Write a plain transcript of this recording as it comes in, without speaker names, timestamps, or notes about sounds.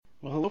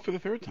Well, hello for the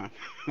third time.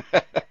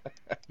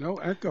 No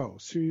echo.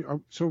 See,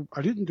 so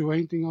I didn't do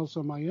anything else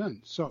on my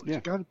end. So it's Yeah.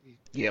 got to be.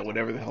 Yeah,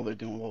 whatever the hell they're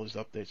doing with all these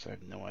updates, I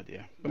have no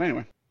idea. But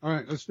anyway. All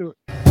right, let's do it.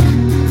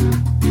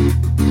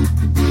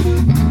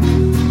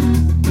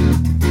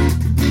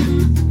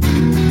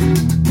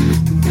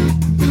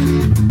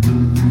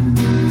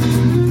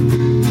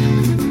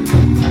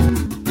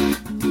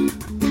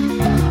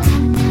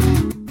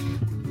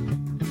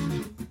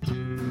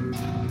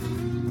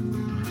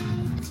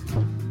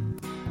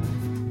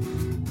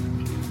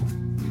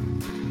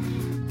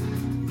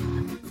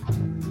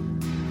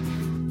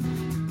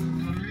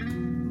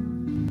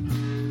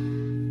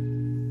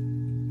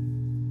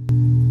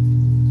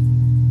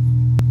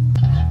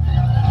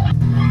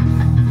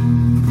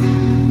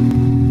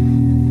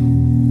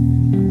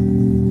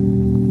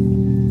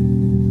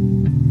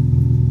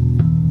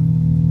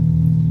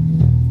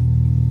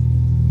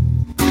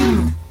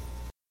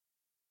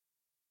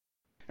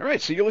 All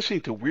right, so you're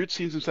listening to Weird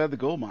Scenes Inside the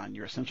Gold Mine,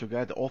 your essential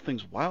guide to all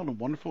things wild and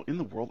wonderful in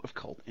the world of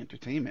cult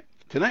entertainment.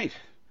 Tonight,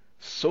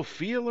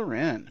 Sophia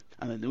Loren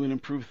on the new and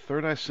improved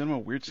Third Eye Cinema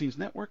Weird Scenes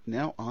Network,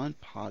 now on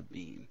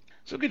Podbean.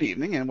 So good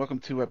evening, and welcome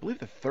to, I believe,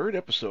 the third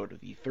episode of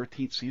the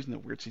 13th season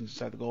of Weird Scenes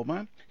Inside the Gold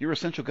Mine, your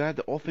essential guide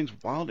to all things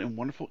wild and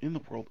wonderful in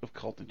the world of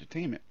cult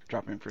entertainment.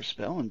 Drop in for a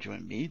spell and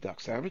join me,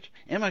 Doc Savage,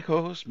 and my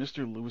co-host,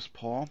 Mr. Lewis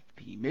Paul,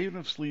 the maven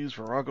of sleeves,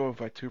 virago of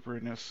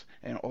vituperinous,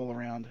 and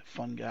all-around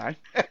fun guy,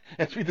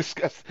 as we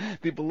discuss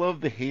the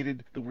beloved, the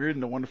hated, the weird,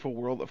 and the wonderful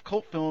world of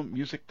cult film,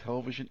 music,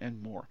 television,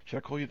 and more. Should I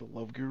call you the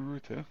love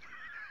guru, too?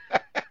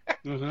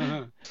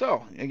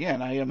 So,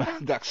 again, I am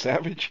Doc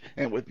Savage,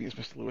 and with me is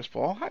Mr. Lewis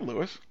Paul. Hi,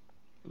 Lewis.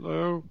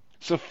 Hello.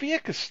 Sophia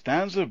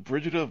Costanza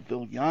Brigida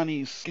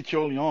Vigliani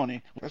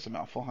Scicciolione, that's a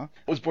mouthful, huh?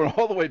 Was born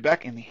all the way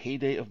back in the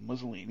heyday of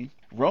Mussolini.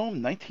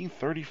 Rome,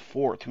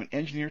 1934, to an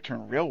engineer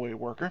turned railway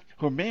worker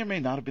who may or may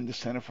not have been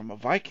descended from a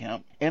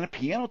viscount, and a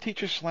piano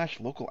teacher /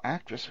 local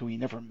actress who he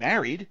never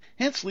married,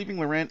 hence leaving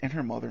Loren and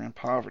her mother in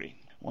poverty.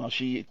 While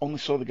she only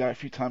saw the guy a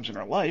few times in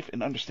her life,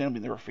 and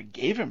understandably never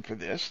forgave him for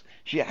this,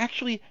 she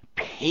actually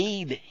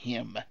paid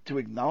him to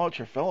acknowledge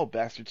her fellow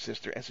bastard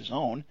sister as his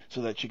own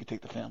so that she could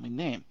take the family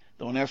name.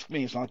 Don't ask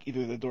me, it's not like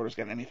either of the daughters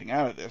got anything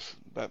out of this,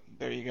 but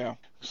there you go.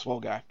 Swell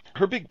guy.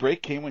 Her big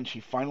break came when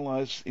she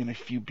finalized in a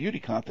few beauty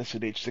contests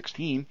at age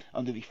 16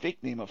 under the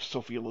fake name of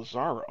Sophia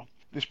Lazzaro.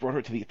 This brought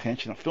her to the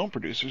attention of film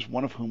producers,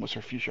 one of whom was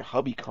her future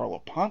hubby, Carlo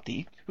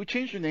Ponti, who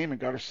changed her name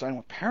and got her signed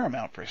with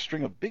Paramount for a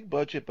string of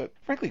big-budget but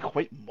frankly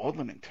quite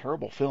maudlin and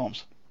terrible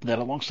films that,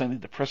 alongside the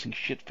depressing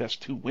shitfest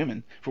Two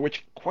Women, for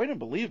which, quite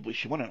unbelievably,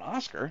 she won an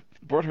Oscar,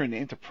 brought her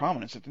name to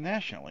prominence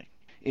internationally.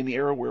 In the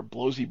era where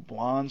blowsy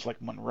blondes like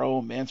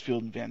Monroe,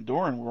 Mansfield, and Van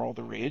Doren were all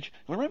the rage,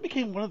 Loren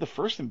became one of the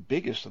first and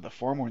biggest of the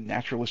far more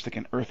naturalistic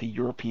and earthy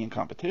European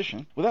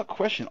competition, without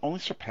question only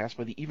surpassed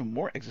by the even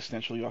more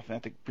existentially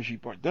authentic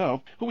Brigitte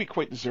Bardot, who we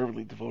quite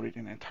deservedly devoted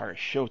an entire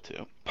show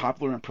to.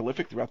 Popular and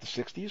prolific throughout the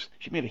 60s,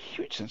 she made a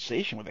huge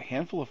sensation with a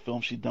handful of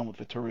films she'd done with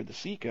Vittorio De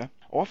Sica,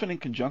 often in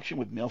conjunction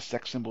with male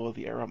sex symbol of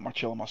the era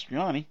Marcello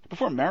Mastroianni,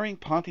 before marrying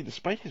Ponti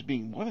despite his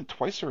being more than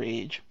twice her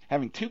age,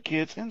 having 2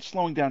 kids, and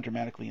slowing down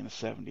dramatically in the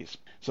 70s.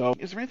 So,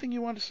 is there anything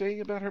you want to say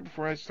about her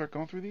before I start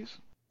going through these?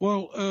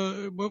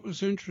 Well, what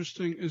was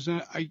interesting is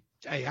that I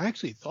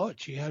actually thought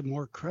she had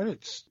more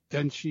credits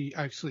than she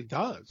actually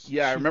does.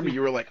 Yeah, I remember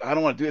you were like, I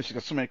don't want to do this. She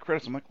got so many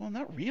credits. I'm like, well,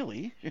 not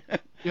really.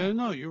 Yeah,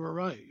 no, you were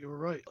right. You were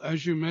right.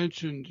 As you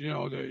mentioned,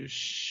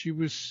 she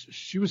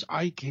was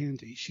eye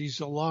candy. She's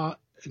a lot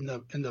in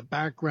the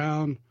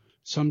background.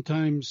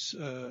 Sometimes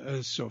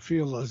as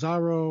Sophia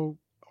Lazzaro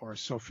or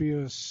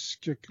Sophia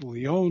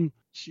Scicciolione.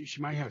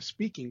 She might have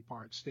speaking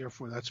parts,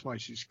 therefore that's why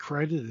she's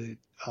credited.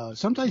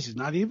 Sometimes she's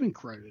not even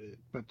credited,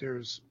 but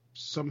there's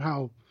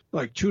somehow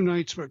like Two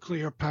Nights with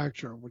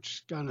Cleopatra,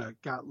 which kind of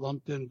got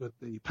lumped in with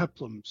the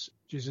Peplums.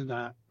 She's in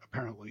that,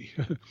 apparently.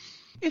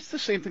 It's the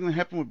same thing that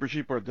happened with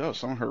Brigitte Bardot.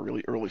 Some of her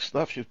really early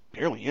stuff, she's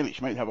barely in it.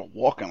 She might have a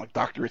walk-on, like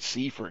Doctor at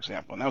Sea, for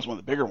example, and that was one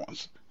of the bigger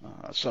ones.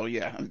 So,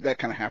 yeah, that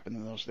kind of happened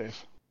in those days.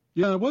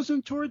 Yeah, it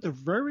wasn't toward the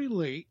very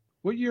late.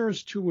 What year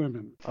is Two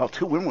Women? Oh,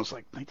 Two Women was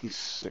like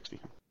 1960.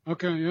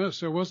 Okay, yeah,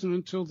 so it wasn't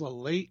until the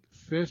late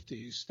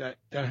 50s that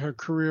her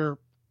career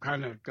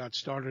kind of got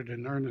started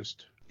in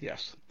earnest.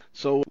 Yes.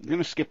 So I'm going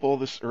to skip all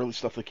this early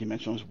stuff like you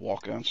mentioned, those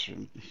walk-ons.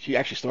 She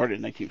actually started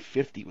in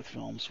 1950 with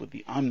films with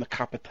the I'm the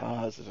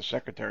Capataz as a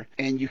secretary.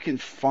 And you can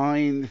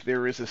find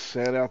there is a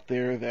set out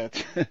there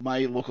that my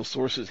local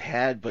sources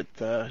had, but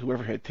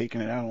whoever had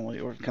taken it out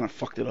or kind of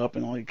fucked it up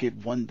and only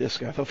gave one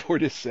disc out of a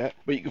 4-disc set.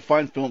 But you can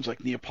find films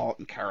like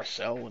Neapolitan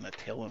Carousel and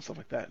Attila and stuff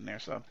like that in there.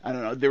 So I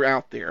don't know. They're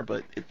out there,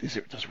 but it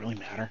doesn't really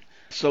matter.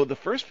 So the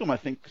first film I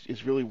think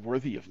is really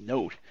worthy of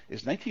note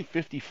is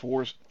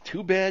 1954's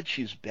Too Bad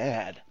She's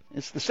Bad.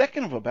 It's the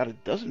second of about a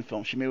dozen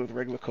films she made with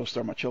regular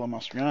co-star Marcello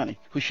Mastroianni,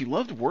 who she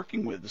loved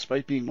working with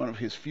despite being one of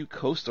his few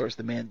co-stars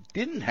the man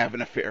didn't have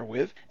an affair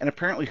with, and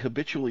apparently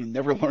habitually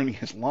never learning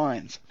his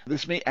lines.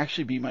 This may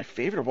actually be my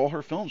favorite of all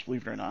her films,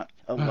 believe it or not.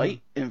 A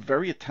light and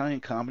very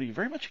Italian comedy,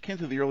 very much akin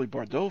to the early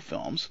Bardot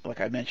films.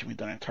 Like I mentioned, we've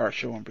done an entire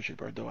show on Brigitte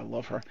Bardot, I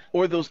love her.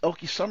 Or those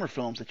Elkie Summer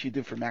films that she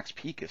did for Max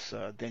Picus,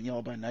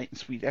 Danielle by Night and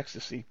Sweet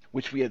Ecstasy,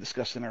 which we had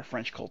discussed in our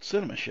French Cult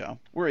Cinema show,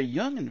 where a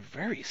young and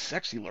very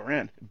sexy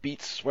Loren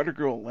beats sweater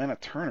girl Lana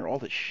Turner all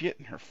to shit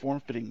in her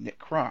form-fitting knit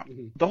crop.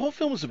 The whole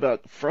film is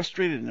about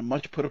frustrated and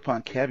much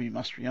put-upon cabbie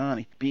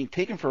Mastroianni being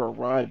taken for a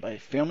ride by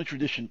family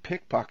tradition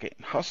pickpocket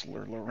and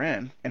hustler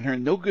Loren and her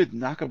no-good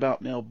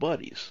knockabout male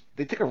buddies.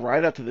 They take a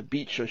ride out to the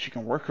beach so she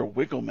can work her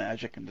wiggle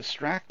magic and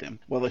distract him,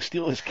 while they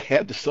steal his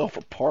cab to sell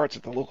for parts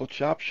at the local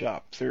chop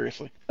shop.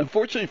 Seriously.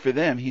 Unfortunately for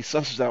them, he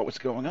susses out what's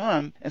going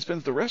on and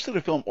spends the rest of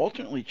the film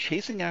alternately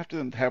chasing after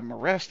them to have him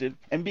arrested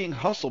and being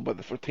hustled by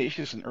the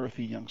flirtatious and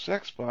earthy young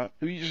sexbot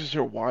who uses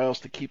her wiles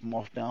to keep him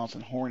off balance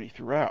and horny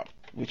throughout,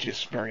 which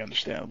is very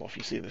understandable if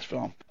you see this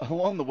film.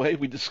 Along the way,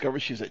 we discover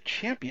she's a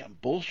champion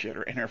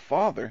bullshitter, and her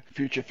father,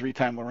 future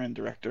three-time Loren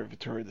director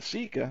Vittorio De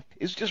Sica,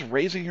 is just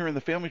raising her in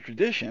the family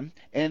tradition,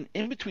 and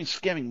in between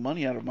scamming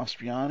money out of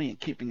Mastroianni and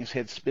keeping his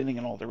head spinning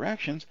in all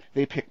directions,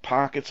 they pick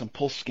pockets and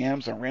pull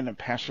scams on random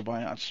passerby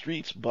on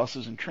streets,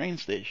 buses, and train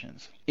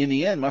stations. In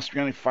the end,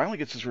 Mastroianni finally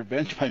gets his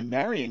revenge by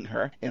marrying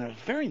her in a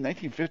very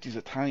 1950s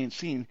Italian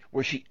scene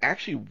where she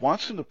actually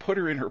wants him to put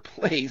her in her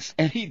place,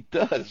 and he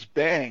does.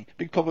 Bang!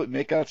 Big public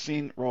makeout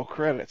scene, roll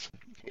credits.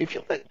 If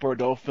you like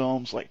Bardot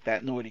films like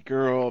That Naughty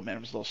Girl,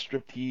 Mademoiselle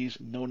Striptease,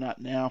 No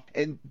Not Now,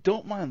 and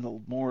don't mind the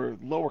more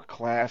lower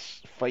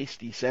class,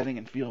 feisty setting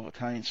and feel of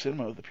Italian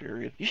cinema of the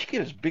period, you should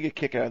get as big a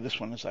kick out of this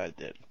one as I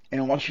did.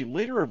 And while she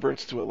later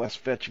reverts to a less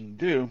fetching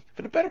do,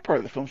 for the better part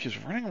of the film she's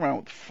running around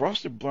with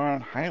frosted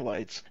blonde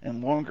highlights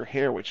and longer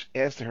hair, which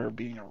adds to her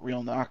being a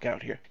real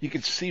knockout here. You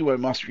can see why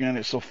Mastroianni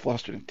is so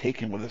flustered and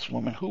taken with this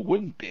woman. Who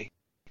wouldn't be?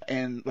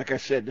 And like I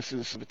said, this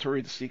is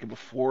Vittorio De Sica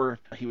before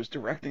he was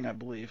directing, I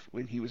believe,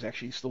 when he was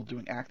actually still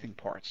doing acting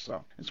parts.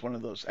 So it's one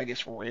of those, I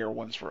guess, rare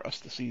ones for us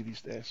to see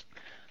these days.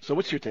 So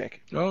what's your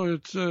take? Oh,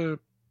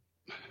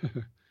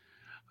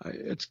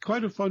 it's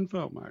quite a fun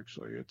film,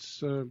 actually.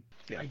 It's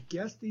I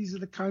guess these are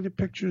the kind of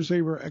pictures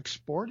they were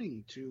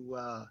exporting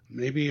to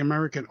maybe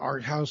American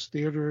art house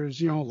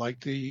theaters, like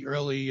the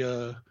early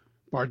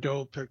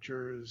Bardot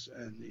pictures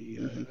and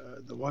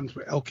the ones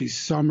with Elkie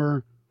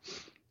Summer.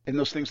 And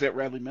those things that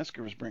Radley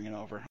Metzger was bringing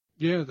over.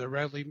 Yeah, the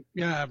Radley.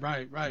 Yeah,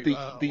 right.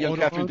 The young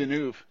Catherine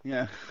Deneuve.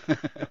 Yeah.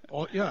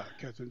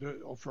 Catherine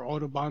Deneuve for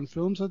Audubon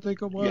Films, I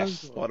think it was.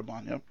 Yes,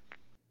 Audubon. Yep.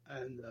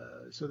 And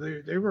so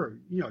they were,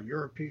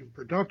 European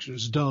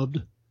productions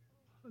dubbed.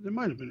 There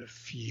might have been a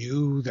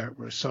few that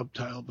were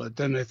subtitled, but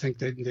then I think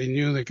they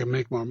knew they could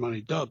make more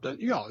money dubbed. And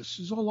this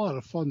is a lot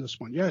of fun. This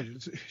one,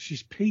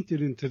 she's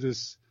painted into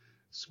this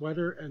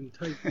sweater and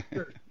tight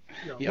skirt.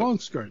 Long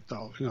skirt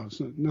though,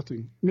 it's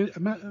nothing mid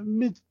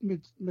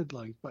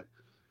length, but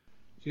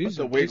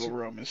the wiggle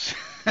room is.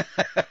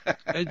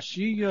 And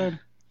she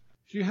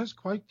has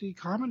quite the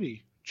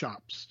comedy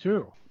chops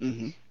too.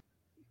 Mm-hmm.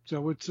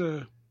 So it's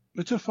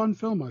a fun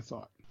film, I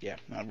thought. Yeah,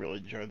 I really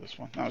enjoyed this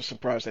one. I was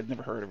surprised. I'd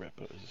never heard of it,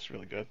 but it was just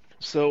really good.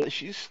 So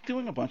she's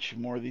doing a bunch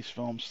more of these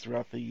films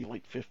throughout the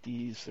late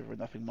 50s. There were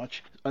nothing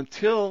much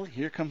until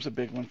here comes a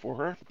big one for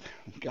her.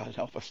 God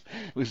help us.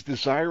 It was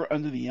Desire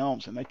Under the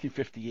Elms in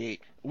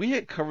 1958. We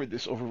had covered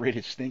this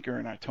overrated stinker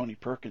in our Tony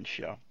Perkins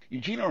show.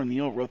 Eugene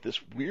O'Neill wrote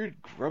this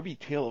weird, grubby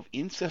tale of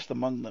incest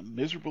among the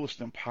miserablest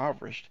and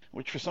impoverished,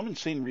 which for some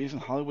insane reason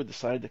Hollywood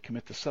decided to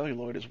commit to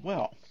celluloid as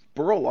well.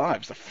 Burl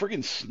Ives, the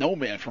friggin'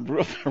 snowman from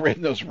Rudolph the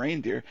Red-Nosed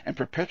Reindeer and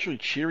perpetually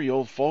cheery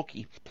old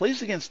folky,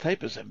 plays against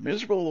type as a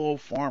miserable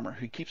old farmer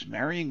who keeps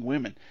marrying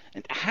women.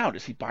 And how?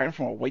 Does he buy them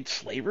from a white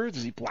slaver?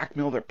 Does he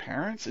blackmail their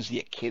parents? Is he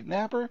a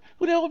kidnapper?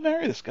 Who the hell would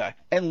marry this guy?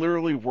 And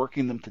literally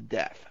working them to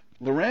death.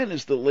 Loren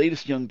is the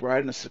latest young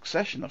bride in a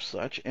succession of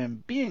such,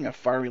 and being a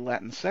fiery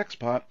Latin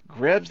sexpot,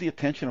 grabs the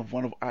attention of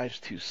one of Ives'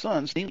 two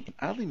sons, named an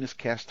oddly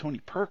miscast Tony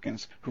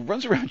Perkins, who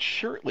runs around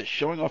shirtless,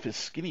 showing off his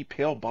skinny,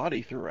 pale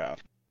body throughout.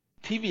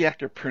 TV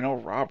actor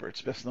Pernell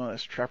Roberts, best known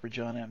as Trapper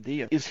John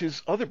M.D., is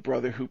his other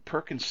brother who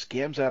Perkins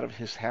scams out of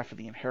his half of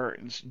the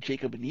inheritance,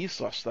 Jacob and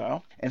Esau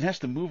style, and has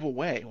to move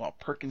away while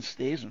Perkins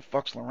stays and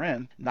fucks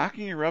Loren,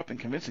 knocking her up and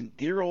convincing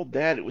dear old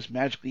dad it was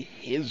magically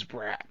his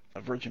brat. A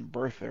virgin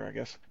birth there, I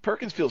guess.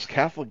 Perkins feels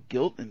Catholic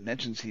guilt and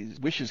mentions he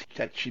wishes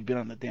that she'd been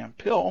on the damn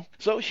pill,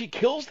 so she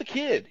kills the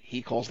kid.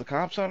 He calls the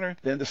cops on her,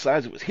 then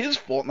decides it was his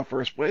fault in the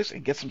first place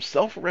and gets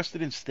himself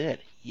arrested instead.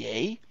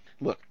 Yay?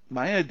 Look,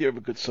 my idea of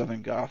a good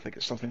Southern Gothic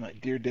is something like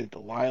Dear Dead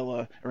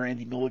Delilah or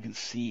Andy Milligan's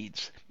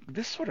Seeds.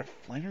 This sort of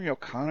Flannery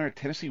O'Connor,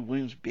 Tennessee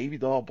Williams baby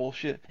doll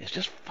bullshit is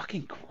just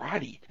fucking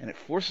grotty, and it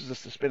forces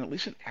us to spend at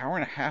least an hour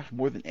and a half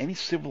more than any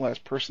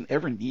civilized person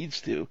ever needs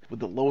to with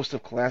the lowest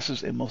of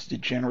classes and most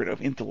degenerate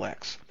of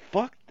intellects.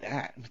 Fuck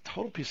that. A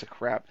total piece of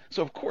crap.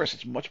 So, of course,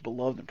 it's much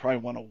beloved and probably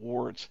won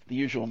awards. The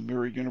usual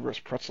mirror universe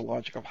pretzel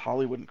logic of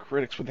Hollywood and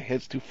critics with their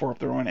heads too far up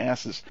their own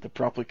asses to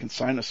properly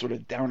consign a sort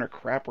of downer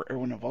crap where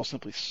everyone involved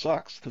simply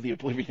sucks to the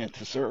oblivion it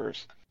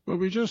deserves. Well,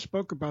 we just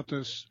spoke about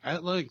this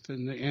at length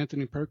in the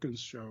Anthony Perkins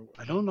show.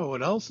 I don't know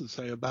what else to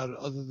say about it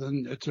other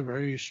than it's a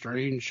very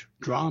strange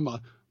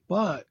drama,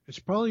 but it's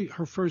probably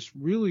her first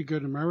really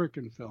good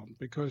American film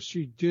because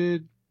she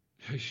did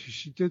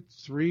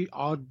 3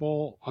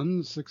 oddball,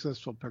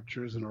 unsuccessful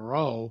pictures in a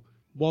row.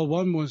 Well,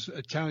 one was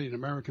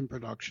Italian-American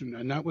production,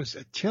 and that was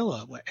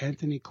Attila with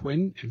Anthony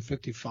Quinn in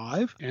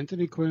 1955.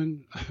 Anthony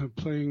Quinn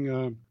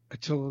playing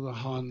Attila the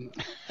Hun.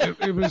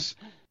 It was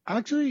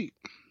actually...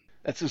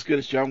 That's as good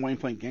as John Wayne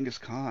playing Genghis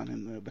Khan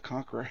in The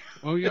Conqueror.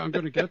 Oh, yeah, I'm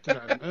going to get to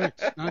that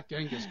next. Not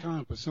Genghis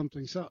Khan, but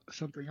something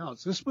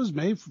else. This was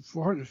made for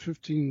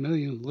 415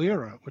 million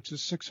lira, which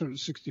is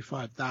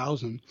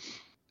 665,000.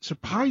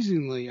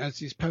 Surprisingly, as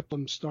these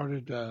peplums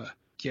started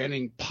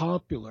getting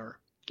popular,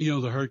 you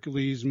know, the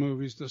Hercules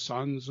movies, the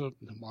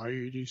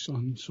mighty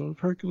sons of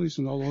Hercules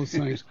and all those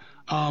things,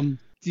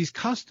 these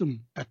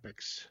custom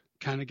epics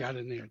kind of got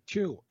in there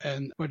too.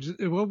 But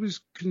it was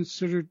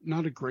considered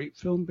not a great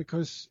film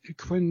because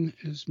Quinn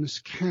is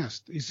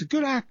miscast. He's a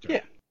good actor.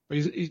 Yeah. But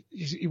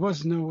he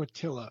was no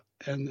Attila.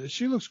 And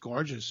she looks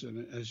gorgeous in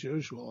it as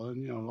usual.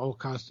 And, you know, all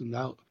costumed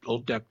out, all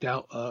decked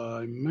out.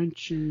 I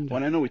mentioned...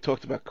 Well, I know we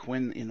talked about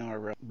Quinn in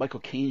our Michael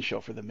Caine show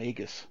for the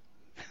Magus.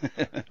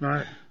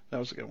 Right. That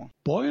was a good one.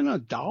 Boy and a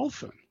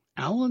Dolphin.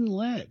 Alan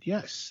Ladd,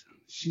 yes.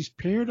 She's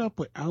paired up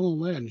with Alan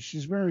Ladd, and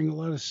she's wearing a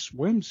lot of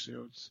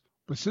swimsuits.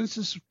 But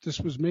since this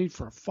was made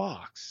for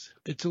Fox,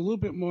 it's a little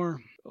bit more,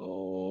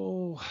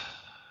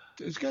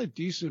 it's got a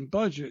decent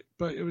budget,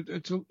 but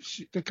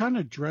they kind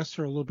of dress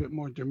her a little bit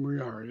more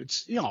demure.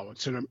 It's, you know,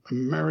 it's an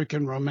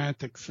American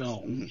romantic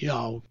film, you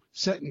know,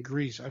 set in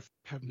Greece. I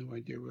have no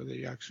idea where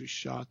they actually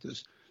shot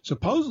this.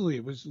 Supposedly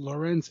it was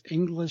Loren's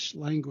English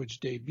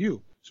language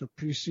debut. So it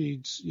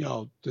precedes, you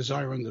know,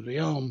 Desire under the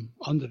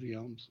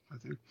Elms, I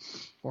think,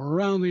 or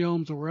Around the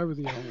Elms, or wherever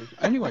the elm is.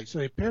 Anyway, so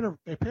they paired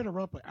her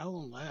up with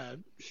Alan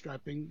Ladd,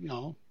 strapping, you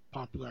know,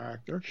 popular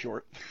actor.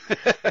 Short.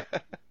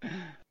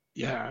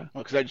 Yeah.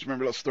 Well, because I just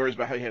remember those stories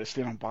about how you had to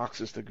stand on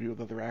boxes to agree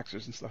with other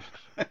actors and stuff.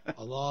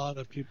 A lot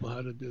of people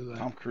had to do that.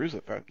 Tom Cruise,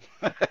 I thought.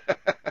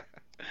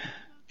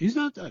 He's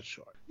not that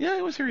short. Yeah,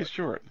 I was here. He's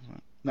short.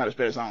 Not as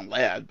bad as Alan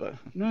Ladd, but...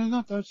 No, he's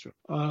not that short.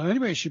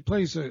 Anyway, she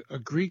plays a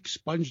Greek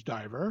sponge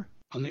diver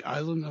on the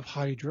island of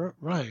Hydra.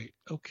 Right.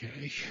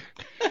 Okay.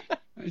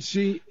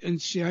 She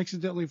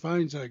accidentally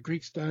finds a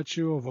Greek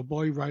statue of a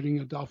boy riding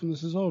a dolphin.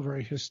 This is all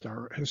very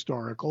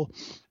historical.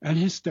 And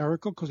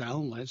hysterical because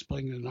Alan Ladd's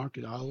playing an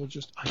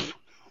archaeologist. I don't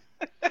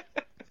know.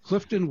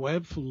 Clifton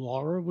Webb from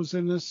Laura was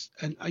in this.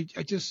 And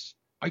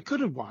I could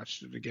have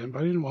watched it again,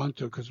 but I didn't want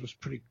to because it was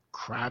pretty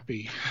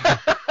crappy.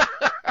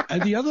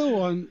 And the other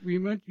one,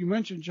 you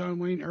mentioned John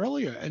Wayne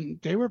earlier,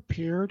 and they were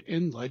paired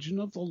in Legend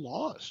of the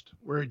Lost,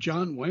 where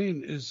John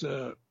Wayne is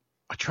a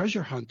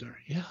treasure hunter.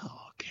 Yeah,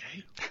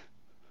 okay.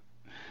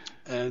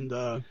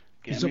 And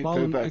he's about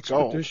an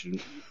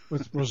expedition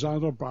with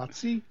Rosato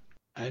Brazzi,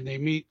 and they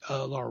meet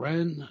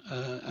Loren,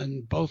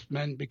 and both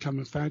men become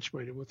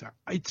infatuated with her.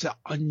 It's an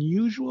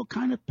unusual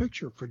kind of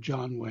picture for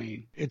John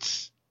Wayne.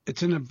 It's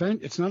an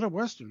event. It's not a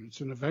Western.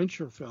 It's an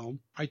adventure film.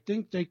 I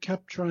think they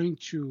kept trying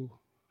to...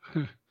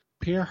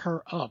 pair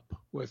her up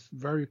with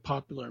very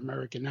popular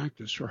American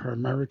actors for her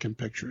American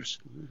pictures.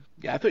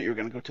 Yeah, I thought you were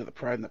going to go to The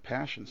Pride and the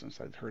Passion since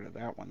I'd heard of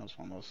that one. That was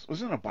one of those.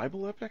 Wasn't it a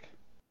Bible epic?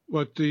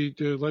 What, the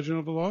Legend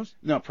of the Lost?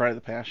 No, Pride of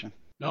the Passion.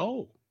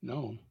 No.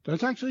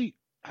 That's actually,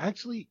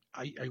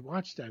 I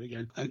watched that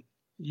again. And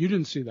you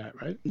didn't see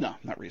that, right? No,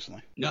 not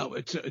recently. No,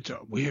 it's a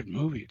weird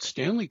movie. It's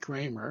Stanley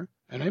Kramer.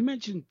 And I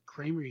mentioned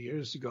Kramer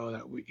years ago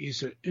that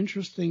he's an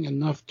interesting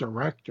enough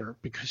director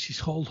because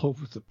he's all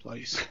over the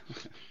place.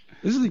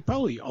 This is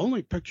probably the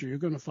only picture you're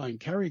going to find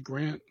Cary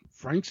Grant,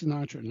 Frank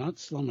Sinatra, not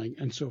slumming,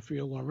 and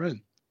Sophia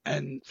Loren.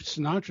 And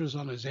Sinatra's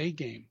on his A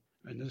game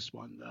in this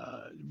one.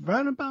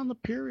 Right about the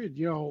period,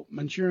 you know,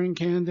 Manchurian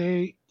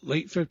Candidate,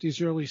 late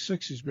 50s, early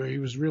 60s, where he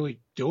was really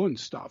doing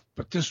stuff.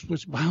 But this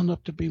was wound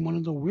up to be one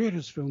of the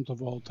weirdest films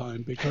of all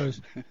time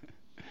because I don't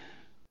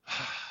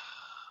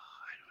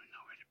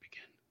know where to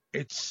begin.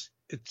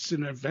 It's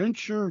an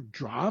adventure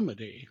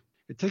dramedy.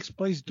 It takes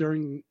place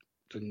during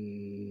the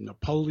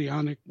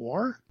Napoleonic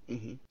War.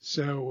 Mm-hmm.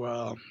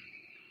 So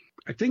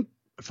I think,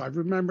 if I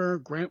remember,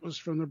 Grant was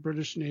from the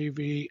British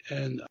Navy,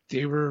 and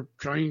they were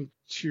trying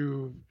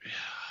to,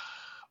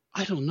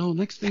 I don't know,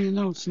 next thing you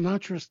know,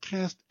 Sinatra's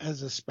cast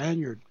as a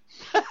Spaniard.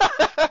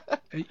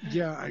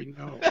 Yeah, I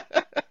know.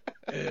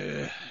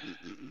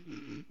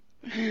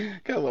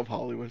 Gotta love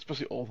Hollywood,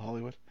 especially old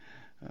Hollywood.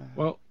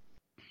 Well...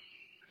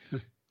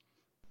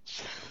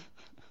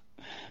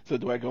 So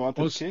do I go on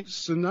to the king?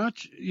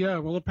 Sinatra, yeah,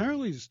 well,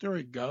 apparently the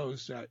story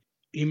goes that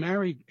he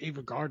married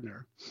Ava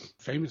Gardner,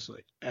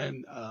 famously,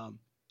 and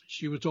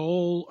she was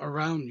all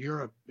around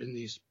Europe in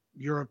these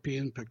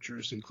European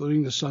pictures,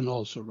 including The Sun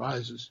Also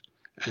Rises.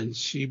 and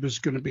she was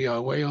going to be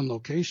away on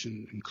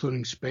location,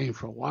 including Spain,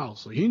 for a while.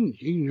 So he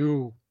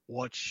knew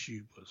what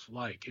she was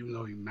like, even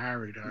though he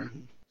married her.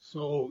 Mm-hmm.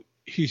 So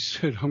he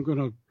said, I'm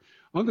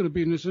gonna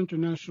be in this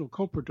international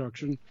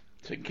co-production.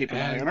 So you can keep an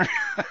eye on her.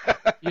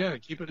 Yeah,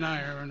 keep an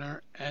eye on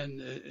her.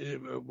 And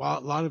a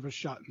lot of it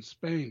shot in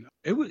Spain.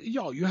 It was,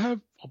 you have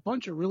a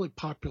bunch of really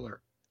popular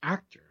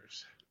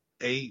actors,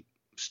 a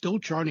still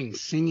charting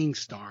singing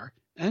star,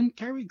 and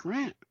Cary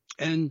Grant.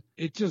 And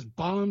it just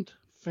bombed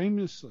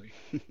famously.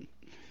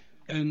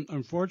 And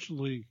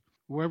unfortunately,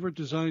 whoever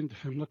designed,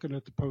 I'm looking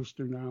at the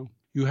poster now,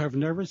 you have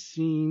never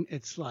seen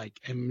its like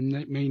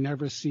and may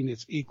never seen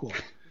its equal.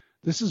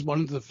 This is one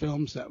of the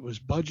films that was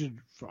budgeted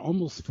for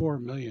almost $4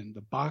 million.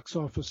 The box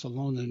office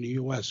alone in the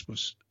U.S.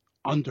 was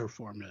under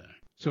 $4 million.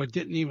 So it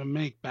didn't even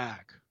make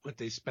back what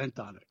they spent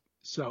on it.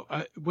 So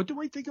what do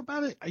I think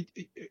about it?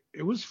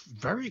 It was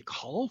very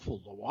colorful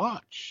to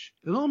watch.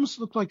 It almost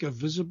looked like a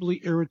visibly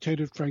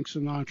irritated Frank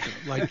Sinatra.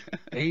 Like,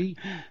 A,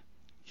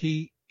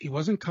 he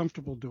wasn't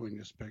comfortable doing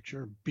this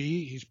picture.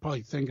 B, he's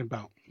probably thinking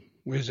about,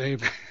 where's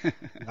Ava?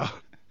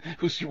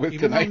 Who's she with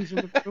tonight?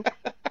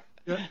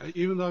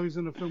 Even though he's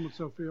in a film with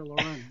Sophia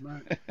Loren,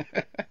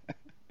 right?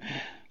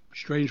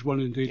 Strange one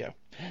indeed. Yeah.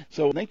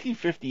 So in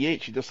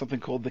 1958, she does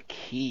something called The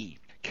Key.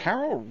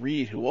 Carol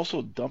Reed, who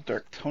also dumped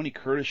our Tony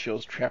Curtis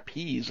show's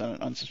Trapeze on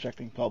an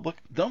unsuspecting public,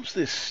 dumps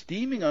this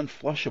steaming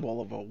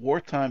unflushable of a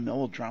wartime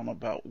melodrama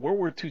about World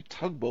War II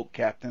tugboat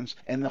captains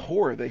and the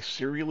horror they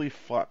serially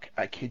fuck.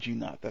 I kid you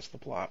not, that's the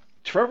plot.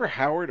 Trevor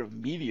Howard of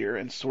Meteor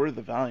and Sword of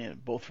the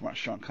Valiant, both from our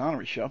Sean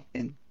Connery show,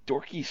 and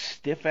dorky,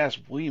 stiff-ass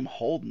William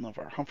Holden of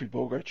our Humphrey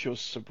Bogart show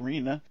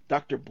Sabrina,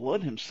 Dr.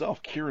 Blood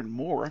himself, Kieran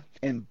Moore,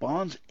 and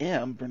Bond's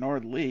M,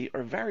 Bernard Lee,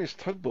 are various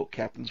tugboat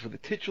captains with the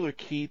titular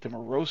key to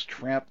morose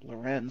tramp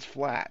Loren's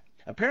flat.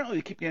 Apparently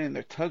they keep getting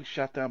their tugs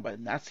shot down by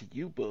Nazi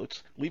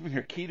U-boats, leaving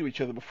her key to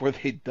each other before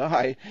they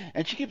die,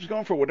 and she keeps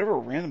going for whatever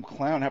random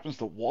clown happens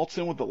to waltz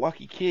in with the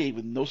lucky key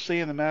with no say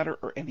in the matter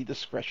or any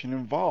discretion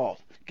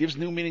involved. Gives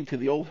new meaning to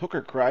the old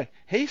hooker cry,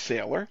 "Hey,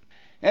 sailor!"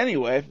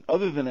 Anyway,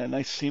 other than a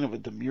nice scene of a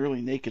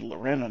demurely naked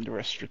Loren under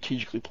a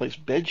strategically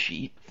placed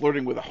bedsheet,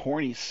 flirting with a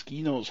horny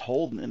ski-nosed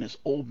Holden in his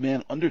old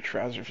man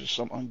undertrousers for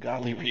some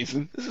ungodly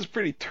reason, this is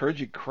pretty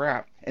turgid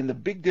crap. And the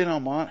big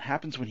denouement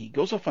happens when he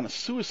goes off on a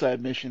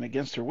suicide mission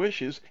against her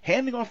wishes,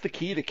 handing off the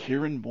key to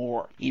Kieran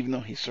Moore. Even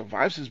though he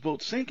survives his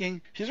boat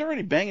sinking, she's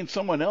already banging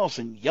someone else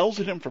and yells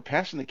at him for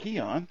passing the key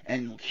on,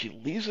 and she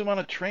leaves him on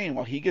a train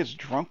while he gets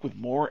drunk with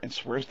Moore and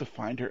swears to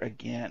find her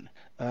again.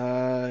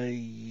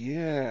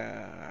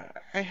 Yeah.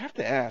 I have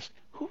to ask,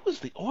 who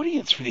was the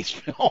audience for these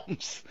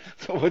films?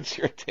 So what's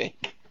your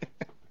take?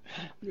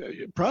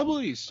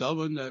 Probably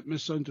someone that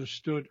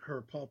misunderstood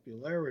her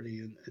popularity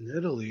in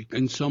Italy,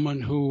 and someone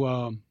who,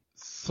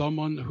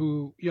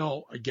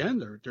 again,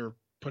 they're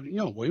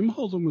putting, William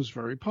Holden was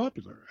very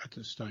popular at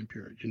this time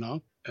period,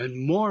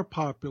 and more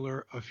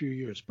popular a few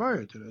years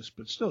prior to this,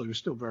 but still, he was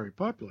still very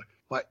popular.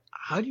 But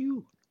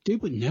they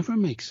would never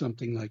make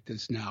something like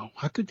this now.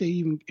 How could they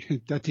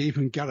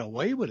even got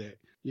away with it?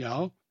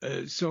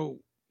 So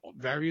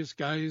various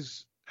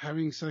guys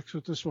having sex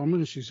with this woman,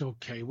 and she's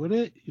okay with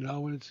it.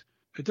 And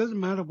it doesn't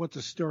matter what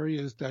the story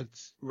is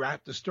that's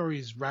wrapped. The story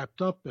is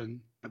wrapped up,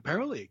 and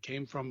apparently it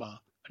came from a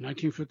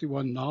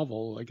 1951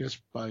 novel, I guess,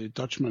 by a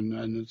Dutchman,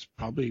 and it's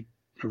probably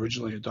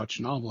originally a Dutch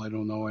novel. I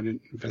don't know. I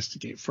didn't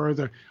investigate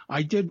further.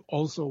 I did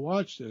also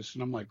watch this,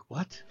 and I'm like,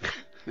 what?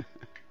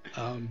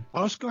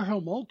 Oscar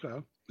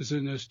Helmolka is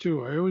in this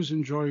too. I always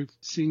enjoy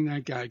seeing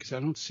that guy because I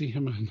don't see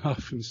him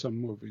enough in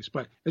some movies,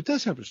 but it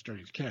does have a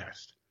strange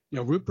cast.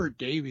 Rupert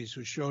Davies,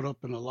 who showed up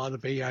in a lot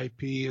of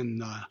AIP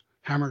and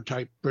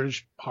Hammer-type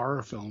British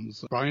horror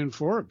films. Brian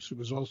Forbes, who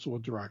was also a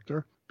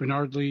director.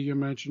 Bernard Lee, you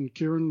mentioned.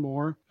 Kieran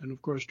Moore, and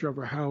of course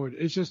Trevor Howard.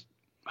 It's just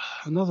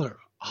another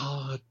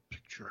odd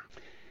picture.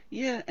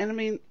 Yeah, and I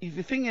mean,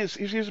 the thing is,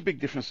 here's a big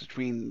difference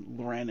between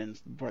Loren and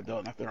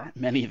Bardot. Not there aren't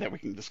many that we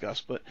can discuss,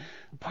 but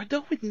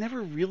Bardot would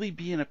never really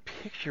be in a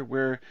picture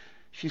where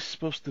she's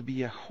supposed to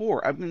be a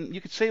whore. I mean,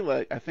 you could say,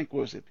 like, I think,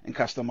 what was it, in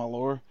Castel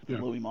Malor, the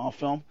Louis Malle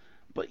film?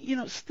 But,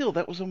 still,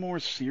 that was a more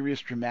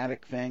serious,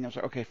 dramatic thing. I was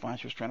like, okay, fine,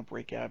 she was trying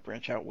to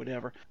branch out,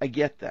 whatever. I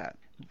get that.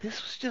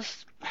 This was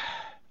just...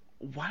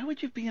 Why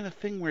would you be in a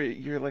thing where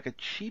you're like a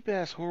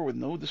cheap-ass whore with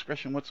no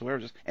discretion whatsoever?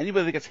 Just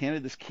anybody that gets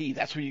handed this key,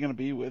 that's who you're going to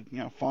be with,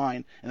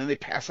 fine. And then they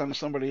pass on to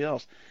somebody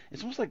else.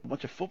 It's almost like a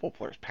bunch of football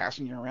players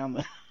passing you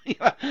around.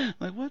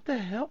 Like, what the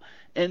hell?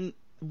 And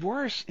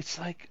worse, it's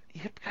like,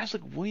 you have guys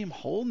like William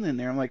Holden in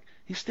there. I'm like,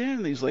 he's standing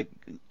in these, like,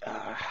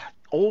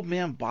 old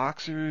man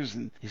boxers,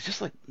 and he's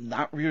just, like,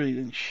 not really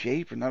in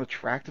shape or not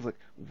attractive. Like,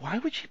 why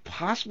would she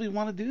possibly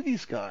want to do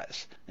these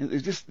guys? And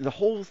it's just, the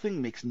whole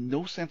thing makes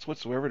no sense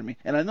whatsoever to me.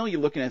 And I know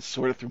you're looking at it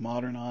sort of through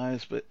modern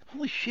eyes, but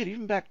holy shit,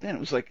 even back then, it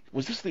was like,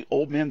 was this the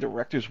old man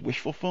director's wish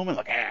fulfillment?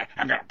 Like,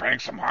 I'm gonna bang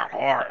some hot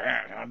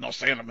whore, no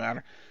say in the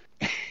matter.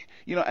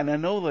 And I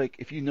know, like,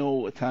 if you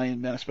know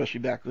Italian men, especially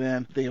back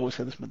then, they always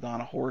had this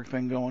Madonna horror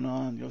thing going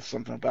on.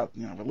 Something about,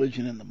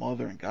 religion and the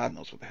mother and God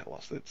knows what the hell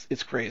else.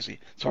 It's crazy.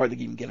 It's hard to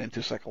even get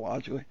into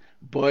psychologically.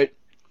 But,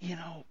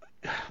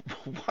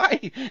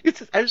 why?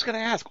 I just gotta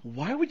ask,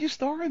 why would you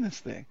star in this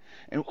thing?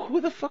 And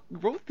who the fuck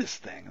wrote this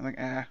thing? I'm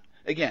like,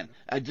 Again,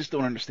 I just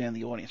don't understand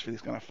the audience for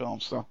these kind of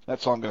films, so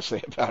that's all I'm going to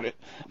say about it.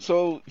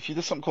 So, she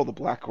did something called The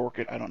Black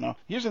Orchid, I don't know.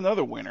 Here's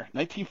another winner,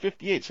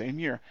 1958, same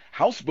year,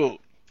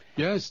 Houseboat.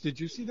 Yes, did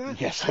you see that?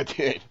 Yes, I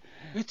did.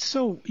 It's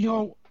so,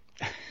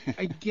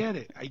 I get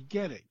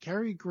it.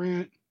 Cary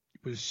Grant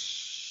was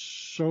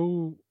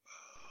so...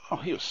 Oh,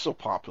 he was so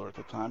popular at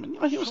the time,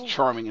 and he was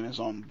charming in his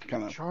own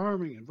kind of...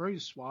 Charming and very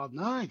suave.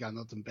 No, I got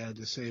nothing bad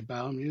to say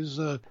about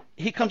him.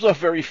 He comes off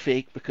very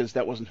fake because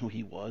that wasn't who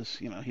he was.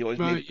 He always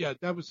made... Yeah,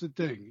 that was the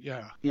thing,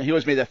 yeah. He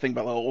always made that thing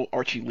about old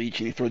Archie Leach,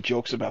 and he threw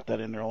jokes about that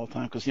in there all the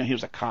time because, he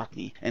was a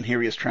Cockney, and here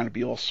he is trying to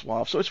be all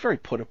suave, so it's very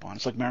put upon.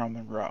 It's like Marilyn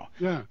Monroe.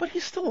 Yeah. But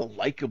he's still a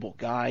likable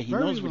guy. He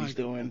very knows what he's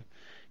doing.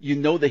 You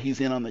know that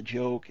he's in on the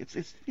joke.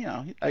 It's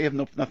I have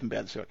nothing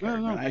bad to say about Cary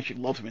Grant. I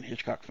actually love him in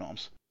Hitchcock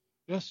films.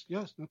 Yes,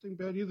 nothing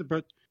bad either.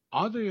 But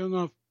oddly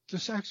enough,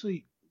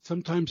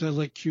 sometimes I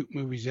let cute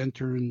movies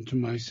enter into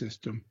my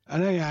system,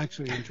 and I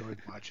actually enjoyed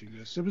watching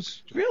this. It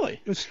was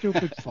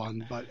stupid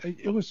fun, but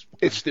it was fun.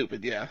 It's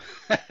stupid, yeah.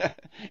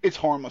 It's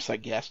harmless, I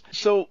guess.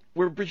 So,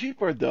 where Brigitte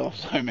Bardot,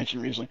 as I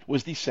mentioned recently,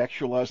 was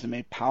desexualized and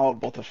made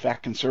palatable to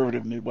fat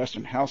conservative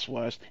Midwestern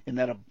housewives in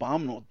that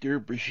abominable Dear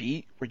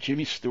Brigitte, where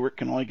Jimmy Stewart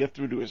can only get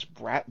through to his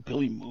brat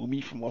Billy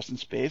Mooney from Lost in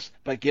Space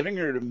by getting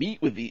her to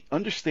meet with the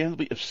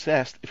understandably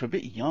obsessed, if a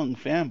bit young,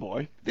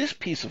 fanboy, this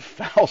piece of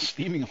foul,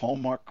 steaming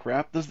Hallmark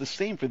crap does the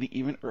same for the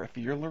even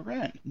earthier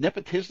Loren.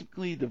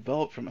 Nepotistically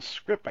developed from a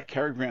script by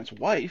Cary Grant's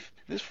wife,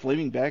 this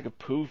flaming bag of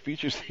poo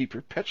features a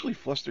perpetually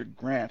flustered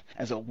Grant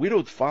as a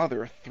widowed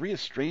father of 3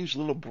 estranged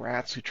little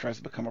brats who tries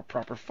to become a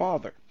proper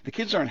father. The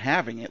kids aren't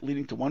having it,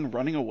 leading to one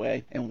running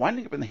away and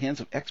winding up in the hands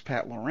of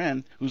expat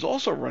Loren, who's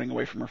also running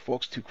away from her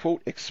folks to,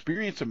 quote,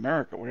 experience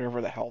America,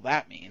 whatever the hell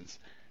that means.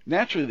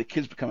 Naturally, the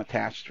kids become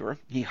attached to her.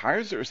 He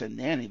hires her as a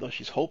nanny, though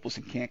she's hopeless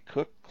and can't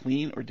cook,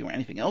 clean, or do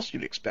anything else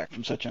you'd expect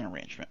from such an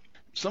arrangement.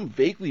 Some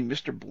vaguely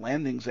Mr.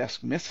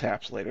 Blandings-esque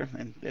mishaps later,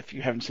 and if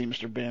you haven't seen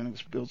Mr.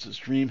 Blandings Builds His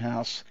Dream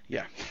House,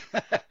 yeah.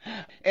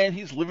 And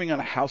he's living on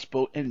a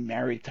houseboat and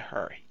married to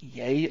her.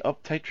 Yay,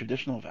 uptight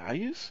traditional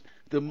values?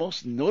 The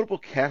most notable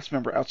cast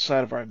member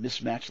outside of our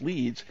mismatched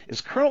leads is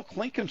Colonel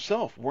Klink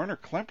himself, Werner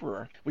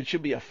Klemperer, which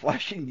should be a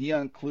flashing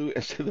neon clue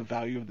as to the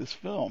value of this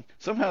film.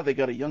 Somehow they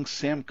got a young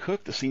Sam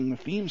Cooke to sing the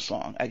theme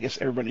song. I guess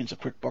everybody needs a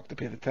quick buck to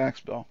pay the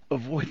tax bill.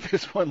 Avoid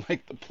this one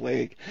like the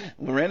plague.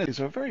 Loren is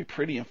a very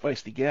pretty and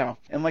feisty gal,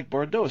 and like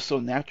Bardot is so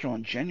natural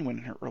and genuine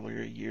in her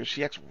earlier years,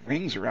 she acts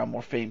rings around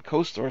more famed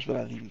co-stars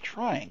without even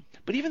trying.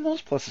 But even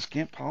those pluses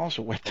can't polish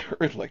a wet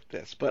turd like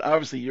this. But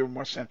obviously you're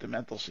more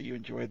sentimental, so you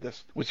enjoyed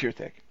this. What's your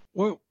take?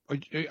 Well,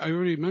 I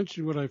already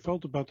mentioned what I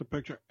felt about the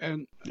picture.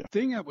 And the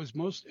thing that was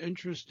most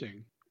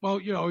interesting, well,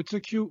 it's a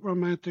cute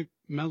romantic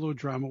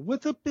melodrama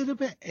with a bit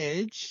of an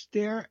edge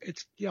there.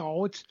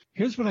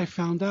 Here's what I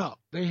found out.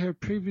 They had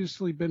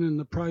previously been in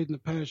The Pride and the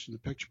Passion, the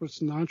picture with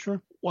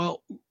Sinatra.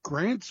 Well,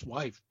 Grant's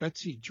wife,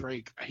 Betsy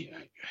Drake, I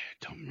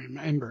don't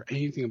remember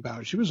anything about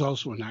her. She was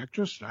also an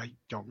actress. I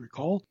don't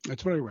recall.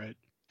 That's what I read.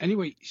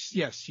 Anyway,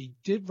 yes, he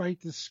did write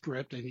the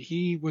script, and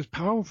he was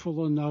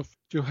powerful enough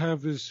to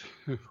have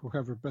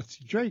whoever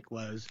Betsy Drake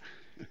was,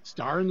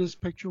 star in this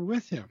picture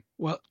with him.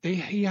 Well,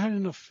 he had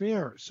an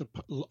affair,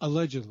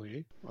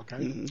 allegedly,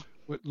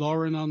 with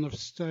Loren on the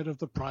set of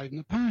The Pride and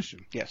the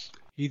Passion. Yes.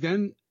 He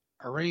then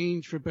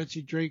arranged for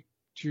Betsy Drake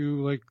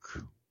to,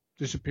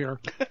 disappear,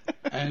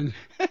 and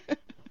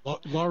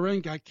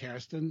Loren got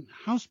cast in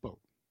Houseboat,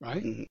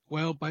 right? Mm-hmm.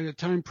 Well, by the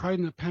time Pride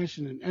and the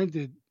Passion had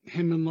ended,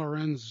 him and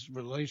Loren's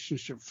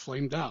relationship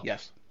flamed out.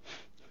 Yes.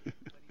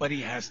 But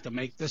he has to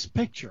make this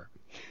picture.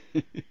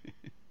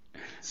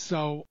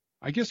 So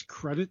I guess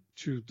credit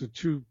to the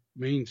two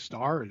main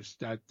stars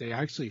that they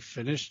actually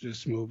finished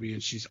this movie,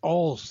 and she's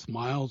all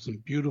smiles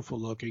and beautiful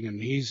looking,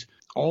 and he's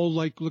all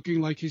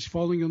looking like he's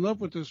falling in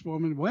love with this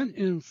woman, when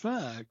in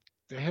fact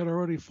they had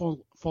already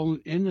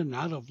fallen in and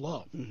out of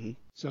love. Mm-hmm.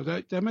 So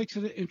that makes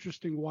it an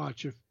interesting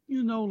watch if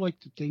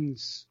the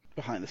things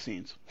behind the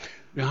scenes.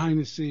 Behind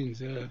the scenes,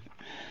 yeah.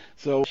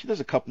 So she does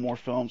a couple more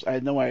films. I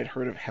know I had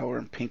heard of Heller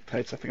in Pink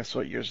Tights. I think I saw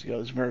it years ago. It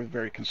was a very,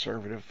 very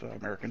conservative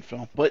American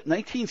film. But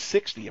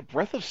 1960, A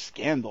Breath of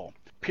Scandal.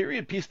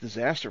 Period piece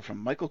disaster from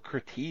Michael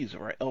Curtiz,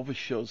 or Elvis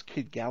shows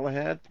Kid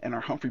Galahad, and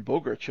our Humphrey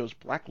Bogart shows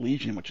Black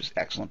Legion, which is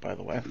excellent, by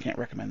the way. I can't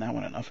recommend that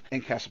one enough,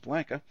 and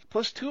Casablanca,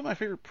 plus 2 of my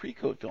favorite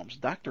pre-code films,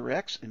 Dr.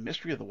 X and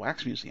Mystery of the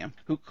Wax Museum,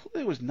 who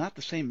clearly was not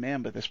the same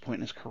man by this point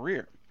in his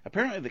career.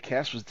 Apparently the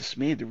cast was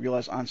dismayed to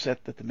realize on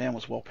set that the man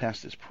was well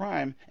past his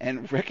prime,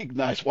 and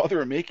recognized while they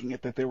were making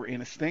it that they were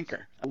in a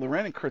stinker.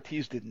 Loren and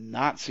Curtiz did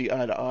not see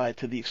eye to eye,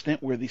 to the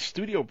extent where the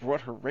studio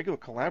brought her regular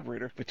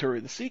collaborator, Vittoria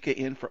De Sica,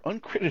 in for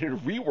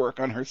uncredited rework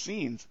on her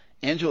scenes.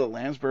 Angela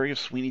Lansbury of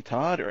Sweeney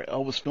Todd, our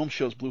Elvis Film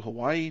shows Blue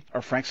Hawaii,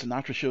 our Frank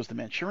Sinatra shows The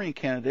Manchurian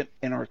Candidate,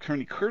 and our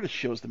Tony Curtis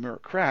shows The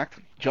Mirror Cracked.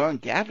 John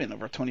Gavin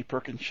of our Tony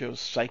Perkins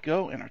shows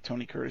Psycho, and our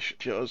Tony Curtis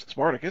shows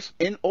Spartacus.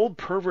 And old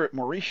pervert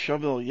Maurice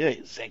Chevalier,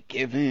 that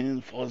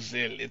given for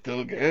the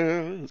little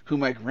girl, who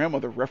my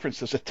grandmother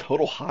referenced as a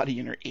total hottie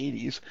in her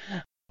 80s.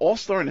 All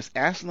star in this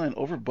asinine,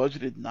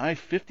 over-budgeted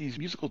 50s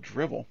musical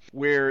drivel,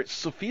 where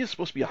Sophia is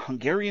supposed to be a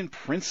Hungarian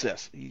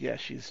princess. Yeah,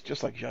 she's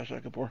just like Zsa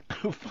Zsa Gabor,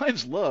 who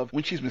finds love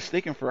when she's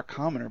mistaken for a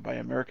commoner by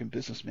American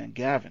businessman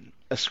Gavin.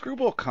 A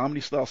screwball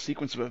comedy-style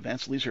sequence of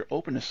events leaves her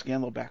open to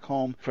scandal back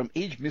home from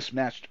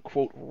age-mismatched,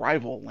 quote,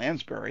 rival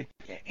Lansbury.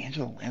 Yeah,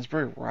 Angela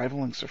Lansbury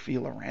rivaling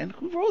Sophia Loren?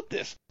 Who wrote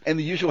this? And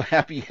the usual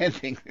happy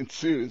ending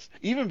ensues.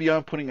 Even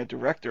beyond putting a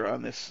director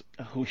on this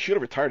who should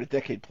have retired a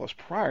decade plus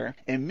prior,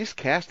 and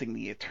miscasting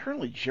the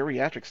eternally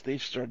geriatric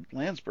stage star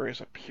Lansbury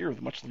as a peer of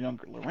the much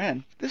younger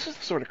Loren, this is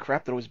the sort of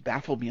crap that always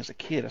baffled me as a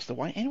kid as to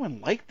why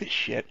anyone liked this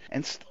shit,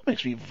 and still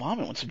makes me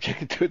vomit when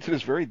subjected to it to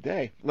this very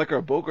day. Like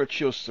our Bogart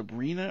show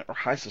Sabrina or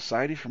High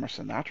Society from our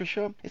Sinatra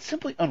show, it's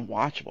simply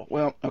unwatchable.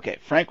 Well, okay,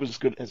 Frank was as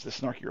good as the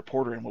snarky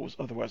reporter in what was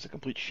otherwise a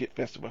complete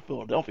shitfest of a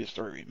Philadelphia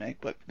Story remake,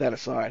 but that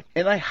aside.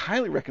 And I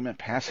highly recommend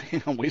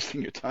passing on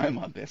wasting your time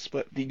on this,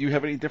 but do you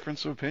have any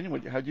difference of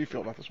opinion? How do you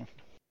feel about this one?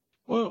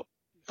 Well,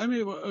 I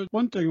mean,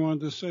 one thing I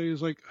wanted to say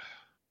is, like,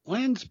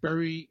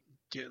 Lansbury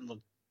didn't look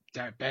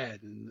that bad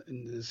in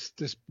this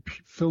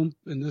film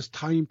in this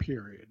time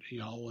period, you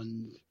know,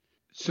 and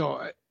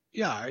so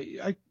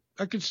I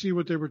could see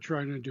what they were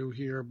trying to do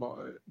here, but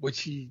was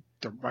she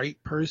the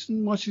right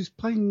person? Well, she's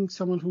playing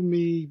someone who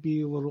may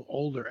be a little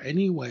older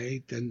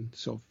anyway than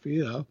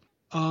Sophia.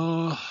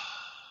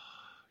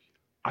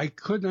 I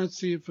could not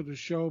see it for the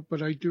show,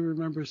 but I do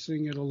remember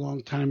seeing it a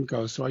long time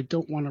ago, so I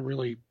don't want to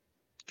really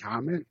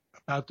comment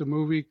about the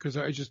movie because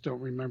I just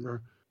don't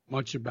remember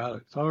much about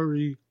it.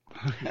 Sorry.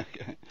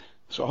 Okay.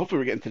 So hopefully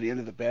we're getting to the end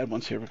of the bad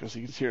ones here because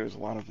you can see there's a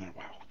lot of them.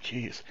 Wow,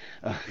 jeez.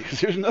 Because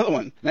here's another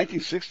one.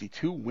 1960,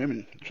 Two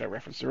Women, which I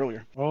referenced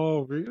earlier.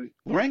 Oh, really?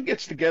 Loren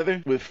gets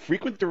together with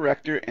frequent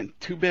director and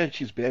Too Bad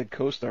She's Bad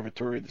co-star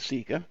Vittoria De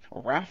Sica,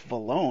 Ralph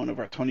Vallone of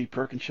our Tony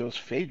Perkins shows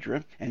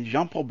Phaedra, and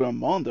Jean-Paul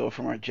Belmondo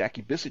from our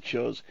Jackie Bissett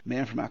shows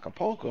Man from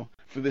Acapulco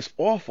for this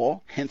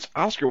awful, hence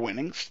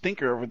Oscar-winning,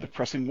 stinker of a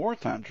depressing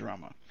wartime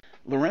drama.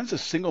 Loren's a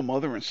single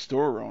mother and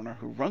store owner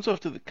who runs off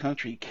to the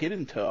country, kid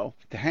in tow,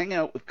 to hang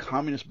out with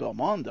communist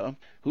Belmondo,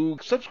 who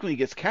subsequently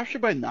gets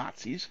captured by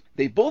Nazis.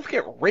 They both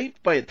get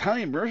raped by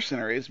Italian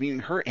mercenaries,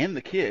 meaning her and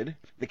the kid.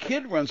 The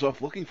kid runs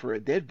off looking for a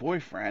dead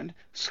boyfriend,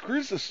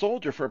 screws the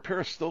soldier for a pair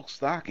of silk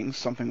stockings,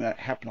 something that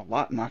happened a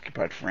lot in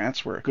occupied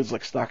France, where goods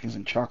like stockings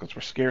and chocolates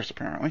were scarce,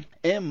 apparently.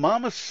 And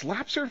Mama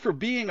slaps her for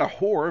being a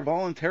whore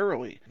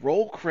voluntarily.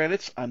 Roll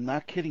credits, I'm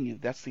not kidding you,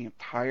 that's the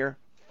entire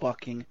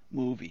fucking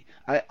movie.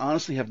 I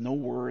honestly have no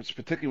words,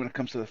 particularly when it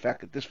comes to the fact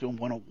that this film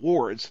won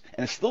awards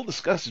and is still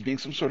discussed as being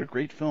some sort of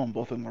great film,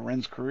 both in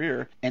Loren's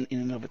career and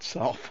in and of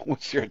itself.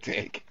 What's your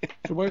take?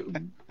 So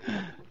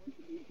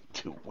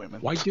Two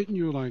Women. Why didn't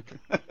you like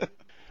it?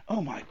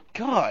 Oh my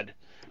God!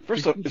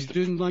 First off, you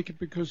didn't like it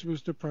because it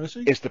was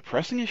depressing? It's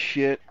depressing as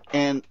shit,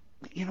 and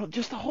you know,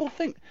 just the whole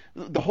thing,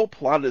 the whole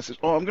plot of this is,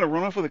 oh, I'm going to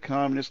run off with a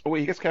communist. Oh, wait,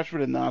 he gets captured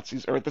by the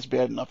Nazis. All right, that's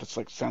bad enough. It's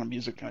like Sound of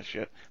Music kind of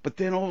shit. But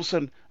then all of a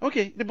sudden,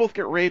 okay, they both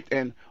get raped,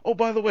 and, oh,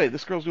 by the way,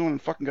 this girl's going and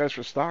fucking guys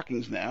for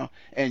stockings now,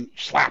 and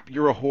slap,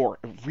 you're a whore.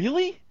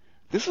 Really?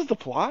 This is the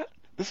plot?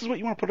 This is what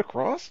you want to put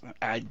across?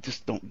 I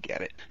just don't get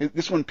it.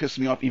 This one pissed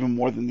me off even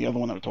more than the other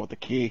one that I told the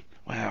key.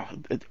 Wow.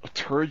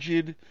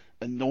 Turgid,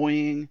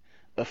 annoying,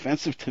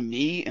 offensive to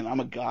me, and I'm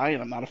a guy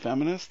and I'm not a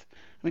feminist.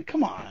 I mean,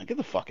 come on, get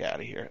the fuck out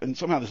of here. And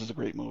somehow this is a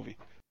great movie.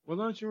 Well,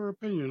 that's your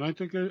opinion. I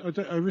think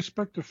I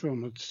respect the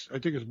film. I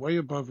think it's way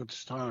above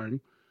its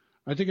time.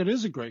 I think it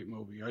is a great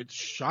movie. It's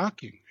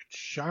shocking. It's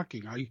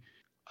shocking.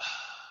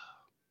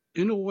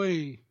 In a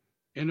way,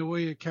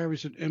 it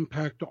carries an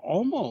impact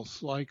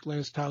almost like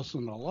Last House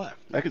on the Left.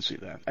 I can see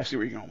that. I see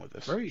where you're going with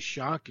this. Very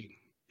shocking.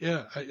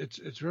 Yeah,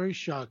 it's very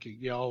shocking.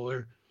 You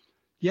know,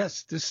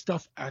 yes, this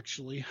stuff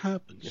actually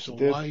happens. Yes,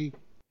 so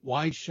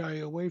why shy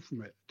away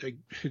from it?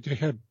 They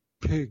had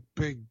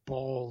big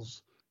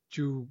balls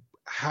to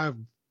have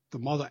the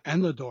mother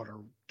and the daughter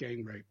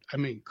gang raped. I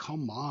mean,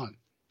 come on.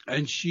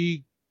 And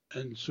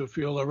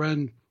Sophia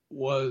Loren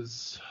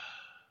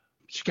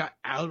she got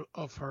out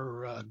of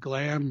her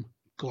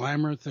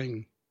glamour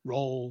thing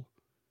role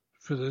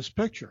for this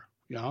picture,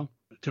 you know,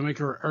 to make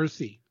her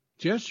earthy.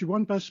 Yes, she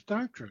won Best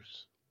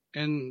Actress.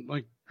 And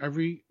like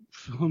every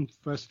film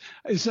fest,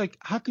 it's like,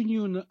 how can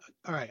you?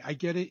 All right, I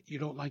get it. You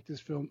don't like this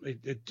film.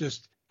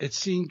 It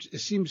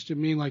seems to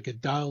me like it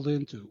dialed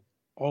into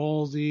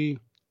all the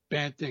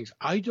bad things.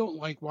 I don't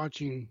like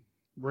watching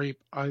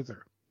rape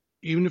either,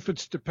 even if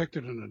it's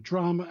depicted in a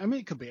drama. I mean,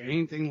 it could be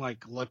anything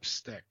like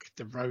Lipstick,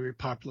 the very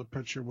popular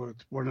picture with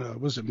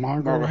was it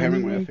Margot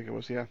Hemingway? I think it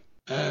was, yeah.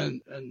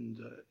 And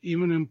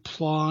even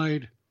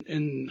implied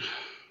in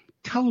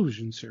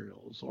television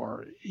serials,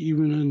 or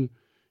even in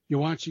you're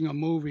watching a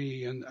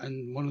movie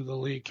and one of the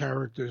lead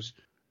characters,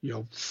 you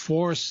know,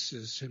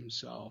 forces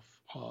himself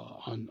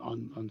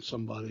on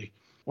somebody.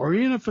 Or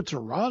even if it's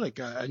erotic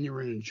and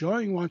you're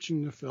enjoying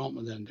watching the film,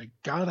 and then they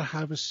gotta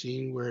have a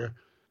scene where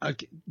I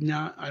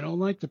don't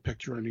like the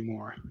picture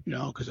anymore,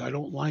 because I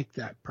don't like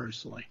that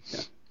personally.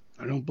 Yeah.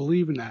 I don't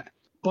believe in that.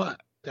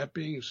 But that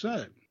being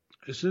said,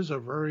 this is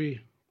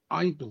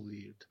I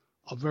believed,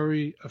 a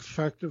very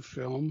effective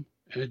film,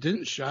 and it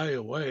didn't shy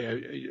away.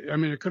 I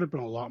mean, it could have been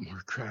a lot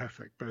more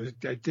graphic, but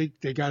I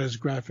think they got as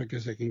graphic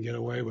as they can get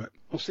away with.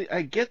 Well, see,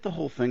 I get the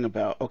whole thing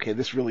about, okay,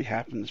 this really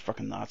happened, this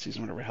fucking Nazis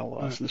and whatever the hell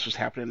else, and this was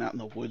happening out in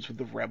the woods with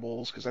the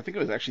rebels, because I think it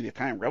was actually the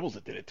Italian rebels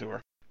that did it to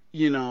her.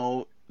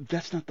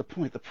 That's not the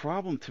point. The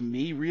problem to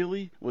me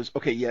really was,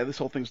 okay, yeah, this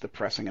whole thing's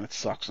depressing and it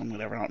sucks and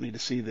whatever, I don't need to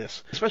see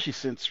this. Especially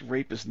since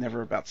rape is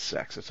never about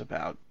sex, it's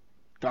about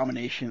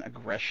domination,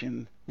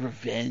 aggression,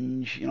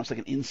 revenge. It's like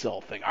an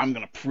incel thing. I'm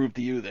going to prove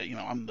to you that,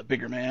 I'm the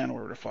bigger man or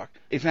whatever the fuck.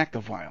 It's an act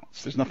of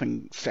violence. There's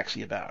nothing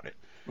sexy about it.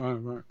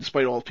 Right.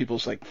 Despite all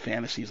people's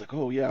fantasies,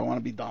 oh yeah, I want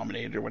to be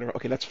dominated or whatever.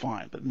 Okay, that's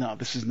fine, but no,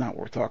 this is not what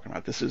we're talking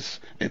about. This is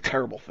a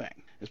terrible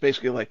thing. It's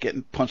basically like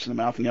getting punched in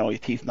the mouth and all your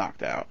teeth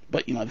knocked out.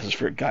 But this is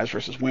for guys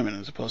versus women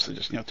as opposed to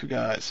just two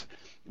guys.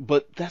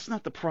 But that's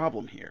not the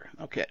problem here.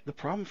 Okay, the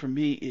problem for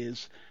me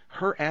is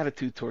her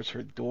attitude towards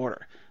her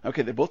daughter.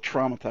 Okay, they're both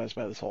traumatized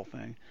by this whole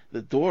thing.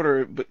 The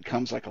daughter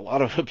becomes a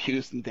lot of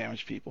abused and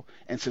damaged people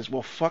and says,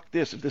 well, fuck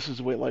this. If this is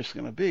the way life's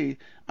going to be,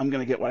 I'm going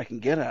to get what I can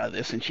get out of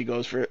this. And she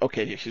goes for,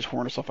 okay, she's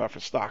whoring herself out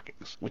for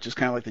stockings, which is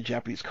kind of like the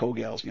Japanese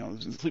co-gals,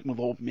 sleeping with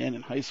old men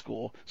in high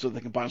school so they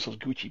can buy themselves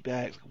Gucci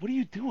bags. What are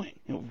you doing?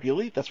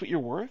 Really? That's what you're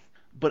worth?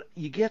 But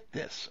you get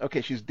this.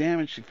 Okay, she's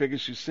damaged. She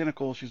figures she's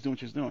cynical. She's doing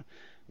what she's doing.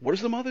 What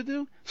does the mother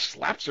do?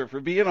 Slaps her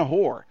for being a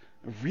whore.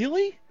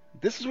 Really?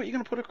 This is what you're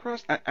going to put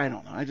across? I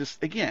don't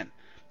know.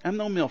 I'm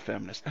no male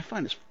feminist. I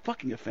find this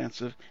fucking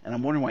offensive, and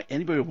I'm wondering why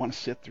anybody would want to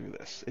sit through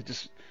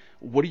this.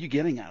 What are you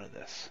getting out of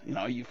this?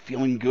 Are you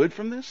feeling good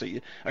from this?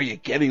 Are you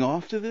getting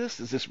off to this?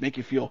 Does this make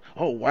you feel,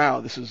 oh wow,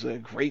 this is a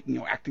great,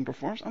 acting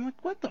performance? I'm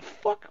like, what the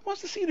fuck? Who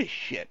wants to see this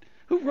shit?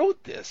 Who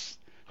wrote this?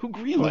 Who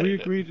greenlighted it? We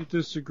agree to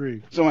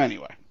disagree. So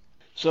anyway.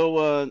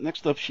 So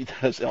next up, she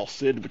does El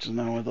Cid, which is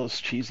not one of those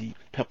cheesy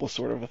Pepla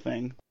sort of a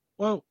thing.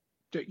 Well,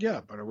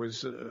 yeah, but it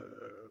was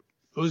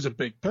a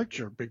big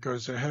picture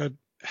because it had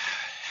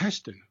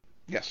Heston.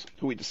 Yes,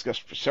 who we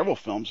discussed for several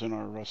films in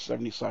our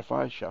 70s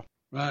sci-fi show.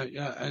 Right,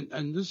 yeah,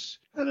 and this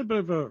had a bit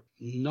of a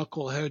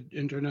knucklehead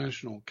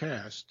international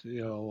cast,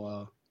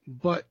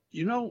 but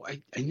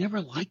I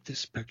never liked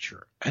this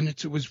picture, and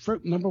it was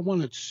number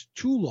one, it's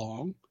too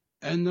long,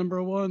 and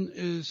number one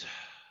is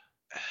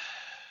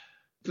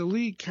the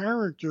lead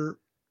character,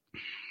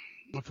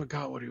 I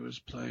forgot what he was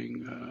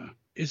playing,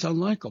 is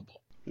unlikable.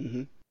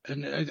 Mm-hmm.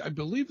 And I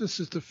believe this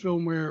is the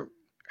film where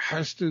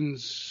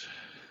Heston's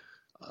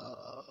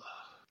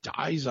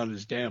dies on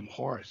his damn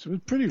horse. It was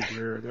pretty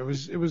weird.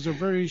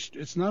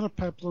 It's not a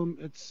peplum.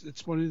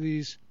 It's one of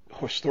these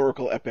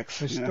historical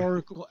epics.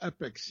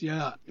 Epics,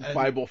 yeah.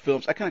 Bible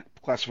films. I kind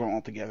of classify them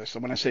all together. So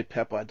when I say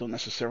Peppa, I don't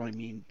necessarily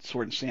mean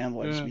sword and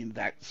sandal. I just mean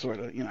that sort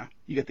of, you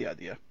get the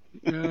idea.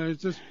 Yeah,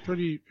 it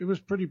was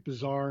pretty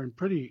bizarre and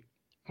pretty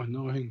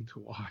annoying to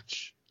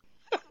watch.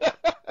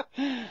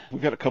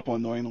 We've got a couple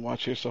annoying to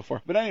watch here so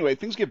far. But anyway,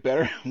 things get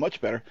better,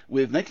 much better,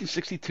 with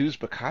 1962's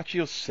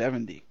Boccaccio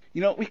 70.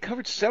 We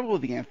covered several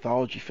of the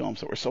anthology films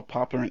that were so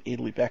popular in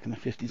Italy back in the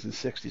 50s and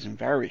 60s in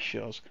various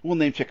shows. We'll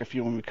name check a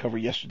few when we cover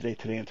Yesterday,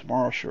 Today, and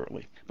Tomorrow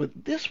shortly.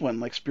 But this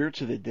one, like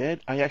Spirits of the Dead,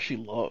 I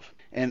actually love.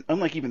 And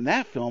unlike even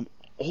that film,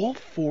 all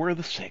four of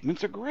the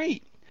segments are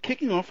great.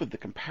 Kicking off with the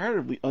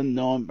comparatively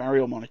unknown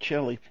Mario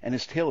Monicelli and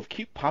his tale of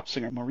cute pop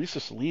singer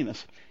Marisa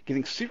Salinas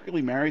getting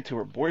secretly married to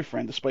her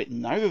boyfriend despite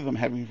neither of them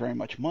having very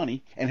much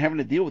money, and having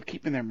to deal with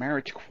keeping their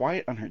marriage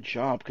quiet on her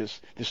job because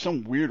there's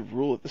some weird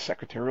rule at the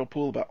secretarial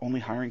pool about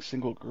only hiring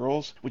single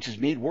girls, which is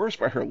made worse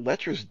by her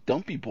lecherous,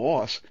 dumpy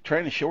boss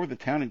trying to show her the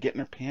town and getting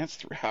her pants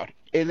throughout.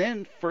 And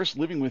then first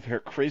living with her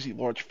crazy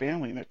large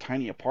family in their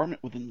tiny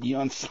apartment with a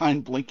neon sign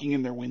blinking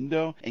in their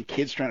window and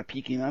kids trying to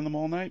peek in on them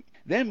all night.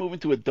 Then moving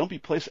to a dumpy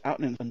place out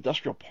in an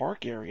industrial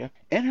park area,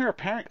 and her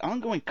apparent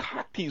ongoing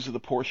cock tease of the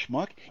poor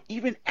schmuck,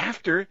 even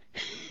after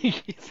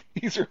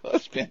he's her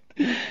husband.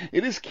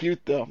 It is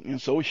cute, though,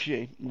 and so is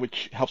she,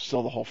 which helps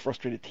sell the whole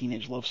frustrated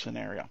teenage love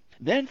scenario.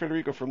 Then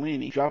Federico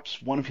Fellini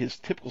drops one of his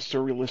typical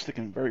surrealistic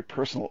and very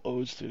personal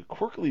odes to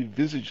quirkily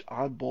visaged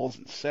oddballs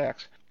and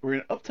sex, where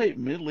an uptight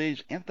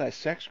middle-aged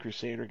anti-sex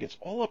crusader gets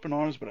all up in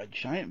arms about a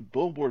giant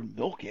billboard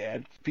milk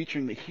ad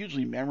featuring the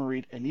hugely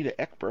memoried Anita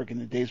Ekberg in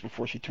the days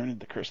before she turned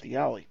into Kirstie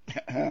Alley.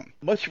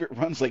 Much of it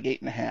runs like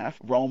 8.5,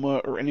 Roma,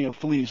 or any of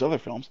Fellini's other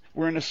films,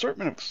 where an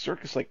assortment of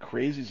circus-like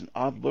crazies and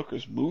odd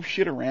lookers move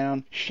shit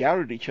around, shout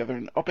at each other,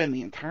 and upend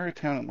the entire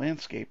town and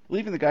landscape,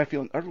 leaving the guy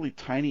feeling utterly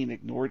tiny and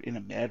ignored in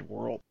a mad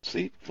world.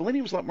 See,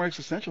 Fellini was a lot more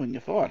existential than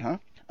you thought, huh?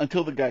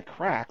 Until the guy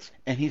cracks,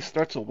 and he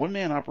starts a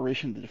one-man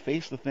operation to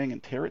deface the thing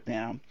and tear it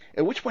down,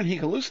 at which point he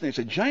hallucinates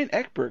a giant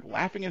Ekberg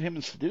laughing at him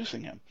and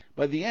seducing him.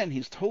 By the end,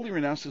 he's totally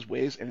renounced his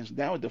ways and is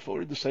now a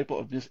devoted disciple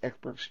of Miss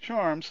Ekberg's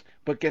charms,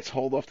 but gets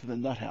hauled off to the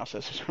nut house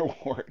as his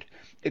reward.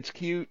 It's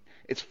cute,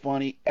 It's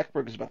funny.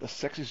 Ekberg is about the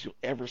sexiest you'll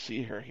ever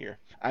see her here.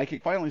 I can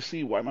finally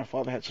see why my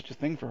father had such a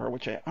thing for her,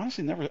 which I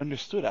honestly never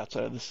understood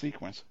outside of this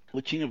sequence.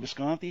 Lucina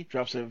Visconti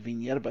drops a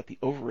vignette about the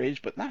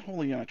overaged but not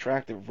wholly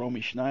unattractive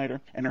Romy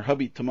Schneider and her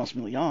hubby Tomas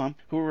Milian,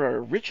 who are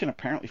a rich and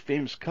apparently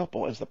famous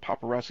couple, as the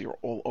paparazzi are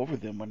all over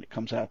them when it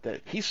comes out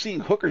that he's seeing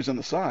hookers on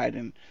the side,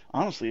 and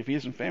honestly, if he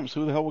isn't famous,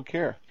 who the hell would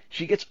care?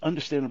 She gets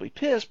understandably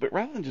pissed, but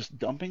rather than just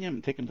dumping him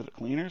and taking him to the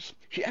cleaners,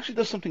 she actually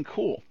does something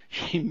cool.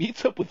 She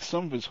meets up with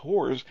some of his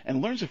whores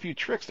and learns a few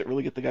tricks that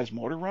really get the guy's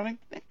motor running,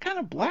 and kind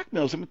of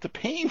blackmails him into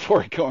paying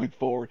for it going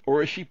forward.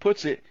 Or as she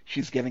puts it,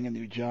 she's getting a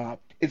new job.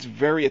 It's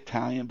very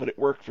Italian, but it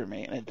worked for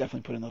me, and it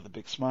definitely put another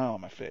big smile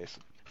on my face.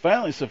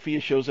 Finally,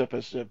 Sophia shows up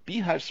as a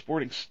beehive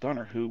sporting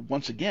stunner who,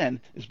 once again,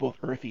 is both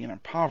earthy and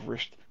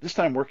impoverished, this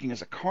time working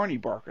as a carny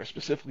barker,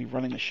 specifically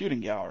running a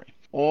shooting gallery.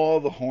 All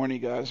the horny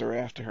guys are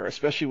after her,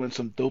 especially when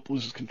some dope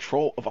loses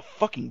control of a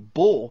fucking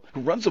bull who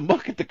runs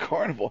amok at the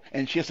carnival,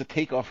 and she has to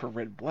take off her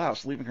red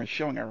blouse, leaving her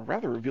showing a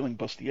rather revealing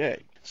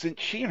bustier. Since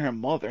she and her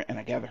mother, and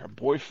I gather her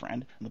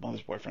boyfriend, and the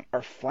mother's boyfriend,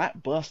 are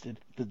flat busted,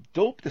 the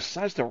dope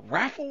decides to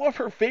raffle off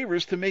her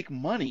favors to make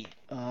money.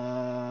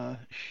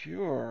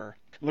 Sure.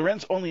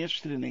 Loren's only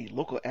interested in a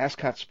local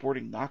ascot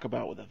sporting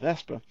knockabout with a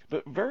Vespa,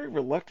 but very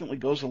reluctantly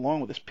goes along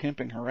with his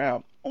pimping her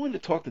out, only to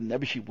talk the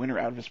nebbishy winner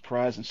out of his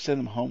prize and send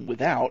him home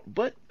without,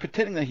 but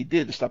pretending that he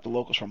did to stop the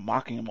locals from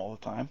mocking him all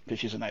the time, because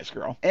she's a nice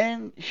girl.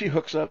 And she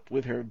hooks up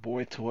with her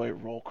boy toy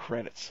roll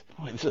credits.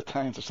 Boy, these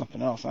Italians are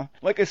something else, huh?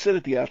 Like I said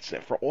at the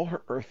outset, for all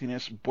her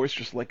earthiness,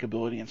 boisterous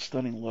likability, and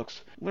stunning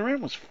looks,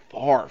 Loren was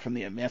far from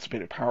the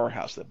emancipated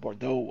powerhouse that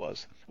Bardot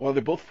was. While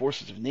they're both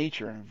forces of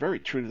nature and very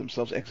true to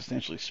themselves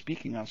existentially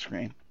speaking on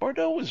screen,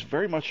 Bardot was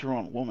very much her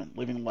own woman,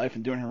 living life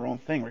and doing her own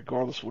thing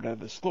regardless of whatever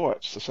this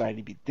thought,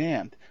 society be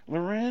damned.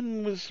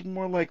 Loren was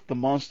more like the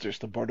monsters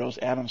to Bardot's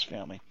Addams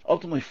family,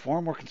 ultimately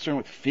far more concerned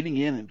with fitting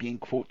in and being,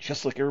 quote,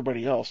 just like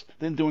everybody else,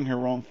 than doing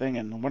her own thing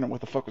and wondering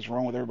what the fuck was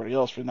wrong with everybody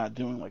else for not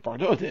doing like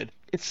Bardot did.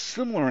 It's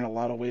similar in a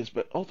lot of ways,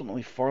 but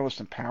ultimately far less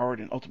empowered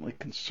and ultimately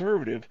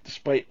conservative,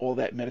 despite all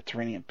that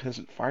Mediterranean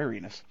peasant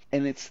fieriness.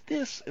 And it's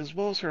this, as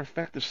well as her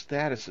effective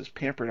status as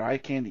pampered eye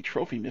candy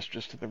trophy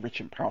mistress to the rich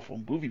and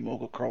powerful movie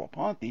mogul Carlo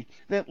Ponti,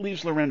 that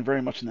leaves Loren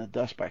very much in the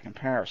dust by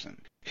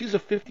comparison. She's a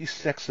 50s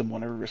sex symbol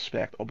in every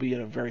respect,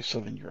 albeit a very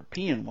Southern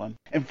European one,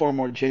 and far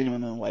more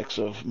genuine than the likes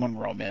of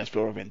Monroe,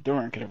 Mansfield, or Van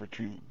Doren could ever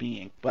dream of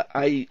being. But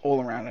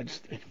all around, I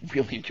just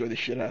really enjoy the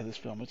shit out of this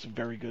film. It's a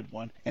very good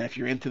one. And if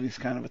you're into these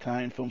kind of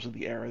Italian films of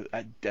the era,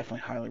 I definitely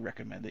highly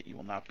recommend it. You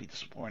will not be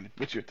disappointed.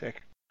 What's your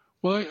take?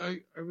 Well,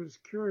 I was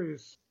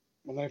curious.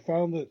 When I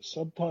found it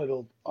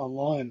subtitled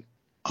online,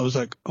 I was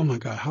like, oh my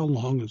God, how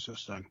long is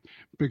this thing?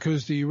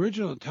 Because the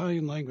original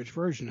Italian language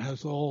version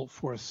has all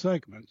 4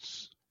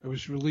 segments. It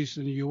was released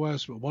in the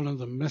U.S., but one of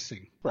them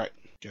missing. Right.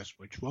 Guess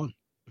which one?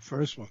 The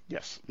first one.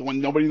 Yes. The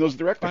one nobody knows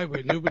the director.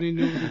 Right. Nobody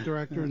knew the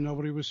director and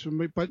nobody was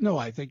familiar. But no,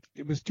 I think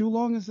it was too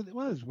long as it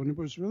was. When it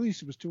was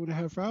released, it was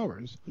 2.5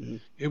 hours. Mm-hmm.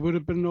 It would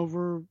have been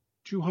over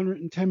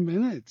 210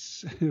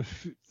 minutes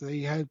if they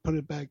had put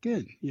it back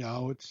in. You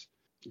know,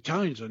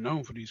 Italians are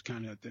known for these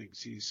kind of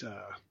things.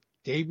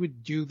 They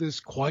would do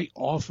this quite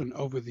often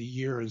over the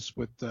years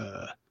with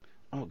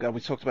oh God,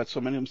 we talked about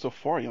so many of them so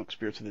far.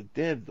 Spirits of the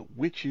Dead, the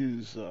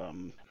Witches.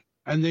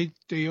 And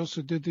they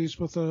also did these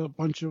with a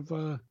bunch of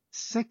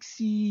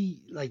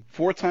sexy, like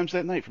 4 Times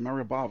That Night from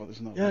Mario Bava.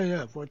 There's no.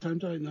 Yeah, 4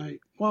 Times That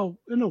Night. Well,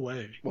 in a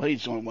way. Well,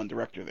 he's only one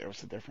director there.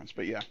 What's the difference?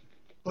 But yeah.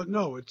 But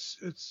no, it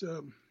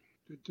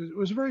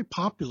was a very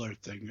popular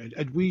thing.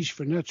 Edwige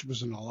Fenech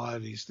was in a lot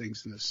of these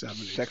things in the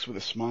 70s. Sex with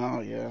a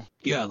Smile, yeah.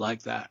 Yeah,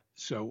 like that.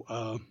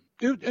 So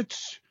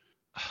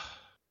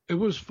it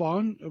was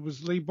fun. It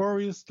was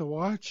laborious to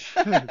watch.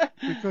 I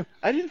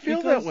didn't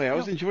feel that way. I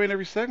was enjoying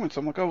every segment, so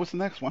I'm like, oh, what's the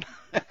next one?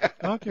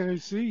 Okay,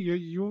 see,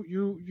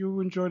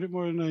 you enjoyed it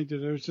more than I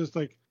did. I was just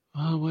like,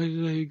 oh, why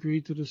did I agree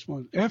to this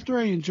one? After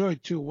I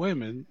enjoyed 2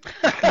 women,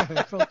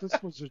 I felt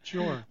this was a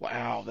chore.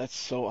 Wow, that's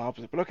so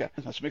opposite. But okay,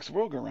 that's what makes the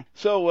world go round.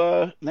 So,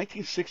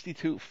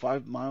 1962,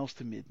 5 Miles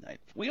to Midnight.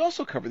 We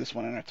also covered this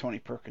one on our Tony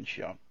Perkins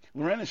show.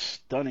 Loren is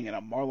stunning in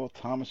a Marlo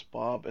Thomas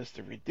bob as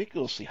the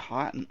ridiculously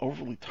hot and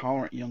overly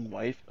tolerant young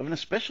wife of an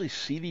especially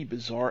seedy,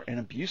 bizarre, and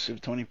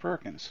abusive Tony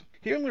Perkins.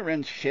 Here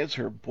Loren sheds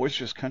her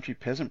boisterous country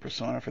peasant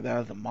persona for that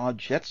of the mod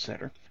jet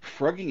setter,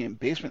 frugging in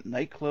basement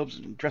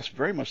nightclubs and dressed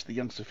very much the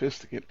young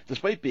sophisticate,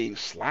 despite being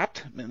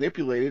slapped,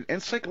 manipulated,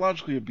 and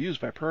psychologically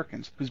abused by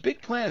Perkins, whose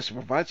big plan is to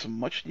provide some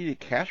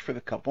much-needed cash for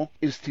the couple,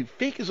 is to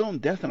fake his own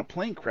death in a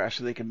plane crash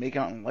so they can make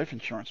out on life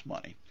insurance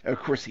money. Of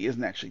course, he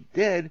isn't actually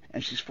dead,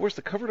 and she's forced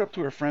to cover it up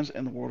to her friends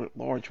and the world at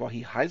large while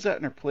he hides out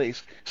in her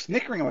place,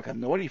 snickering like a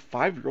naughty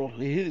 5-year-old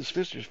who hit his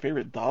sister's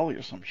favorite dolly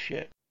or some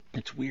shit.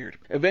 It's weird.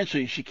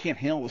 Eventually, she can't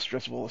handle the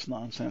stress of all this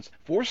nonsense,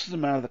 forces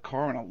him out of the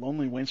car on a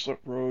lonely Wainslet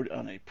road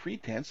on a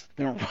pretense,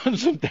 then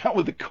runs him down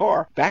with the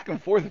car back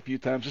and forth a few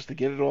times just to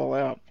get it all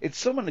out. It's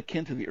somewhat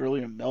akin to the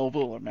earlier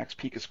Melville or Max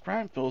Picas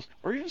crime films,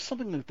 or even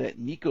something like that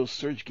Nico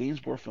Serge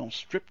Gainsbourg film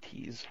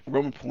Striptease,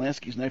 Roman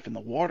Polanski's Knife in the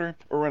Water,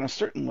 or on a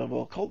certain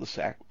level,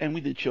 Cul-de-sac, and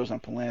we did shows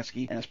on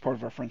Polanski and as part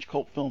of our French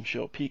cult film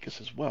show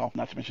Picas as well,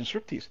 not to mention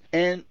Striptease.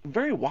 And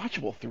very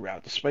watchable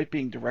throughout, despite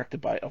being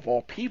directed by, of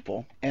all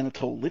people,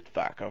 Anatole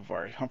Litvak of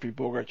our Humphrey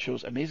Bogart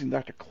show's Amazing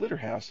Dr.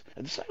 Clitterhouse,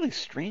 a decidedly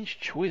strange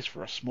choice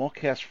for a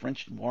small-cast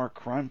French noir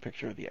crime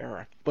picture of the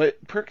era.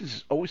 But Perkins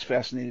is always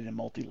fascinated and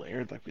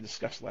multi-layered, like we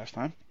discussed last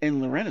time,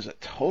 and Loren is a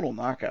total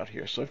knockout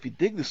here, so if you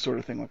dig this sort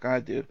of thing like I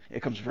do,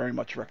 it comes very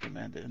much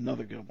recommended.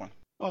 Another good one.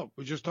 Oh,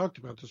 we just talked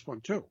about this one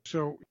too.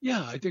 So,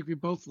 yeah, I think we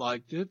both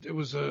liked it. It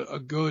was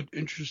a good,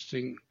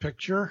 interesting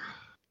picture.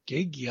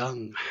 Gig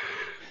Young.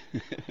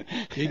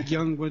 Gig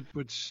Young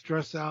would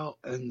stress out,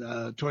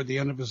 and toward the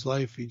end of his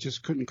life, he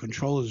just couldn't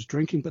control his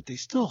drinking, but they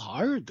still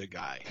hired the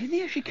guy. Didn't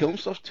he actually kill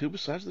himself too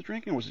besides the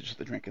drinking, or was it just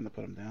the drinking that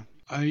put him down?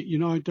 I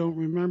don't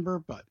remember,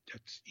 but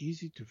it's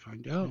easy to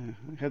find out. Yeah,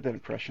 I had that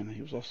impression that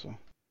he was also...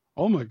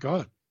 Oh, my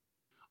God.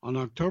 On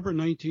October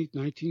 19th,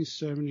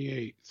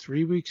 1978,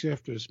 3 weeks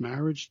after his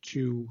marriage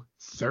to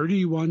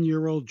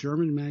 31-year-old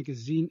German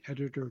magazine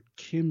editor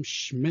Kim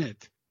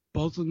Schmidt,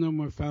 both of them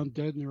were found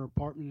dead in their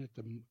apartment at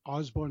the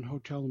Osborne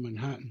Hotel in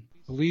Manhattan.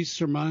 Police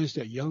surmised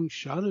that Young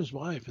shot his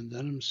wife and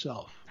then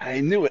himself.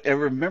 I knew it. I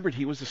remembered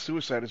he was a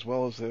suicide as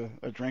well as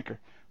a drinker.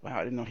 Wow,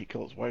 I didn't know he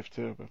killed his wife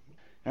too. But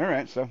all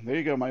right, so there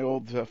you go. My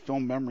old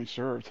film memory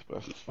served.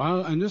 But...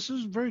 Wow, and this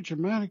is very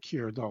dramatic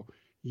here, though.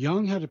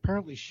 Young had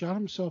apparently shot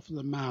himself in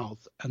the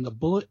mouth, and the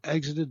bullet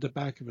exited the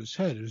back of his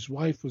head. His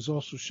wife was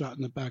also shot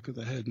in the back of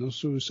the head. No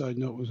suicide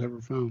note was ever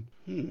found.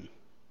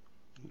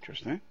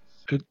 Interesting.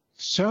 It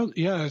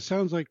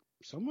sounds like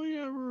somebody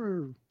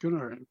ever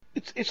gonna.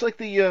 It's like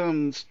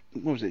the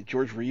what was it,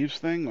 George Reeves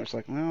thing, where it's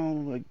like,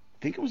 well, I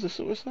think it was a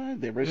suicide.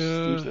 They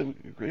seems to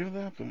agree with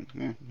that,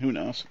 but who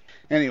knows?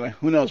 Anyway,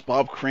 who knows?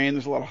 Bob Crane.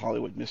 There's a lot of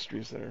Hollywood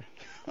mysteries that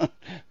are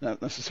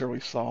not necessarily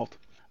solved.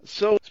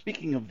 So,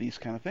 speaking of these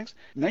kind of things,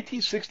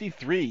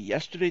 1963,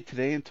 Yesterday,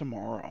 Today, and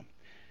Tomorrow.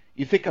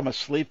 You think I'm a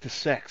slave to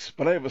sex,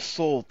 but I have a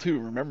soul too,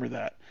 remember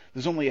that.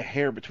 There's only a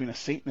hair between a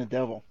saint and a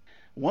devil.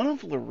 One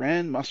of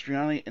Loren,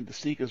 Mastroianni, and De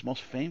Sica's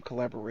most famed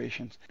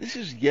collaborations, this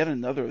is yet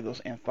another of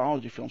those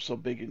anthology films so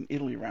big in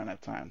Italy around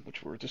that time,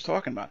 which we were just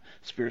talking about.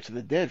 Spirits of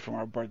the Dead from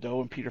our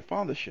Bardot and Peter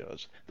Fonda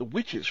shows. The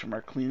Witches from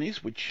our Clint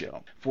Eastwood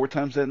show. Four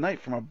Times That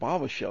Night from our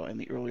Bava show, and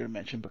the earlier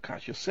mentioned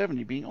Boccaccio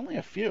 70 being only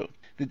a few.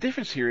 The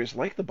difference here is,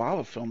 like the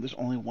Bava film, there's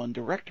only one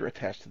director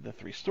attached to the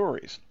three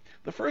stories.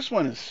 The first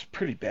one is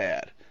pretty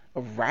bad. A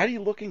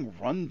ratty-looking,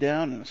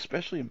 run-down, and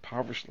especially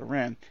impoverished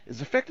Loren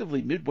is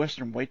effectively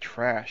Midwestern white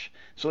trash,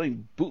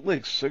 selling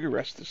bootleg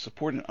cigarettes to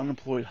support an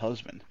unemployed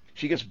husband.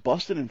 She gets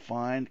busted and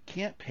fined,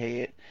 can't pay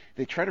it,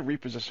 they try to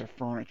repossess her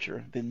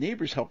furniture, the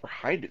neighbors help her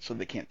hide it so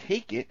they can't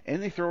take it,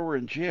 and they throw her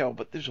in jail,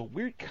 but there's a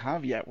weird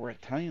caveat where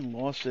Italian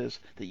law says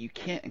that you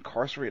can't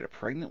incarcerate a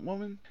pregnant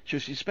woman, so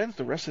she spends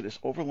the rest of this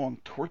overlong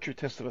torture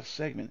test of a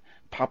segment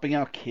popping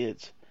out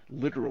kids,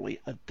 literally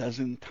a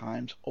dozen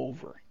times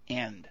over.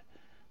 End.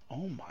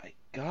 Oh my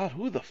God,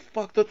 who the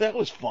fuck thought that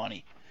was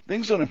funny?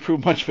 Things don't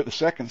improve much for the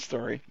second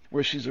story,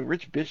 where she's a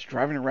rich bitch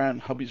driving around in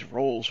hubby's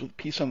Rolls with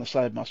peace on the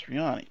side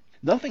Mastroianni.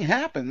 Nothing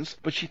happens,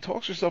 but she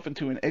talks herself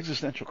into an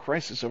existential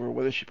crisis over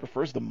whether she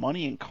prefers the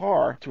money and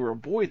car to her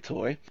boy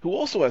toy, who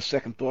also has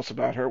second thoughts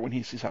about her when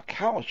he sees how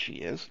callous she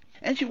is,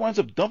 and she winds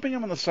up dumping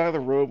him on the side of the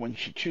road when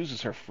she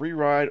chooses her free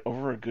ride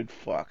over a good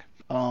fuck.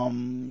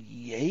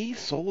 Yay,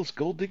 soulless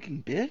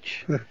gold-digging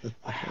bitch?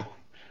 Wow.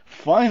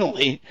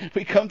 Finally,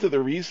 we come to the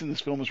reason this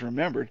film is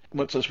remembered,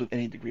 much less with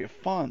any degree of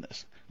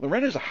fondness.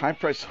 Loren is a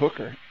high-priced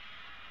hooker.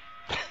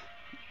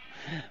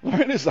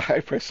 Loren is a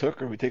high-priced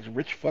hooker who takes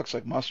rich fucks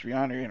like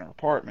Mastroianni in her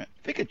apartment.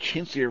 Think a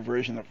chintzier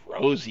version of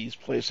Rosie's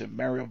place in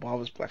Mario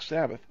Bava's Black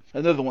Sabbath.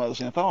 Another one of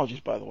those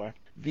anthologies, by the way.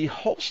 The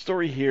whole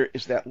story here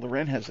is that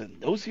Loren has a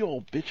nosy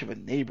old bitch of a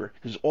neighbor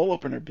who's all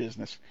up in her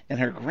business, and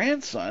her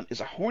grandson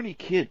is a horny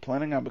kid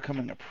planning on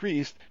becoming a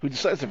priest who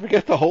decides to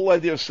forget the whole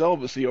idea of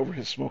celibacy over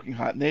his smoking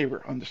hot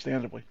neighbor,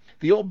 understandably.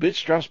 The old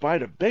bitch drops by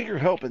to beg her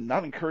help in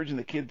not encouraging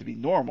the kid to be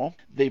normal.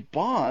 They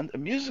bond,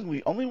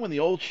 amusingly, only when the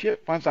old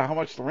shit finds out how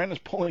much Loren is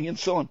pulling in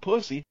selling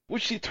pussy,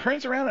 which she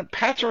turns around and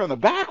pats her on the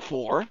back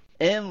for.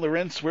 And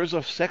Loren swears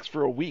off sex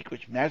for a week,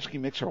 which magically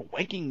makes her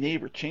wanking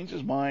neighbor change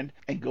his mind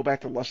and go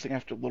back to lusting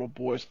after little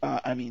boys.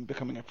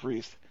 Becoming a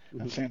priest.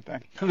 Same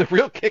thing. The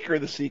real kicker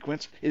of the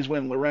sequence is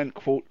when Loren,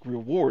 quote,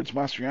 rewards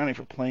Mastroianni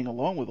for playing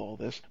along with all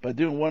this by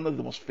doing one of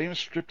the most famous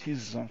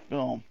stripteases on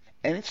film.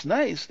 And it's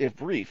nice, if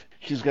brief.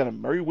 She's got a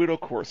Merry Widow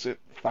corset,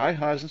 thigh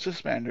highs and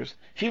suspenders.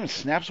 She even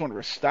snaps one of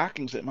her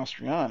stockings at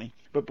Mastroianni,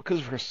 but because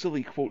of her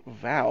silly, quote,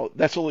 vow,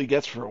 that's all he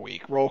gets for a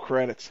week. Roll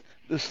credits.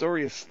 The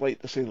story is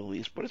slight, to say the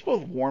least, but it's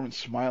both warm and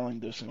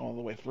smile-inducing all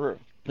the way through.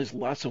 There's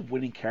lots of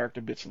winning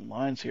character bits and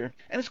lines here,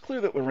 and it's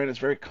clear that Loren is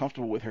very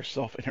comfortable with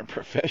herself and her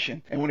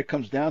profession, and when it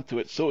comes down to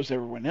it, so is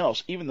everyone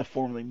else, even the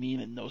formerly mean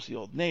and nosy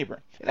old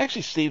neighbor. It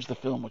actually saves the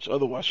film, which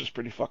otherwise was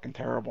pretty fucking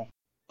terrible.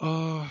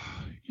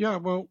 Yeah,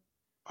 well,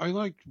 I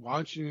liked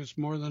watching this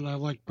more than I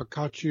liked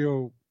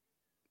Boccaccio,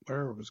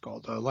 whatever it was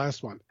called, the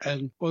last one.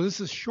 And, well, this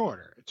is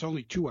shorter. It's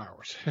only 2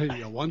 hours.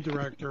 One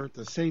director,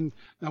 the same.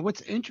 Now,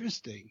 what's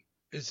interesting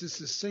is it's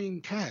the same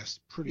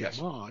cast pretty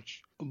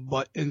much,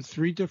 but in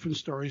 3 different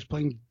stories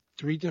playing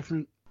 3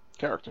 different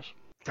characters.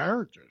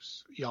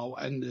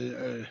 And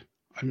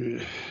I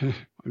mean,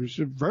 it's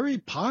very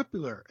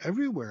popular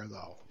everywhere,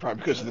 though.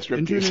 Probably because of the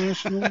striptease.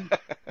 International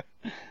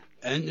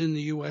and in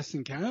the U.S.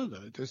 and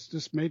Canada.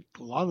 This made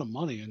a lot of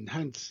money, and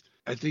hence,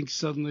 I think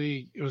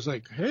suddenly it was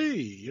like, hey,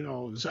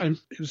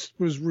 it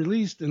was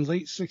released in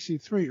late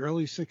 63,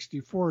 early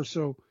 64,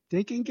 so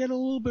they can get a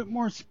little bit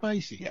more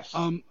spicy. Yes.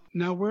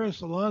 Now,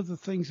 whereas a lot of the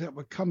things that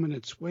would come in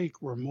its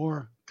wake were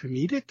more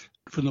comedic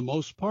for the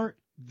most part,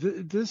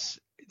 this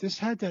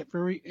had that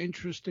very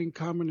interesting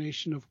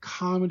combination of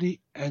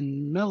comedy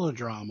and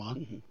melodrama,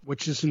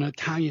 which is an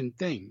Italian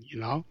thing,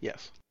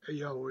 Yes.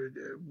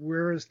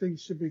 Whereas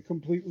things should be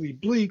completely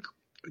bleak,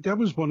 that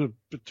was one of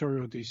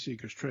Vittorio De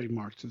Sica's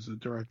trademarks as a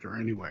director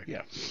anyway.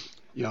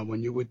 Yeah.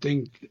 When you would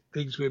think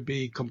things would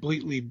be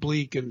completely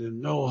bleak and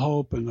then no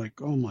hope and like,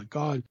 oh my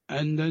God.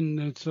 And then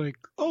it's like,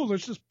 oh,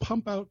 let's just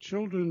pump out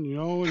children,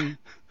 and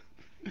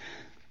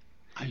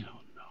I don't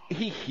know.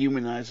 He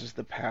humanizes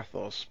the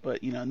pathos,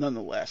 but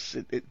nonetheless,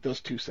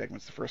 those 2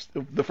 segments.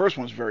 The first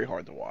one is very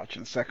hard to watch,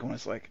 and the second one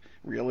is like,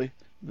 really.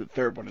 The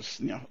third one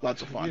is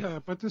lots of fun. Yeah,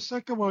 but the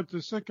second one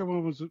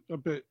was a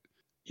bit.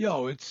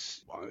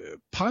 It's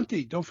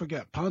Ponti. Don't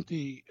forget,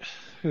 Ponti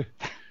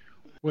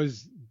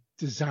was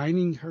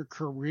designing her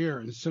career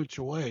in such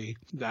a way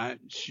that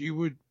she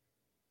would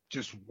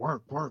just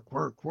work.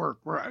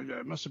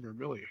 It must have been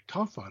really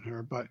tough on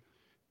her, but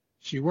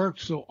she worked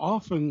so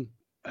often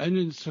and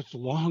in such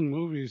long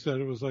movies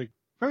that it was like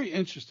very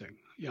interesting.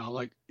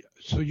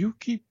 So you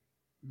keep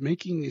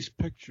making these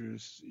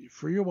pictures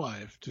for your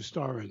wife to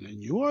star in,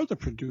 and you are the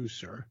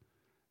producer,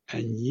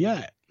 and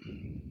yet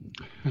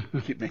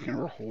you keep making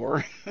her a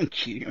whore and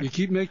cheating. You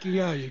keep making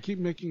her a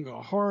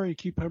whore. You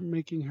keep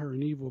making her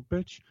an evil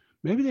bitch.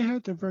 Maybe they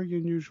had a very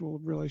unusual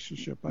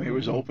relationship. It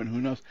was open.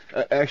 Who knows?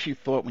 I actually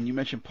thought when you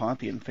mentioned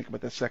Ponti and think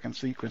about that second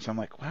sequence, I'm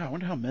like, wow, I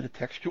wonder how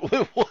metatextual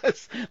it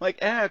was.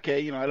 Like,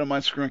 okay, I don't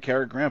mind screwing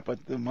Cary Grant,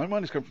 but my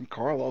money's coming from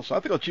Carlo, so I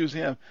think I'll choose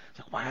him. It's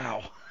like,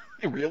 wow.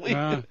 Really?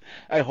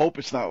 I hope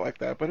it's not like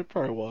that, but it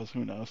probably was.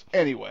 Who knows?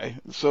 Anyway,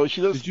 so she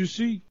does. Did you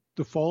see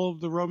The Fall of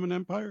the Roman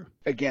Empire?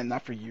 Again,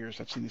 not for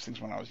years. I've seen these things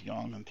when I was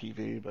young on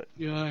TV, but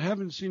I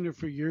haven't seen it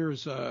for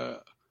years.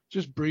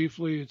 Just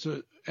briefly, it's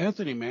a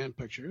Anthony Mann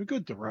picture. A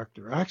good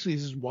director. Actually,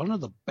 this is one of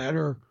the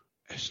better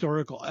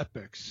historical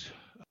epics.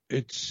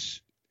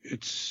 It's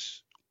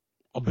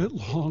a bit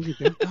long.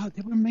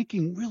 They were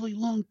making really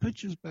long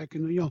pictures back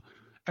in the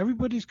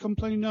Everybody's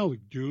complaining now.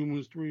 Doom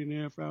was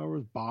 3.5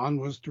 hours. Bond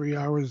was 3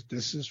 hours.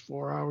 This is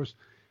 4 hours.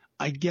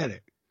 I get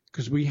it,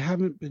 because we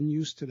haven't been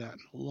used to that in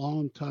a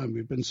long time.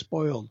 We've been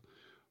spoiled.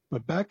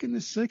 But back in the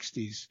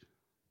 60s,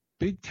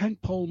 big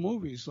tentpole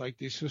movies like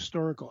these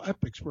historical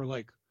epics were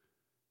like,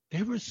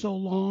 they were so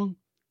long.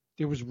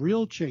 There was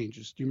real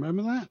changes. Do you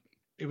remember that?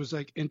 It was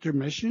like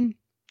intermission,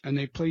 and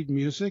they played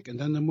music, and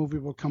then the movie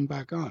will come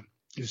back on,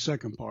 the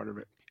second part of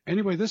it.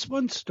 Anyway, this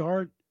one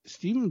starred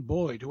Stephen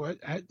Boyd, who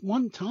at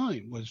one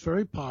time was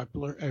very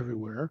popular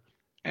everywhere,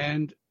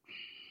 and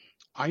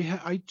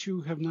I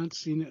too have not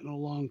seen it in a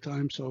long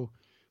time, so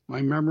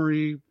my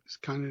memory is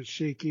kind of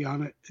shaky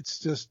on it. It's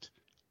just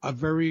a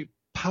very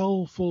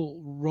powerful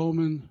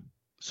Roman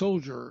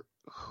soldier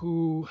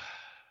who,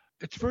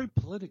 it's very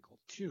political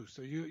too.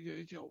 So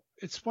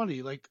it's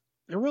funny. Like,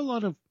 there were a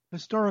lot of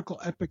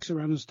historical epics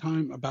around this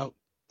time about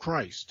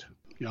Christ,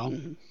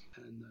 and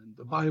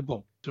the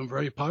Bible, some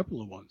very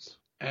popular ones.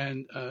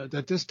 And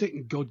that this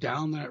didn't go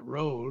down that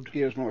road.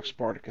 Yeah, it was more like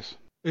Spartacus.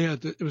 Yeah,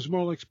 it was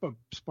more like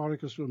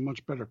Spartacus with a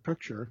much better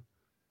picture.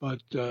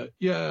 But, it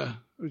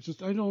was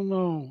just, I don't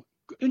know.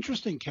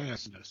 Interesting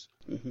cast in this.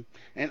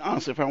 And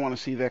honestly, if I want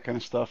to see that kind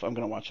of stuff, I'm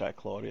going to watch I,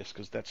 Claudius,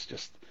 because that's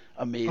just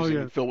amazing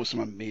and filled with some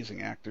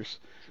amazing actors.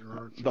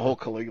 Sure. The whole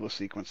Caligula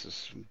sequence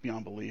is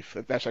beyond belief.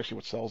 That's actually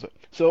what sells it.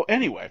 So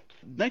anyway,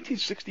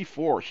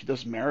 1964, she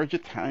does Marriage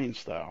Italian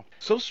Style.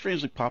 So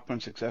strangely popular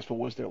and successful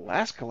was their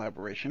last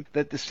collaboration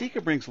that De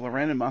Sica brings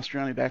Loren and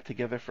Mastroianni back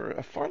together for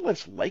a far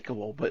less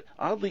likable, but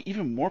oddly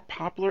even more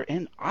popular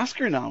and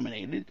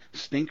Oscar-nominated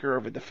stinker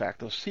of a de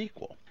facto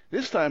sequel.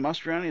 This time,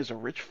 Mastroianni is a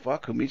rich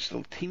fuck who meets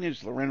the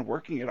teenage Loren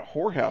working at a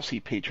whorehouse he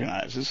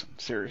patronizes,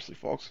 seriously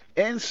folks,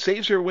 and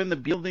saves her when the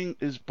building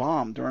is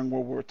bombed during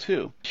World War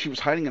II. She was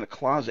hiding in a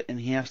closet and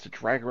he has to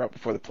drag her out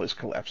before the place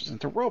collapses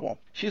into rubble.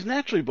 She is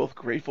naturally both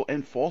grateful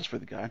and falls for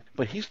the guy,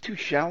 but he's too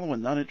shallow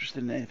and not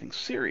interested in anything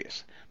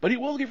serious. But he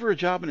will give her a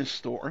job in his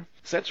store,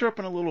 sets her up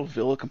in a little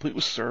villa complete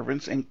with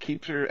servants, and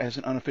keeps her as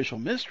an unofficial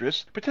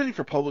mistress, pretending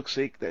for public's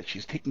sake that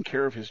she's taking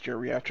care of his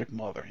geriatric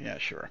mother. Yeah,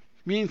 sure.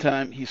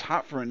 Meantime, he's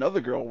hot for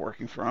another girl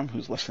working for him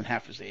who's less than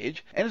half his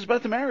age, and is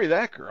about to marry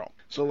that girl.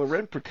 So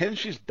Loren pretends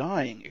she's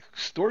dying,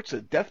 extorts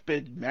a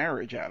deathbed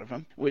marriage out of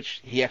him,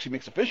 which he actually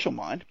makes official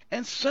mind,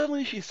 and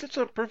suddenly she sits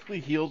up perfectly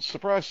healed,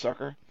 surprise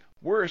sucker.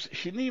 Worse,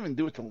 she didn't even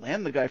do it to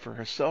land the guy for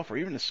herself or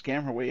even to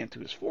scam her way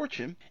into his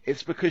fortune.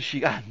 It's because she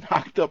got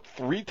knocked up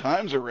 3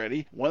 times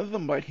already, one of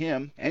them by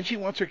him, and she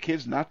wants her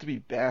kids not to be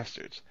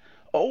bastards.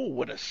 Oh,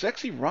 what a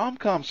sexy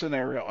rom-com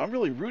scenario. I'm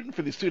really rooting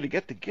for these two to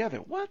get together.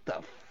 What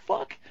the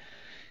fuck?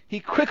 He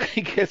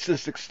quickly gets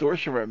this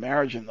extortion of her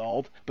marriage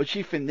annulled, but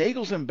she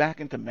finagles him back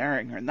into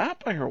marrying her,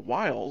 not by her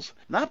wiles,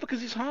 not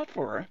because he's hot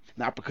for her,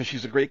 not because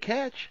she's a great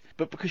catch,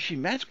 but because she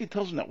magically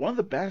tells him that one of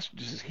the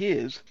bastards is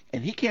his,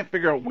 and he can't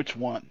figure out which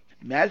one.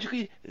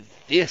 Magically,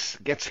 this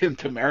gets him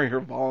to marry her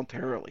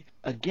voluntarily.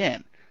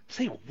 Again,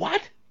 say what?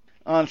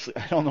 Honestly,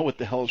 I don't know what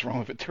the hell is wrong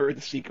with Vittorio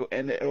De Sico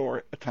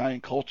or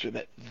Italian culture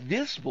that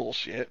this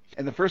bullshit,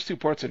 and the first 2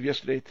 parts of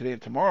Yesterday, Today,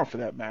 and Tomorrow for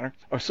that matter,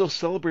 are so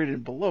celebrated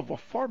and beloved, while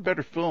far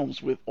better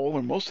films with all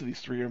or most of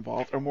these 3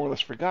 involved are more or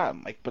less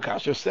forgotten, like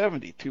Picasso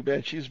 70, Too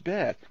Bad She's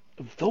Bad.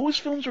 Those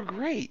films are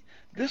great.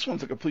 This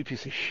one's a complete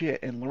piece of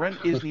shit, and Loren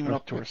isn't even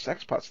up to her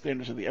sexpot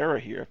standards of the era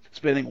here,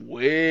 spending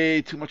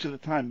way too much of the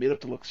time made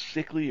up to look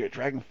sickly or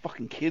dragging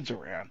fucking kids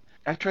around.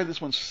 I've tried this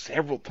one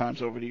several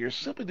times over the years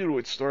simply due to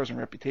its stars and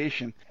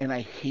reputation, and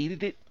I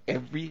hated it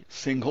every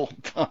single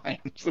time.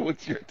 So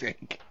what's your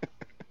take?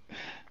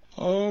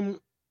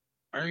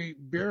 I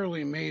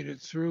barely made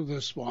it through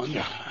this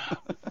one.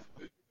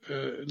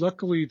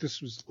 Luckily,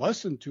 this was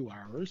less than 2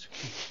 hours.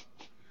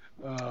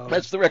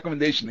 That's the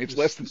recommendation. It's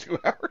less than 2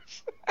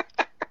 hours.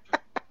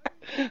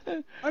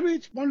 I mean,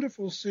 it's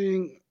wonderful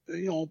seeing,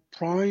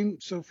 prime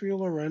Sophia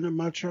Loren and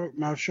Marcello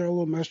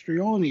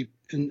Mastroianni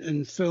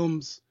in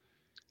films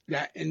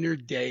that in their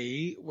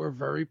day were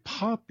very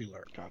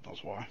popular. God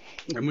knows why.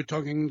 And we're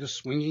talking the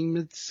swinging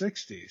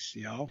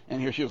mid-60s, And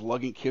here she was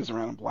lugging kids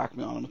around and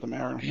blackmailing them with the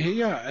marrow.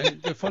 Yeah,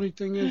 and the funny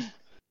thing is,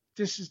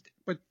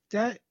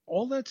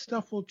 all that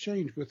stuff will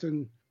change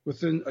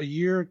within a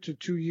year to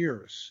 2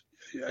 years.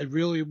 It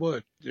really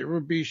would. There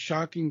would be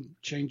shocking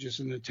changes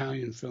in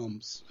Italian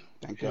films.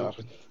 Thank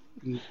God.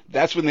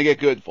 That's when they get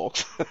good,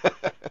 folks.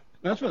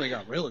 That's when they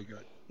got really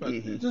good.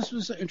 But This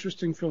was an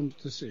interesting film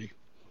to see.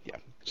 Yeah.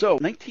 So,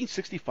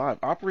 1965,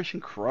 Operation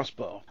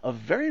Crossbow, a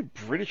very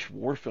British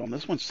war film.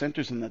 This one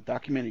centers in the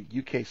documented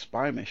UK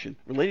spy mission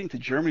relating to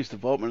Germany's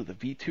development of the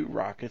V-2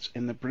 rockets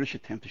and the British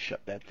attempt to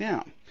shut that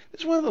down.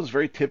 It's one of those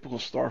very typical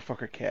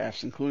starfucker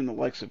casts, including the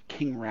likes of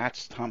King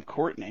Rat's Tom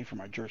Courtenay from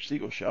our George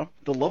Siegel show,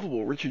 the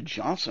lovable Richard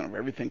Johnson of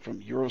everything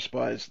from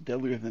Eurospy's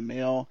Deadlier Than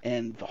Mail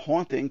and The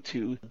Haunting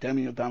to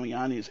Demio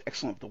Damiani's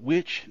excellent The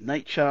Witch,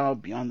 Night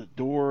Child, Beyond the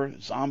Door,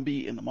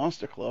 Zombie, and The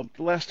Monster Club,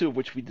 the last 2 of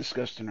which we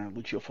discussed in our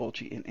Lucio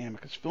Fulci and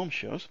Amicus film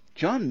shows,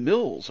 John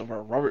Mills of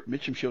our Robert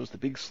Mitchum shows The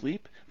Big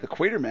Sleep, the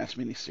Quatermass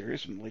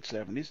miniseries from the late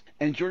 70s,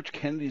 and George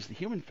Kennedy's The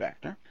Human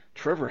Factor,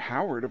 Trevor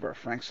Howard of our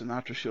Frank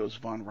Sinatra shows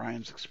Von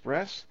Ryan's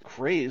Express,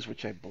 Craze,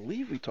 which I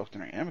believe we talked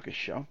in our Amicus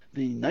show,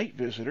 The Night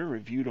Visitor,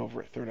 reviewed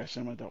over at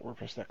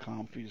thirdeyecinema.wordpress.com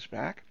a few years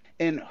back,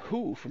 and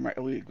Who from our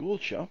Elliot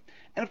Gould show,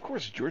 and of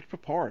course George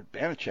Papard,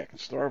 Banachek, and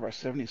star of our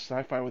 70s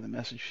sci-fi with a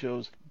message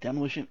shows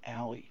Demolition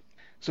Alley.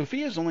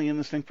 Sophia is only in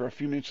this thing for a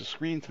few minutes of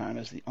screen time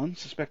as the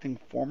unsuspecting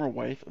former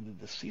wife of the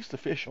deceased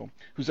official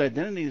whose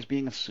identity is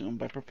being assumed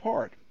by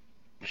Papard.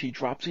 She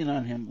drops in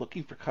on him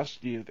looking for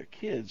custody of their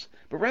kids,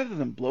 but rather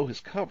than blow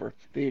his cover,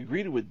 they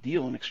agree to a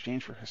deal in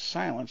exchange for his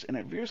silence, and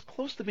it veers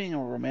close to being a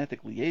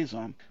romantic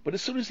liaison, but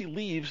as soon as he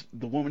leaves,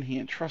 the woman he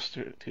entrusts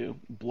her to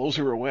blows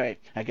her away.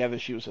 I gather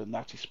she was a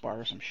Nazi spy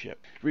or some shit.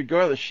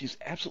 Regardless, she's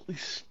absolutely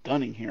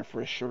stunning here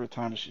for as short a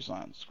time as she's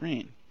on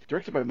screen.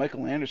 Directed by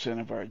Michael Anderson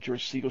of our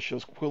George Siegel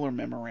show's Quiller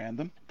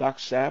Memorandum, Doc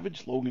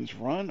Savage, Logan's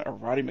Run, our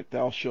Roddy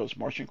McDowell show's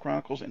Martian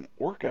Chronicles, and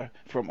Orca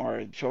from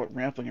our Charlotte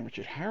Rampling and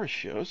Richard Harris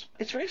shows.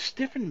 It's very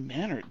stiff and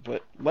mannered,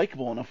 but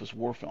likable enough as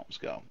war films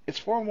go. It's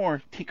far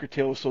more Tinker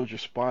Tailor Soldier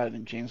Spy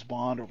than James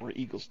Bond or Where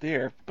Eagles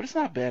Dare, but it's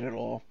not bad at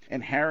all,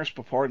 and Harris,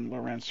 Papard, and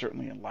Loren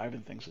certainly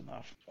enliven things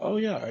enough. Oh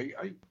yeah,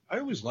 I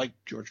always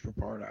liked George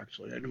Papard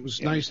actually, and it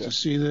was nice to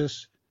see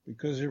this.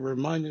 Because it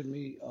reminded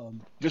me.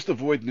 Just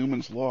avoid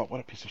Newman's Law.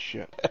 What a piece of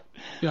shit.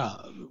 Yeah,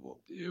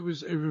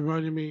 it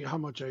reminded me how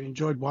much I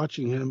enjoyed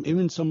watching him,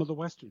 even some of the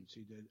westerns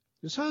he did.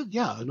 This had,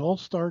 an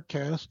all-star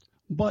cast.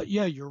 But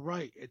yeah, you're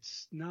right.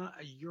 It's not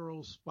a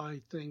Euro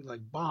spy thing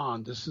like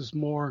Bond. This is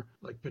more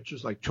like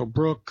pictures like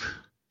Tobruk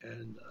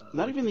and.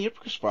 Not even the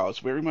Ipcress file. It's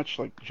very much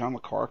like Jean Le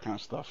Carre kind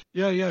of stuff.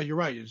 Yeah, you're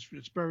right.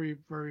 It's very,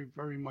 very,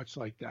 very much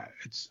like that.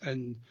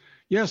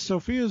 Yes,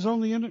 Sophia's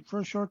only in it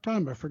for a short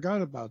time. I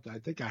forgot about that. I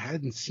think I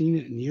hadn't seen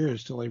it in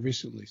years till I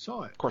recently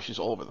saw it. Of course, she's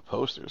all over the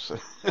posters.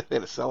 They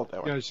had to sell it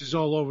that way. Yeah, she's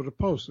all over the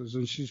posters,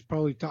 and she's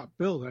probably top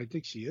billed. I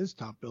think she is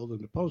top billed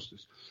in the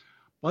posters.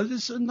 But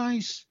it's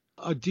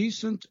a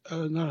decent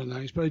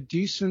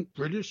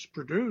British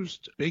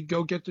produced Big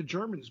Go Get the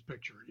Germans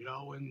picture,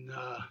 and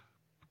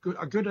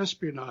a good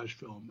espionage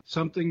film,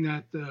 something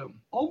that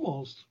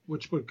almost,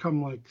 which would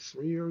come like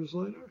 3 years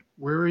later,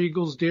 Where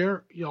Eagles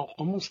Dare,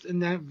 almost in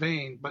that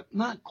vein, but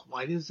not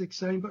quite as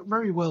exciting, but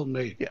very well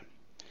made. Yeah.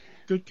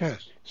 Good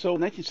cast. So,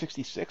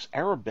 1966,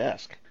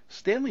 Arabesque.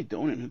 Stanley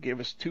Donen, who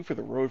gave us Two for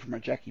the Road from our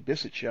Jackie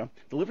Bissett show,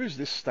 delivers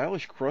this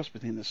stylish cross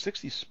between the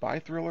 60s spy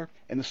thriller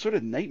and the sort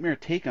of nightmare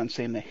take on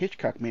saying that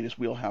Hitchcock made his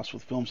wheelhouse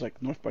with films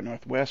like North by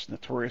Northwest,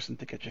 Notorious, and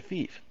To Catch a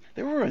Thief.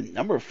 There were a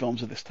number of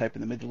films of this type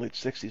in the mid to late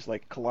 60s,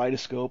 like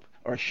Kaleidoscope,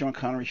 or Sean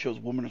Connery show's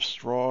Woman of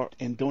Straw,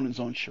 and Donen's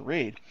own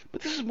Charade.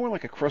 But this is more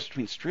like a cross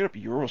between straight-up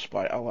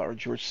Eurospy, a la our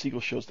George Siegel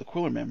show's The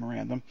Quiller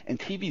Memorandum, and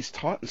TV's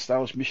taut and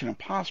stylish Mission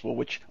Impossible,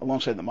 which,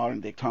 alongside the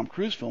modern-day Tom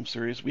Cruise film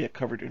series, we had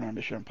covered in our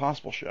Mission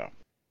Impossible show.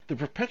 The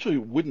perpetually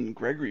wooden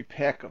Gregory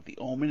Peck of The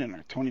Omen and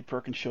our Tony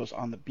Perkins shows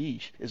On the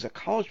Beach is a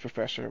college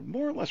professor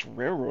more or less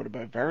railroaded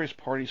by various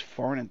parties,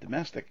 foreign and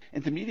domestic,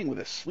 into meeting with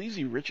a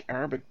sleazy rich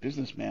Arabic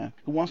businessman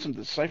who wants him to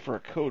decipher a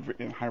code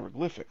written in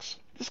hieroglyphics.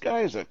 This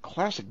guy is a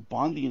classic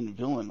Bondian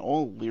villain,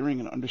 all leering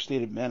and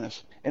understated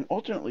menace, and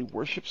alternately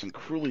worships and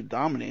cruelly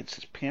dominates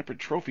his pampered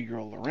trophy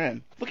girl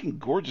Loren, looking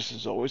gorgeous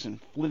as always and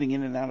flitting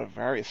in and out of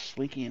various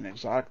slinky and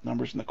exotic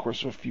numbers in the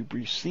course of a few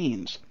brief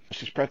scenes.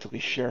 She's practically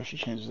Cher, she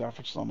changes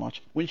outfits so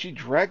much. When she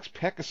drags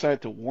Peck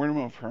aside to warn him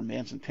of her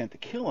man's intent to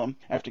kill him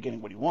after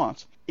getting what he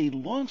wants, a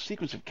long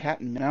sequence of cat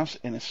and mouse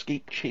and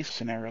escape chase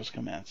scenarios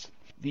commence.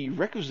 The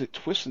requisite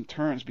twists and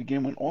turns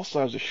begin when all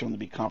sides are shown to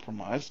be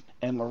compromised,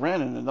 and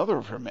Loren and another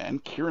of her men,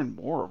 Kieran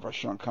Moore of our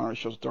Sean Connery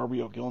show's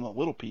Darby O'Gill and the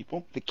Little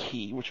People, The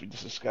Key, which we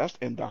just discussed,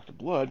 and Dr.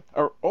 Blood,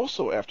 are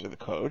also after the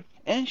code,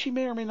 and she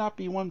may or may not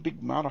be one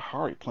big Mata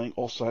Hari playing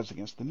all sides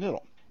against the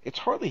middle. It's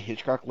hardly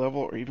Hitchcock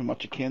level or even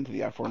much akin to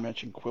the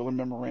aforementioned Quiller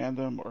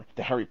Memorandum or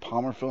the Harry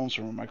Palmer films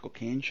from a Michael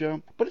Caine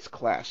show, but it's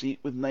classy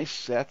with nice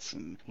sets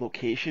and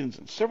locations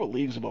and several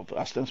leagues above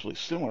ostensibly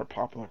similar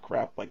popular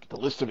crap like The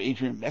List of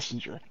Adrian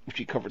Messenger, which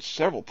we covered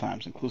several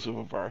times inclusive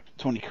of our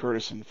Tony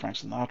Curtis and Frank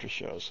Sinatra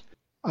shows.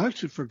 I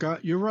actually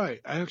forgot, you're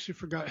right, I actually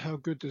forgot how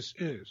good this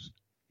is.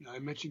 I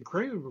mentioned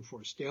Kramer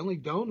before, Stanley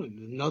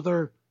Donen,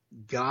 another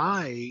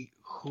guy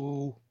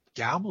who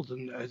dabbled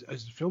in, as a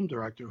film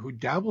director, who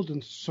dabbled in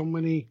so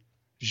many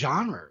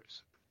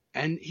genres,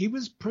 and he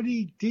was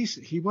pretty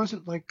decent. He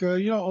wasn't like a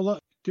lot.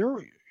 There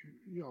were,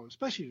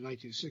 especially in the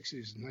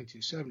 1960s and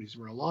 1970s,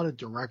 there were a lot of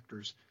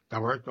directors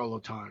that worked all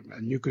the time,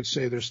 and you could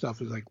say their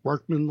stuff was like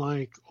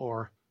workmanlike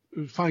or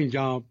fine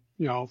job,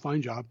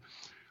 fine job.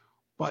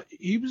 But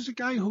he was a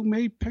guy who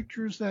made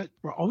pictures that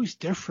were always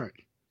different.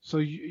 So,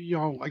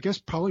 I guess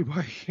probably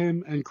by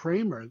him and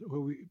Kramer,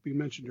 who we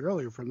mentioned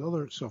earlier for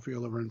another Sophia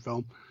Loren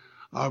film,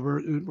 were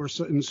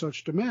in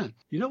such demand.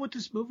 You know what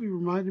this movie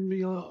reminded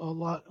me a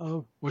lot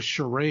of was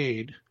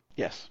Charade.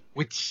 Yes.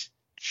 Which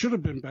should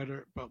have been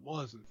better, but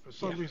wasn't. For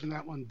some reason,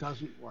 that one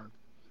doesn't work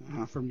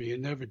for me. It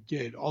never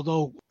did.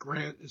 Although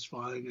Grant is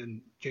fine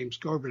and James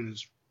Coburn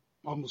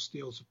almost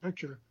steals the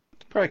picture.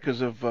 Probably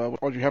because of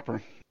Audrey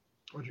Hepburn.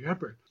 Audrey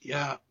Hepburn.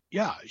 Yeah.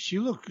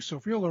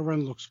 Sophia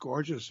Loren looks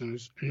gorgeous, and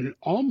it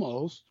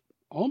almost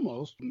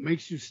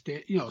makes you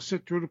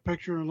sit through the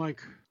picture and like,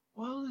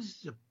 well, this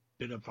is a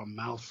bit of a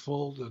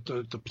mouthful,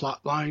 the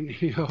plot line,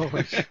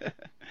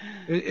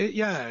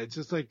 it's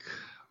just like,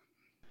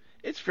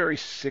 it's very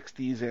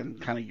 60s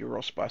and kind of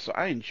Eurospy, so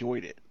I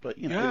enjoyed it, but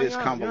it is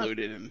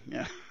convoluted and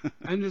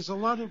and there's a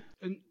lot of,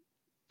 and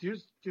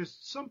there's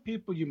some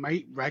people you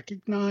might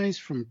recognize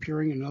from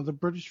appearing in other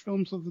British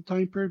films of the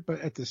time period,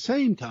 but at the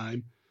same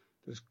time,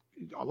 there's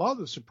a lot of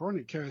the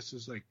supporting cast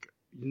is like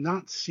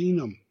not seen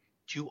them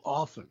too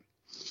often,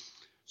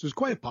 so it's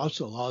quite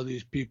possible a lot of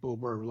these people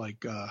were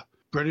like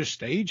British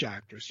stage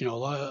actors. A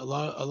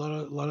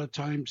lot of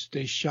times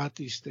they shot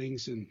these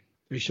things and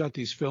they shot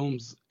these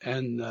films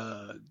and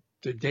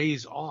the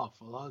days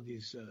off. A lot of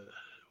these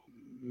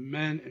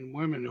men and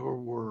women who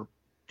were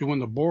doing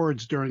the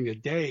boards during the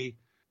day,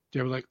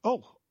 they were like,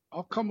 "Oh,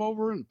 I'll come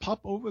over and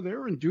pop over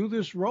there and do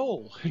this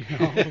role."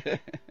 A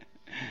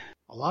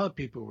lot of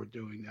people were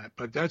doing that,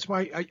 but that's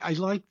why I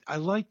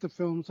like the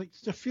films. Like,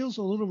 it feels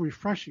a little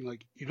refreshing.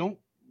 Like, you don't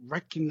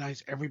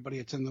recognize everybody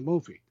that's in the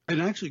movie.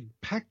 And actually,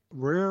 Peck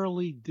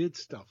rarely did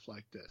stuff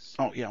like this.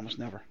 Oh, yeah, almost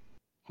never.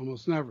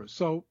 Almost never.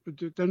 So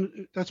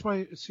then that's why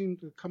it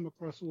seemed to come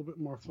across a little bit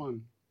more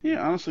fun.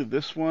 Yeah, honestly,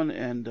 this one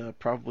and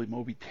probably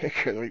Moby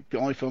Dick are like the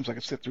only films I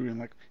could sit through and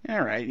like,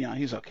 all right,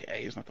 he's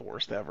okay. He's not the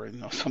worst ever.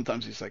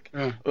 Sometimes he's like,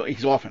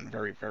 he's often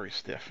very, very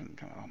stiff and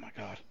kind of, oh my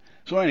God.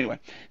 So anyway,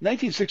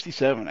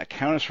 1967, A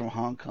Countess from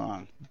Hong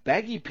Kong.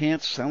 Baggy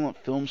pants silent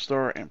film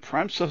star and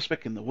prime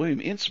suspect in the William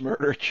Ince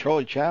murder,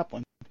 Charlie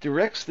Chaplin,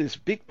 directs this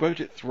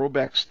big-budget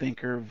throwback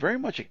stinker very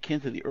much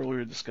akin to the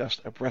earlier discussed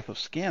A Breath of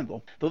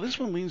Scandal, though this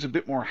one leans a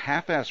bit more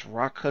half-assed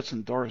Rock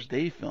Hudson Doris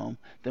Day film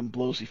than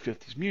blowsy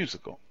 50s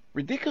musical.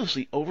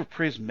 Ridiculously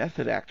overpraised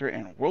method actor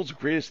and world's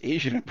greatest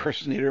Asian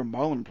impersonator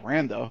Marlon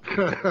Brando,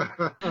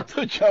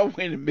 so John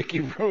Wayne and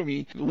Mickey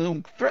Rooney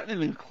loom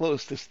threateningly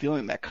close to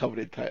stealing that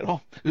coveted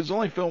title. His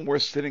only film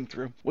worth sitting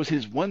through was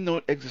his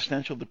one-note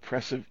existential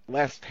depressive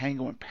Last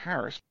Tango in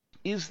Paris,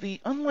 is the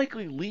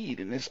unlikely lead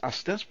in this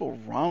ostensible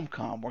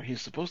rom-com where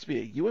he's supposed to be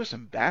a U.S.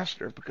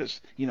 ambassador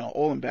because,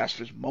 all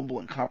ambassadors mumble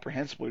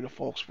incomprehensibly to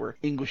folks where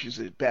English is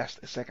at best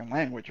a second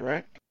language,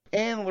 right?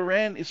 And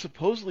Loren is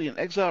supposedly an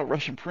exiled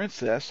Russian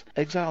princess,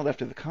 exiled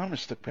after the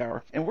communists took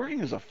power, and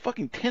working as a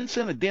fucking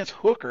 10-cent a dance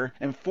hooker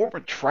and former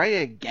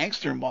triad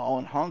gangster mall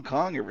in Hong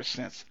Kong ever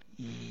since.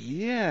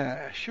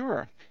 Yeah,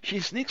 sure. She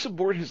sneaks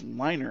aboard his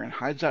liner and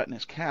hides out in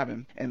his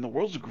cabin, and the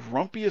world's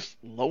grumpiest,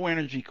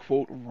 low-energy,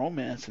 quote,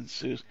 romance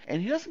ensues,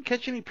 and he doesn't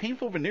catch any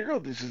painful venereal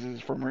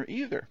diseases from her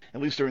either, at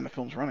least during the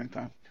film's running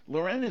time.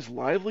 Loren is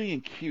lively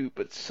and cute,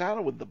 but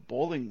saddled with the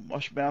balding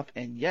mush mouth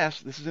and, yes,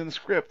 this is in the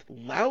script,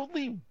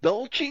 loudly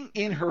belching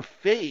in her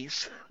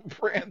face,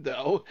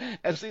 Brando,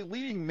 as the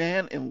leading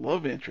man and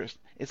love interest.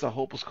 It's a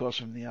hopeless cause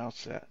from the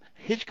outset.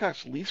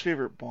 Hitchcock's least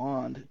favorite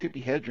Bond,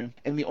 Tippi Hedren,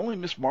 and the only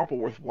Miss Marple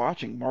worth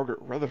watching, Margaret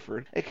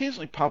Rutherford,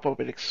 occasionally pop up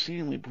at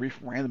exceedingly brief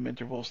random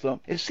intervals, though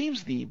it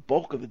seems the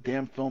bulk of the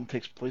damn film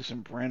takes place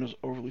in Brando's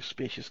overly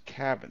spacious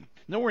cabin.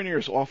 Nowhere near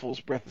as awful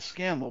as Breath of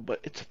Scandal, but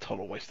it's a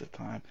total waste of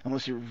time,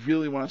 unless you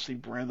really want to see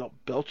Brando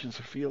belch in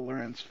Sophia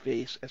Loren's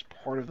face as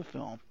part of the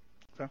film.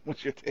 So,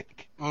 what's your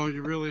take? Oh,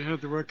 you really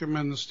had to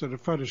recommend this to the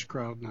fetish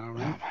crowd now,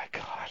 right? Oh my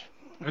god.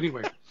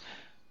 Anyway.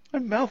 My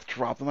mouth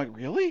dropped. I'm like,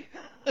 really?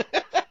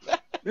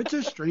 It's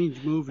a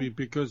strange movie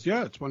because,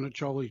 it's one of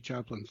Charlie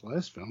Chaplin's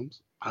last films.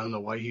 I don't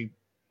know why he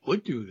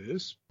would do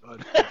this,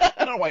 but I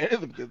don't know why any of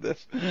them did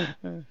this.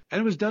 And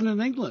it was done in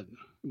England.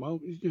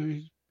 Well,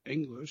 he's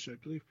English, I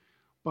believe.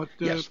 But,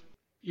 yes.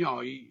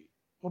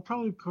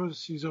 Probably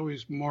because he's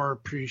always more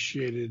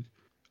appreciated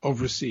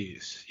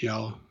overseas,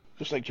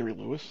 Just like Jerry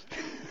Lewis.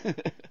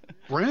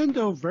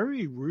 Brando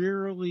very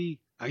rarely,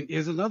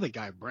 here's another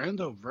guy,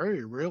 Brando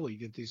very rarely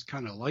did these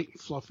kind of light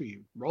and fluffy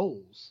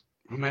roles.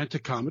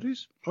 Romantic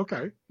comedies,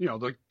 okay.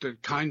 The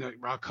kind that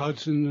Rock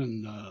Hudson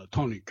and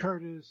Tony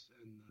Curtis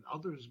and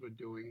others were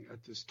doing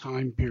at this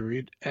time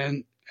period.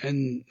 And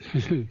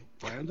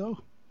Brando,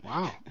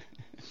 wow.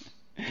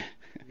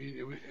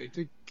 I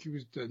think he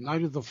was the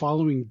Night of the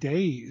Following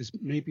Day is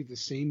maybe the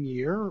same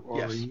year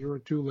or a year or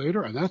two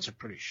later, and that's a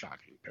pretty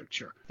shocking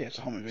picture. Yeah, it's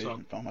a home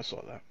invasion film. I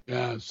saw that.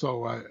 Yeah,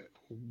 so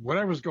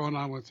whatever's going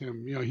on with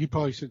him, he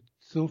probably said,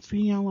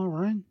 Sophia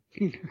Loren?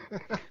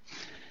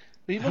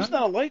 But he must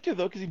not have liked her,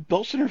 though, because he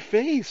belched in her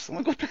face. I'm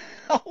like, what the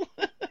hell?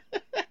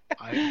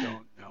 I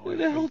don't know. Who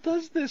the hell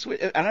does this? And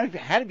it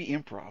had to be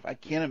improv. I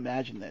can't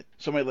imagine that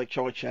somebody like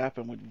Charlie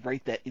Chaplin would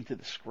write that into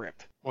the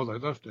script. Well, they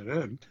left it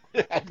in.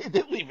 They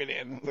did leave it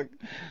in. I was like,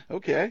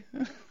 okay.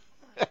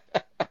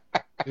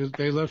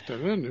 They left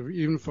it in,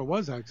 even if it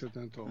was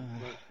accidental.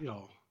 But,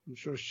 I'm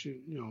sure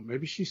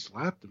maybe she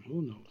slapped him.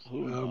 Who knows?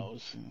 Who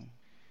knows?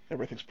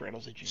 Everybody thinks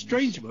Brando's a genius.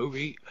 Strange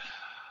movie.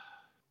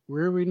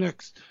 Where are we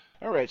next?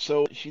 All right,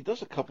 so she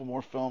does a couple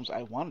more films.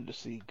 I wanted to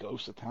see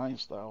Ghost Italian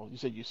Style. You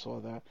said you saw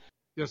that.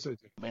 Yes, I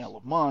did. Man of La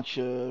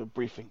Mancha,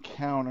 Brief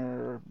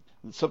Encounter,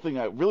 something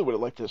I really would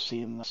have liked to have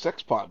seen,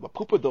 Sex Pot, La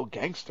Pupa del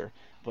Gangster.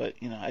 But,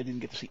 I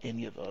didn't get to see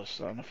any of those,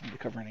 so I don't know if I'm going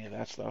to cover any of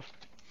that stuff.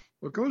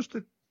 Well,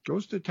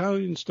 Ghost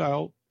Italian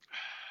Style,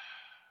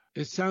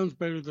 it sounds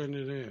better than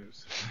it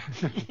is.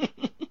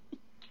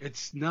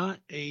 It's not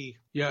it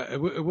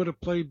would have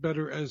played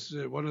better as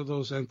one of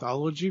those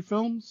anthology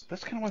films.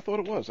 That's kind of what I thought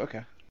it was.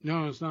 Okay.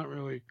 No, it's not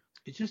really.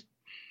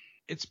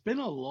 It's been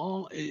a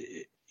long,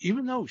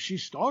 even though she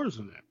stars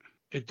in it,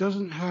 it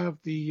doesn't have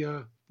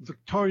the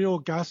Vittorio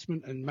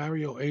Gassman and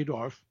Mario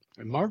Adorf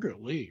and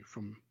Margaret Lee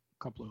from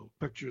a couple of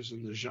pictures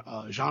in the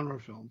genre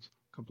films,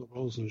 a couple of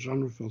roles in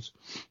genre films.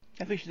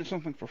 I think she did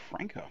something for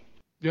Franco.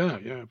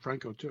 Yeah,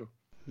 Franco too.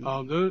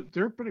 Mm-hmm.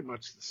 They're pretty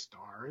much the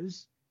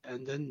stars,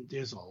 and then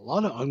there's a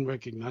lot of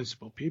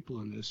unrecognizable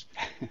people in this.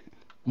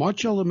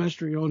 Marcello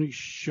Mastroianni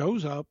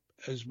shows up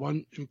as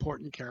one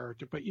important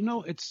character, but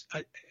it's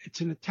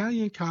an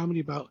Italian comedy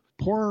about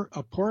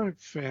a poor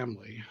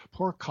family, a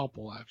poor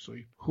couple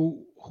actually,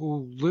 who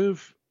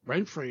live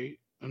rent free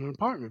in an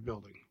apartment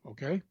building.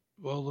 Okay,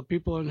 well the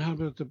people who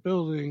inhabit the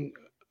building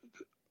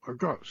are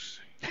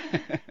gross.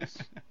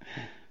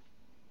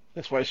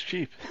 That's why it's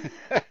cheap.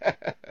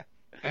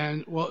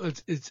 And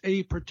it's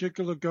a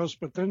particular ghost,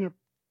 but then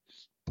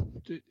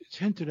it's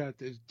hinted at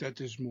that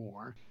there's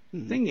more.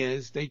 Mm-hmm. Thing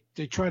is, they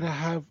try to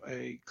have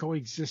a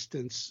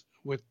coexistence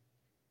with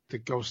the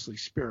ghostly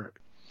spirit.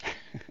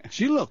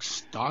 She looks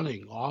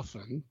stunning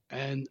often,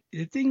 and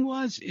the thing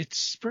was,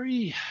 it's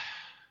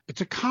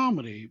a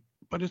comedy,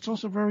 but it's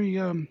also very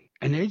an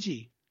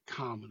edgy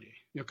comedy,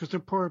 because they're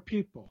poor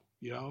people,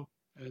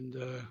 and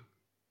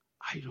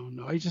I don't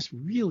know, I just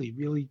really,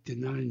 really did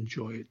not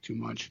enjoy it too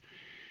much.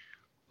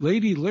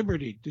 Lady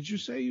Liberty, did you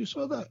say you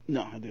saw that?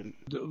 No, I didn't.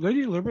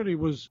 Lady Liberty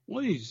was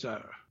one of these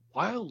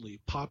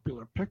wildly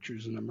popular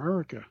pictures in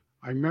America.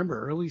 I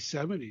remember early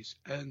 70s,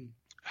 and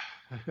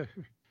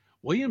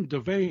William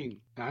Devane,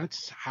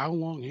 that's how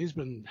long he's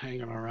been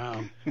hanging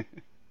around,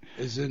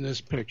 is in this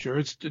picture.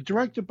 It's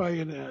directed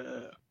by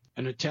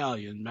an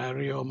Italian,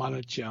 Mario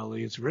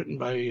Monticelli. It's written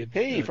by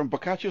Hey, from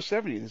Boccaccio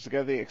 70. This is the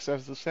guy that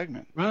accesses the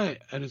segment.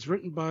 right, and it's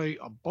written by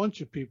a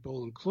bunch of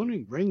people,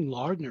 including Ring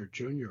Lardner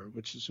Jr.,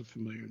 which is a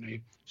familiar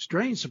name.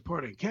 Strange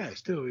supporting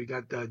cast too. We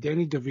got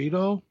Danny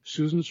DeVito,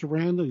 Susan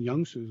Sarandon,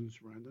 young Susan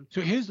Sarandon.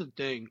 So here's the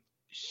thing: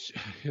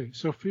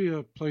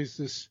 Sophia plays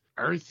this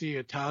earthy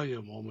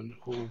Italian woman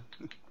who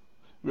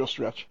Real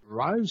stretch.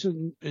 arrives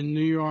in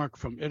New York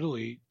from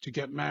Italy to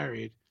get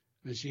married,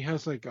 and she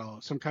has like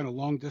some kind of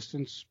long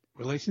distance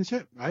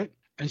relationship, right?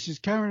 And she's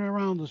carrying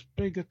around this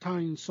big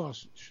Italian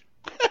sausage.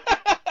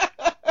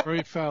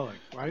 Very phallic,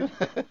 right?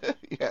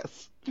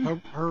 Yes.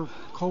 Her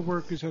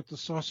co-workers at the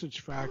sausage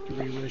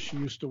factory where she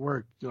used to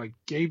work, like,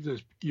 give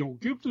this to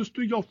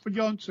your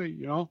fiance,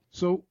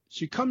 So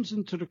she comes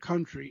into the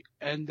country,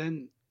 and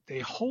then they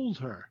hold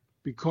her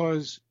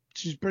because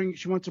she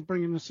wants to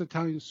bring in this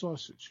Italian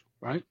sausage,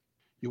 right?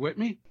 You with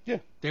me? Yeah.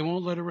 They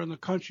won't let her in the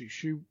country.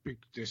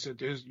 They said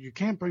you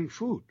can't bring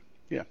food.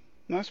 Yeah.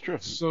 No, that's true.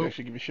 So they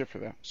actually give you shit for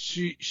that.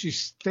 She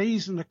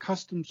stays in the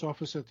customs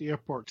office at the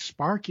airport,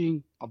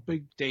 sparking a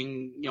big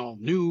thing,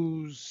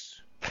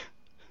 news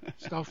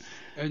stuff,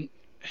 and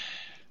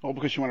All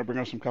because you want to bring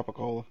us some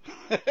Coca-Cola.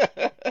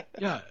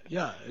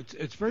 yeah,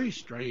 it's very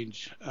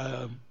strange.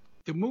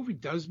 The movie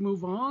does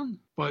move on,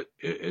 but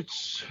it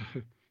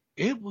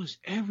was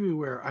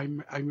everywhere.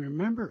 I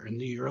remember in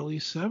the early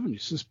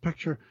 70s, this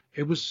picture,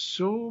 it was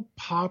so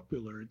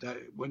popular that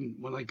when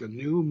like a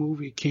new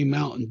movie came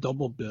out in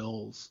double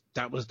bills,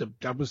 that was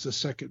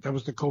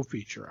the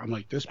co-feature. I'm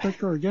like, this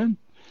picture again?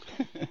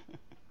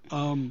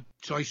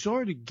 So I saw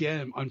it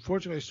again.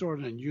 Unfortunately, I saw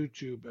it on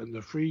YouTube, and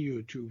the free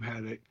YouTube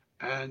had it.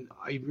 And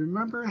I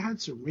remember it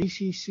had some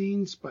racy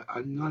scenes, but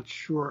I'm not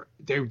sure.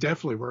 They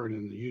definitely weren't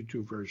in the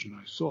YouTube version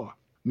I saw.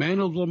 Man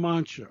of La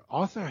Mancha,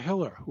 Arthur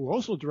Hiller, who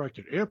also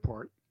directed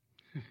Airport.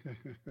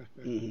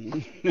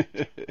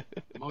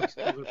 Amongst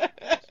other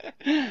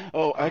things.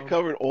 I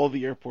covered all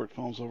the Airport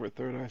films over at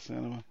Third Eye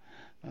Cinema.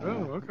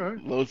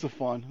 Okay. Loads of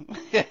fun.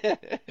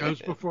 That was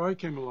before I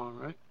came along,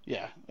 right?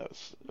 Yeah,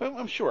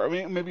 I'm sure. I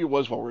mean, maybe it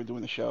was while we were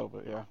doing the show,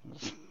 but yeah.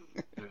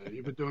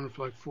 You've been doing it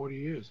for like 40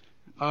 years.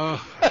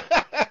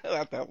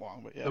 Not that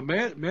long, but yeah.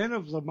 The Man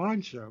of La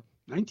Mancha,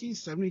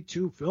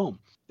 1972 film.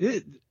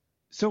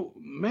 So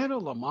Man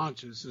of La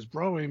Mancha is this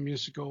Broadway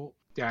musical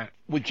that...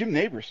 With Jim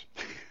Nabors.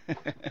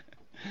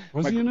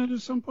 Was he in it at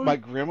some point? My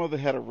grandmother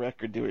had a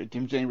record doing it.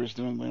 Jim Nabors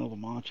doing Man of La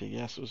Mancha.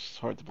 Yes, it was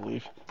hard to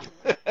believe.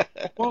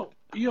 Well,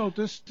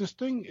 this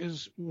thing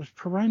was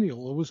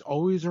perennial. It was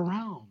always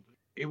around.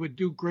 It would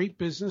do great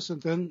business,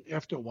 and then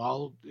after a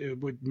while, it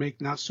would make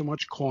not so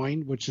much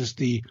coin, which is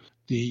the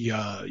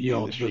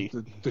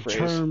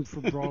term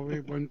for Broadway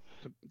when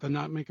they're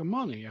not making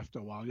money after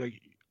a while. Like,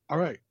 all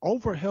right,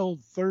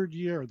 overheld third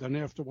year. Then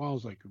after a while,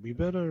 it's like, we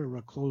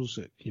better close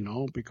it,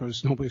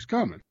 because nobody's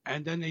coming.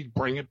 And then they'd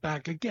bring it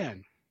back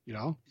again,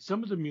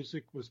 Some of the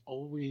music was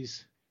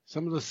always,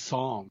 some of the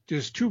song.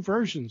 There's two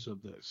versions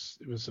of this.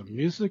 It was a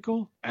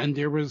musical, and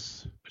there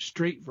was a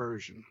straight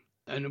version.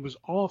 And it was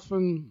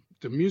often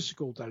the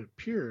musical that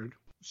appeared.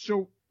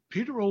 So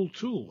Peter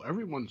O'Toole,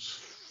 everyone's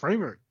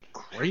favorite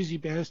crazy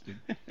bastard,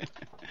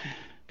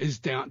 is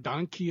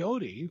Don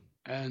Quixote,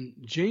 and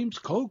James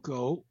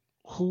Coco,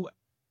 who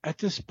at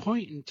this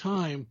point in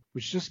time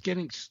was just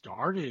getting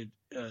started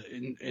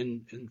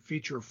in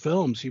feature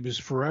films. He was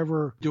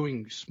forever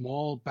doing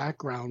small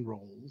background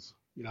roles,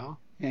 Yeah,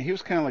 he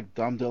was kind of like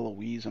Dom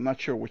DeLuise. I'm not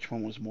sure which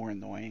one was more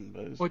annoying,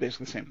 but it was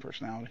basically the same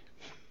personality.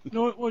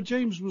 No, well,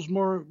 James was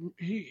more.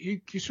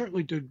 He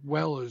certainly did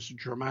well as a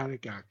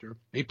dramatic actor.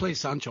 He played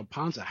Sancho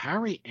Panza.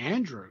 Harry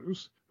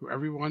Andrews, who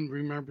everyone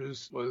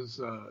remembers, was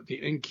the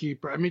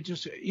innkeeper. I mean,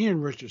 just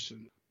Ian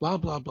Richardson. Blah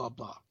blah blah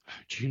blah.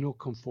 Gino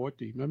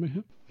Conforti, remember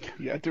him?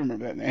 Yeah, I do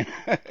remember that name.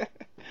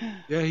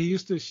 Yeah, he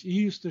used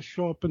to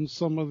show up in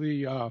some of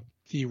the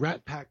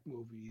Rat Pack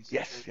movies.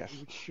 Yes. He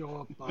would show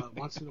up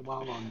once in a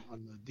while on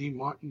the Dean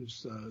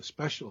Martin's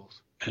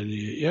specials, and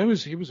he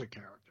was a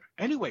character.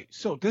 Anyway,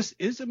 so this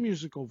is a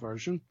musical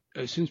version.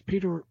 Since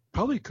Peter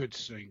probably could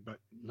sing, but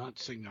not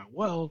sing that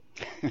well,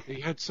 he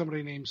had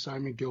somebody named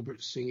Simon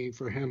Gilbert singing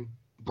for him.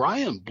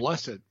 Brian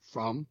Blessed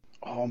from...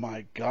 Oh,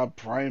 my God,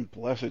 Brian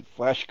Blessed,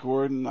 Flash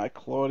Gordon,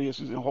 Claudius,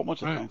 a whole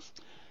bunch of things.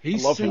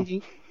 He's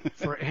singing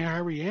for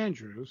Harry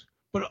Andrews,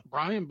 but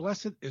Brian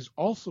Blessed is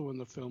also in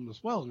the film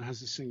as well and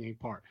has a singing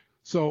part.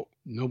 So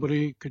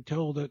nobody could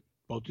tell that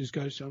both these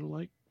guys sound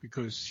alike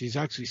because he's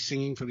actually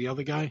singing for the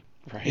other guy.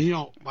 Right.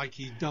 And, like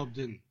he dubbed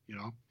in,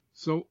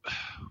 So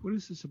what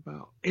is this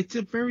about? It's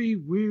a very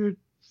weird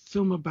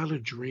film about a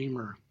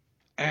dreamer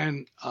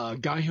and a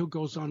guy who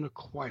goes on a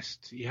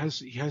quest. He has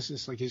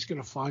this, like, he's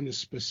going to find a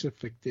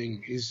specific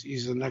thing.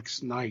 He's the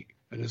next knight,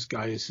 and this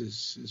guy is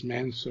his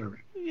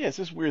manservant. Yeah, it's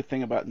this weird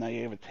thing about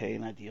naivete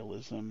and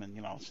idealism and,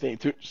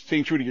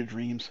 staying true to your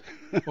dreams.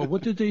 Well,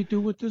 what did they do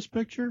with this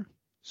picture?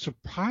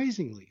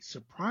 Surprisingly,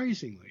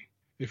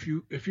 if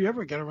you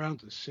ever get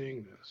around to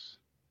seeing this,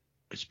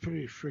 it's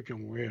pretty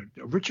freaking weird.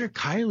 Richard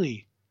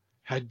Kiley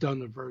had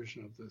done a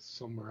version of this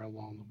somewhere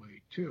along the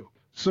way, too.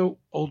 So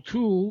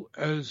O'Toole,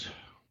 as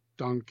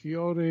Don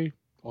Quixote,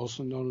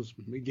 also known as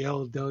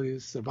Miguel de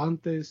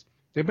Cervantes.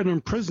 They've been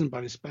imprisoned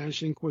by the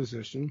Spanish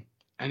Inquisition,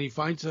 and he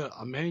finds a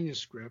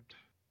manuscript,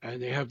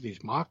 and they have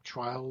these mock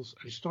trials,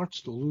 and he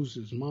starts to lose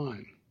his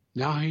mind.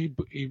 Now he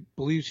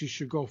believes he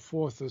should go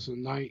forth as a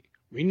knight,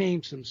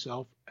 renames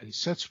himself, and he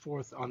sets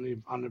forth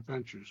on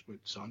adventures with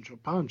Sancho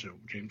Panza,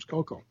 James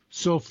Coco.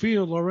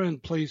 Sophia Loren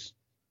plays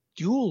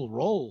dual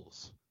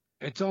roles.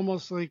 It's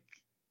almost like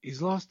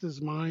he's lost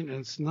his mind, and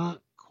it's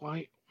not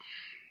quite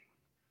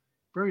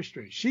very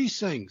strange. She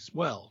sings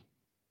well.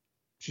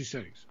 She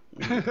sings.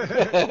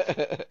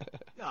 Yeah,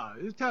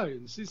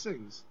 Italian. She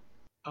sings.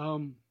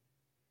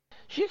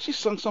 She actually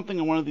sung something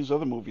in one of these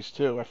other movies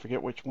too. I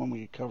forget which one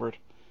we covered.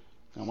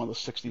 One of the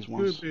 '60s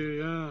ones. Could be,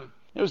 yeah.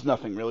 It was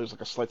nothing really. It was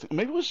like a slight thing.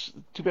 Maybe it was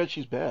Too Bad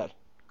She's Bad.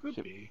 Could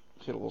be.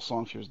 She had a little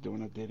song she was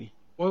doing, a ditty.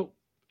 Well,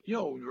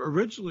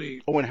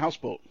 originally. Oh, and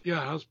Houseboat.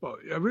 Yeah, Houseboat.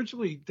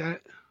 Originally,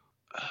 that.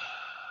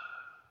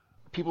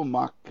 People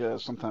mock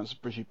sometimes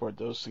Brigitte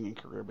Bardot's singing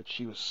career, but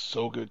she was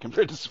so good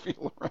compared to Sophia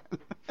Loren.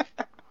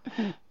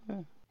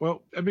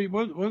 Well, I mean,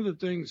 one of the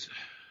things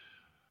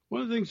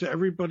that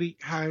everybody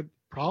had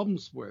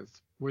problems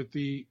with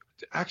the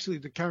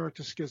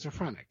character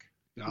schizophrenic,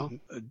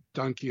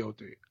 Don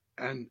Quixote,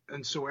 and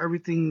so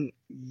everything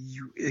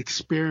you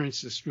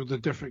experience is through the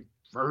different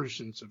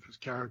versions of his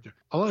character.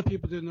 A lot of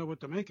people didn't know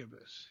what to make of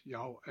this,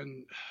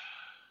 and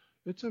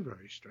it's a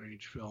very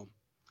strange film.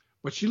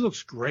 But she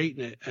looks great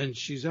in it, and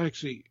she's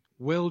actually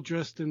well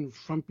dressed in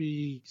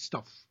frumpy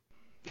stuff,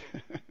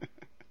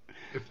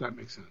 if that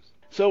makes sense.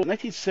 So,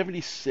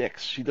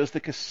 1976, she does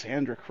the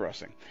Cassandra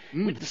Crossing.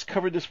 We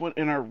discovered this one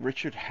in our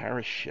Richard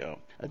Harris show.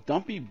 A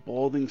dumpy,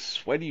 balding,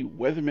 sweaty,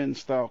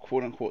 weatherman-style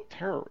quote-unquote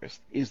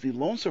terrorist is the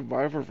lone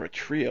survivor of a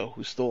trio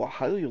who stole a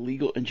highly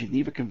illegal and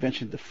Geneva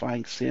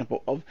Convention-defying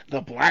sample of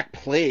the Black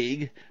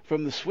Plague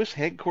from the Swiss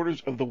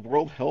headquarters of the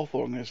World Health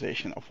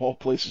Organization, of all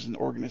places and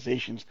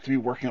organizations to be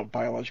working on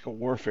biological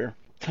warfare.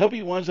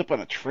 Tubby winds up on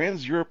a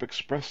Trans-Europe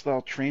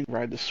Express-style train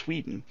ride to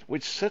Sweden,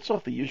 which sets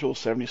off the usual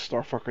 70s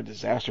Starfucker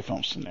disaster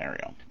film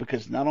scenario,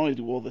 because not only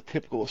do all the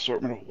typical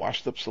assortment of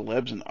washed-up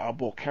celebs and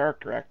oddball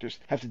character actors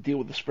have to deal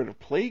with the spread of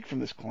plague from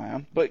this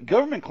clown, but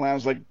government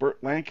clowns like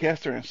Burt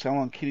Lancaster and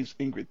Salon Kitty's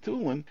Ingrid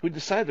Thulin, who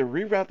decide to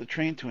reroute the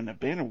train to an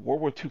abandoned World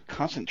War II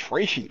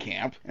concentration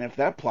camp, and if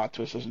that plot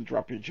twist doesn't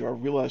drop your jaw,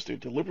 realize they're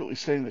deliberately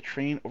setting the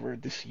train over a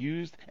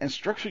disused and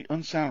structurally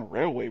unsound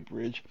railway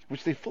bridge,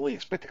 which they fully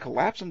expect to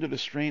collapse under the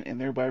strain and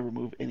thereby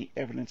remove any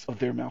evidence of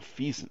their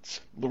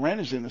malfeasance. Loren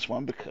is in this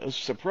one because,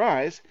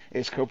 surprise,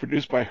 it's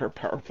co-produced by her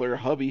power player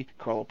hubby,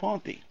 Carlo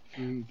Ponti.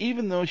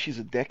 Even though she's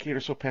a decade or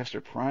so past her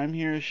prime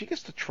here, she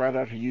gets to trot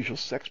out her usual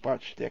sex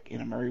bot shtick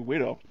in A Merry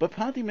Widow, but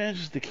Ponti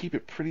manages to keep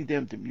it pretty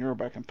damn demure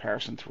by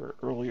comparison to her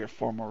earlier,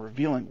 far more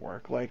revealing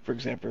work, like, for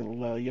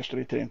example,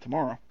 Yesterday, Today, and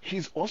Tomorrow.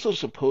 She's also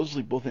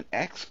supposedly both an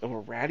ex of a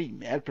ratty,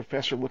 mad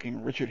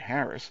professor-looking Richard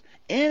Harris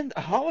and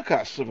a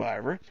Holocaust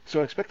survivor, so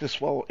I expect to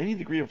swallow any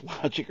degree of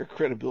logic or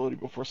credibility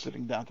before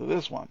sitting down to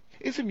this one.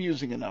 It's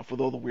amusing enough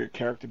with all the weird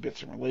character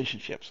bits and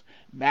relationships.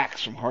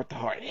 Max from Heart to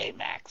Heart, hey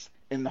Max,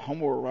 and the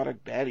homoerotic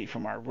baddie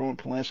from our Roman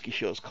Polanski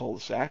show's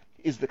Cul-de-sac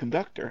is the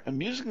conductor,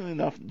 amusingly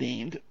enough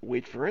named,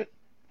 wait for it,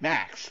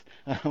 Max.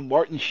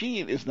 Martin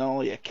Sheen is not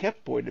only a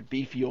kept boy to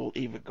beefy old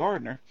Ava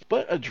Gardner,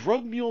 but a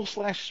drug mule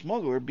 /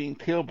 smuggler being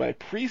tailed by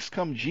priest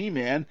come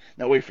G-man,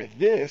 now wait for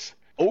this,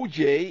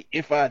 OJ,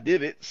 if I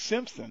did it,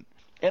 Simpson.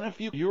 And a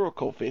few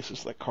Eurocult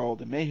faces like Carl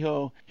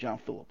DeMejo, John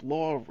Philip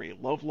Law, Ray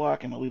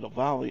Lovelock, and Alita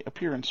Valli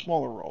appear in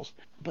smaller roles.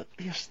 But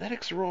the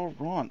aesthetics are all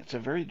wrong. It's a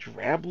very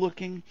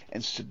drab-looking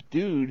and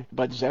subdued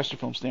by disaster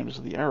film standards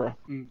of the era.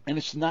 And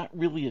it's not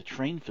really a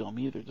train film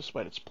either,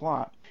 despite its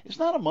plot. It's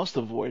not a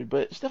must-avoid,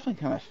 but it's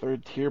definitely kind of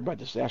third tier by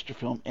disaster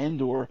film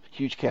and/or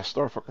huge cast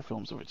Starfucker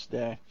films of its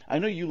day. I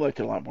know you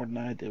liked it a lot more than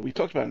I did. We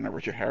talked about it in our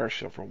Richard Harris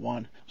show for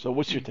one. So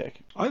what's your take?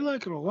 I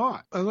like it a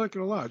lot.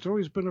 It's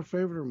always been a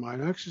favorite of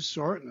mine. I actually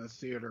saw it in the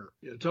theater.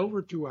 It's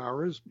over 2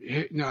 hours.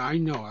 Now, I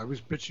know I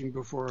was bitching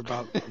before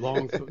about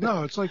long films.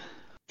 No, it's like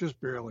just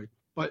barely.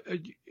 But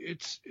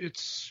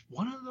it's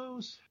one of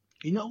those,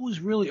 it was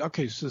really,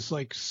 okay, so it's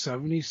like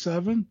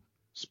 77,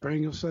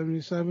 spring of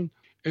 77.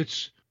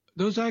 It's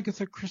those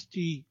Agatha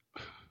Christie,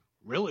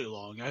 really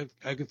long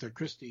Agatha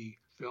Christie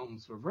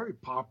films were very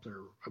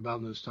popular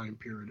about this time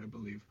period, I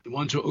believe. The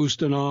ones with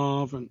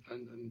Ustinov and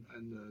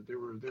there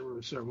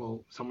were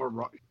several, some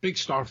were big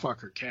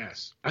Starfucker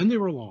casts, and they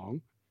were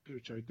long,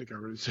 which I think I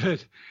already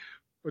said.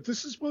 But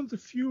this is one of the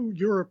few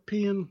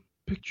European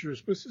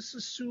pictures. Was this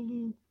a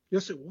Sulu?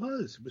 Yes, it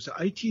was. It was an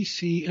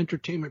ITC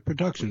Entertainment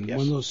production, yes.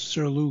 One of those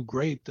Sir Lou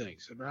Grade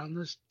things. Around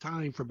this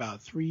time, for about a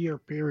 3-year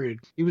period,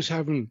 he was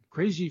having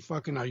crazy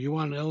fucking "Are You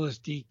on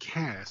LSD"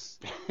 casts.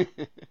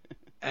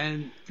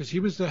 And because he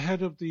was the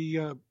head of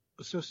the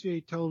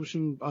Associated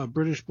Television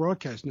British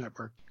Broadcast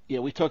Network. Yeah,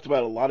 we talked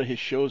about a lot of his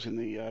shows in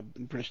the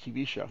British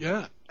TV show.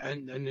 Yeah,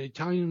 and the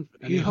Italian,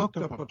 and he hooked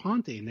up with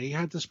Ponte, and they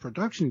had this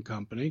production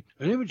company,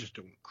 and they were just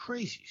doing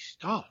crazy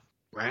stuff.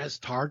 Brass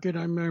Target,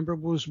 I remember,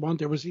 was one.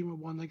 There was even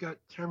one that got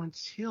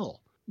Terrence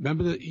Hill.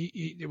 Remember that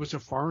it was a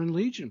Foreign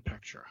Legion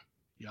picture.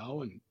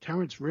 And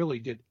Terrence rarely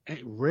did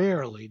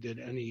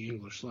any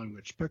English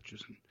language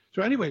pictures.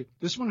 So anyway,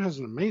 this one has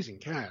an amazing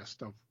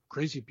cast of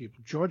crazy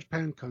people. George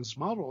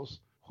Pancosmatos,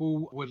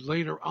 who would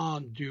later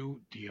on do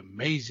the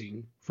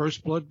amazing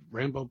First Blood,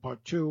 Rambo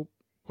Part 2,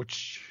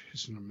 which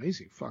is an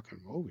amazing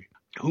fucking movie.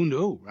 Who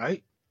knew,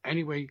 right?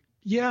 Anyway,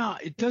 yeah,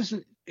 it's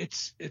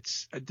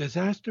a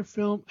disaster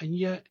film, and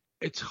yet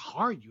it's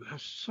hard. You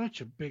have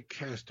such a big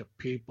cast of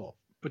people.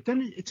 But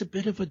then it's a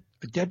bit of a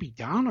Debbie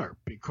Downer,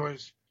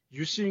 because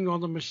you're seeing all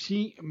the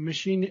machine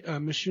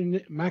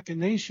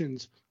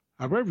machinations,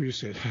 however you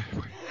say it,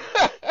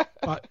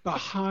 but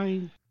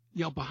behind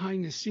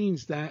the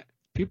scenes, that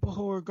people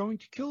who are going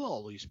to kill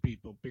all these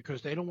people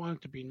because they don't want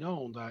it to be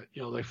known that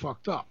they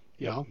fucked up.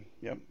 Yep.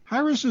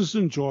 Harris is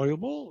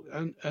enjoyable,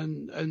 and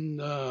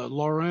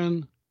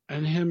Loren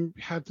and him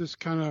had this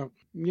kind of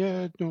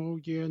no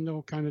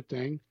kind of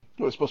thing.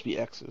 Well, it's supposed to be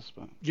X's,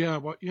 but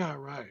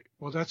right.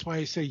 Well, that's why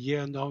I say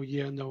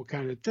no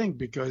kind of thing,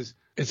 because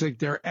it's like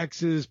they're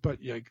X's, but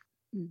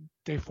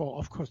they fall.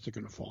 Of course, they're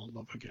gonna fall in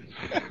love again.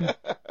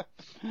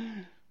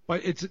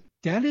 But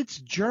it's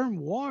germ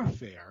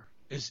warfare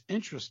is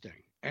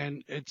interesting.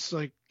 And it's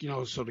like,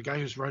 so the guy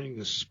who's writing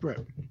the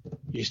script,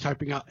 he's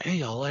typing out,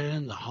 hey, I'll add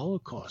in the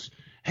Holocaust.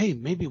 Hey,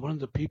 maybe one of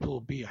the people will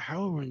be a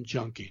heroin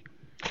junkie.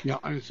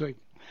 And it's like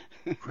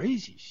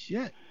crazy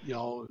shit.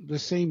 The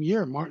same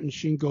year, Martin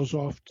Sheen goes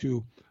off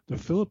to the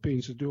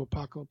Philippines to do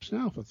Apocalypse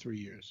Now for 3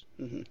 years.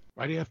 Mm-hmm.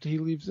 Right after he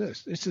leaves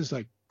this. This is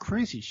like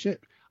crazy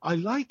shit. I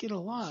like it a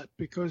lot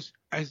because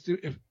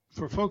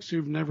for folks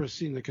who've never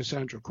seen the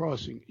Cassandra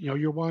Crossing,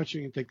 you're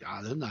watching and think,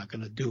 they're not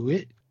going to do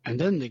it. And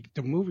then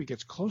the movie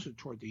gets closer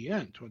toward the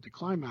end, toward the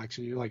climax,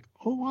 and you're like,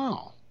 oh,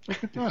 wow,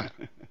 look at that.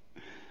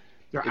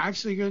 They're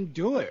actually going to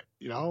do it.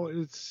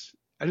 It's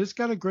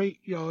got a great,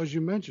 as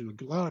you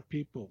mentioned, a lot of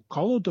people.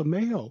 Carlo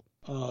DeMeo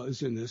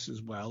is in this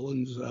as well,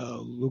 and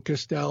Lou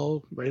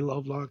Castel, Ray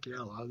Lovelock,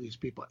 a lot of these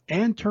people.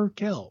 Ann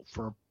Turkel,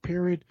 for a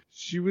period,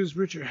 she was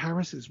Richard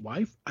Harris's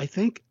wife, I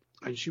think,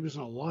 and she was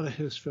in a lot of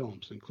his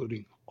films,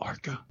 including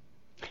Arca.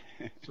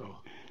 So...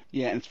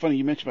 Yeah, and it's funny,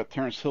 you mentioned about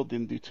Terrence Hill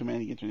didn't do too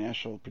many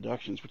international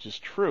productions, which is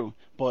true,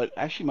 but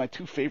actually my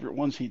two favorite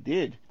ones he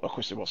did, of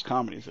course they're both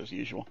comedies as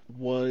usual,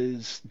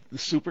 was The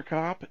Super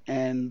Cop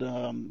and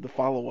the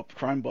follow-up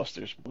Crime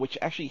Busters, which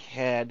actually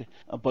had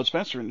Bud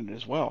Spencer in it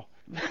as well.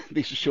 They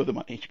used to show them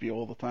on HBO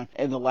all the time.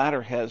 And the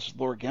latter has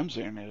Laura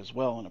Gemser in it as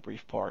well in a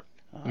brief part.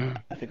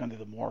 I think under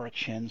the Maura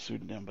Chen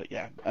pseudonym, but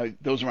yeah,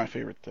 those are my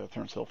favorite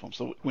Terrence Hill films.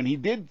 So when he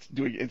did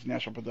do an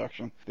international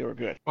production, they were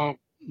good. Well,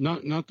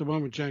 not the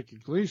one with Jackie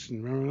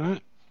Gleason,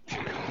 remember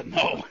that?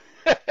 No.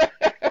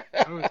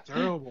 That was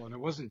terrible, and it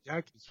wasn't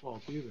Jackie's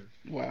fault either.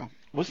 Wow.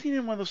 Wasn't he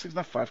in one of those things,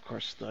 not Five Car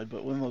Stud,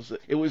 but one of those,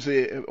 it was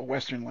a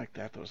Western like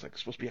that was like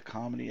supposed to be a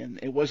comedy, and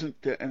it wasn't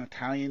an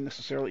Italian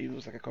necessarily, it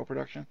was like a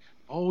co-production?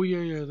 Oh,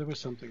 yeah, there was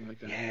something like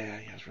that. Yeah,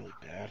 it was really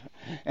bad.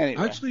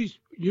 Anyway. Actually,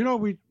 we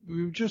were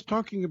just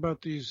talking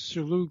about these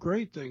Sir Lou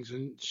Great things,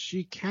 and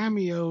she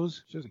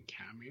doesn't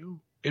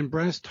cameo, in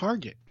Brass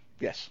Target.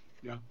 Yes.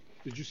 Yeah.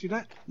 Did you see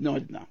that? No, I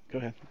did not. Go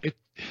ahead.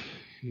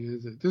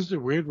 This is a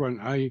weird one.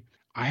 I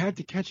had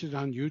to catch it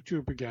on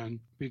YouTube again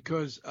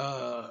because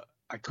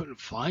I couldn't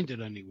find it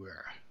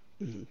anywhere.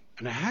 Mm-hmm.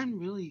 And I hadn't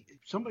really.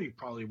 Somebody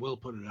probably will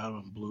put it out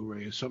on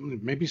Blu-ray or something.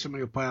 Maybe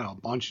somebody will put out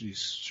a bunch of these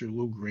Sir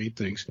Lou Great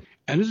things.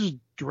 And this is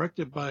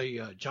directed by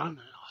John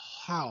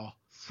Howe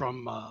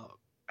from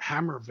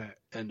Hammer Vet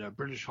and a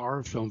British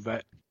horror film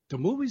vet. The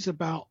movie's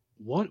about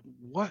what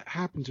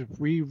happens if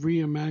we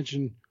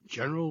reimagine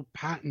General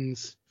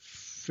Patton's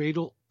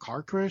fatal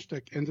car crash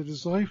that ended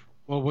his life.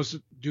 Well, was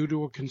it due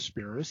to a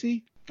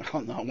conspiracy? Oh,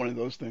 not one of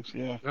those things,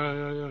 yeah.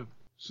 Yeah.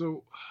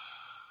 So,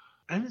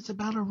 and it's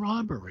about a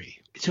robbery.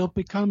 So it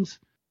becomes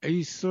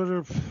a sort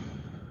of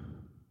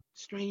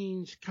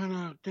strange kind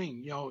of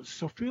thing.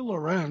 Sophia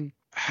Loren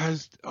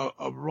has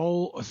a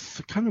role,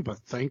 kind of a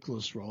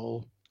thankless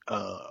role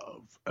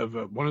of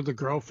one of the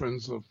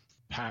girlfriends of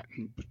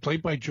Patton,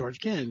 played by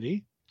George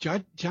Kennedy.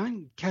 John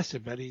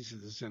Cassavetes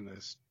is in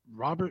this.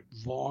 Robert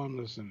Vaughn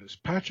is in this.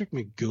 Patrick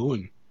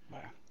McGowan.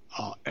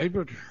 Wow.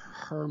 Edward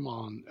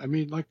Herman. I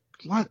mean, like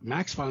a lot.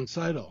 Max von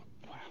Sydow.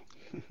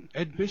 Wow.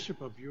 Ed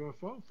Bishop of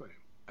UFO fame.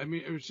 I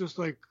mean, it was just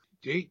like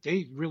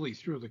they really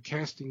threw the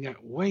casting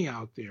net way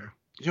out there.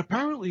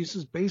 Apparently, this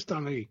is based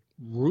on a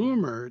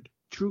rumored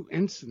true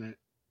incident.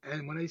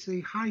 And when I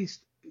say heist,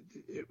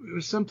 it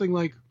was something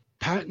like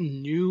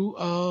Patton knew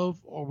of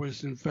or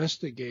was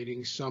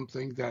investigating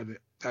something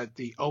that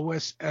the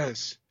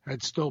OSS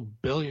had stole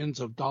billions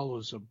of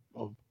dollars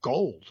of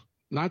gold,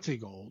 Nazi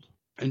gold,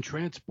 and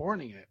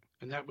transporting it.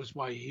 And that was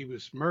why he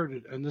was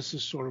murdered. And this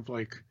is sort of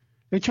like,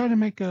 they try to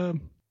make a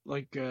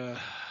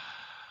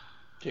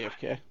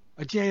JFK.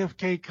 A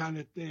JFK kind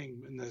of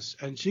thing in this.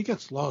 And she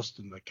gets lost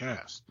in the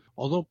cast.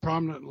 Although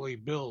prominently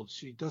billed,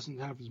 she doesn't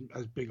have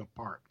as big a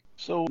part.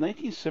 So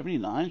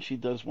 1979, she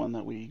does one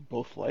that we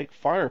both like,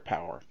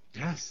 Firepower.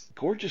 Yes.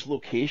 Gorgeous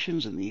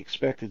locations and the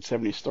expected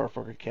 70s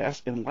Starfucker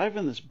cast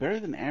enliven this better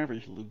than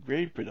average Lou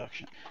Grade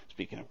production.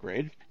 Speaking of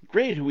Grade,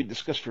 who we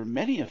discussed for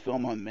many a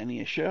film on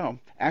many a show,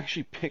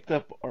 actually picked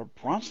up our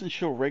Bronson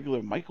Show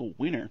regular Michael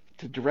Winner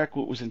to direct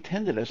what was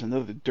intended as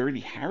another Dirty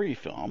Harry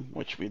film,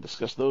 which we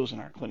discussed those in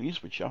our Clint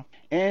Eastwood show,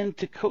 and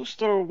to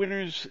co-star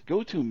Winner's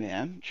go-to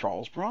man,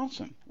 Charles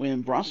Bronson.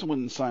 When Bronson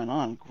wouldn't sign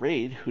on,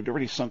 Grade, who'd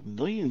already sunk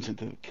millions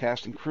into the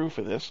cast and crew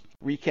for this,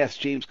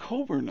 recast James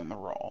Coburn in the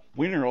role.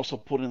 Winner also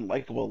put in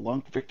likable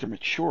lunk Victor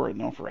Mature,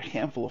 known for a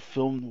handful of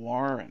film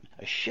noir and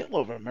a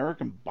shitload of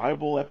American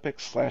Bible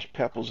epics /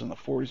 pepples in the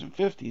 40s and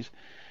 50s,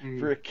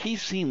 for a key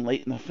scene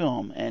late in the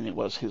film, and it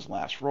was his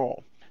last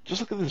role.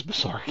 Just look at this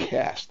bizarre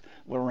cast.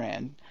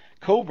 Loren,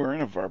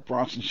 Coburn of our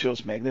Bronson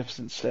Show's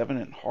Magnificent Seven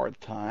and Hard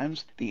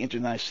Times, the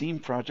Internecine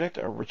Project,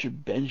 our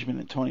Richard Benjamin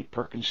and Tony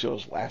Perkins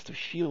Show's Last of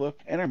Sheila,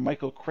 and our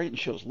Michael Crichton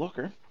Show's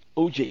Looker.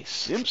 O.J.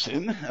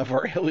 Simpson of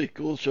our Elliot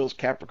Gould Show's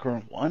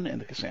Capricorn 1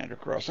 and the Cassandra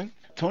Crossing.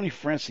 Tony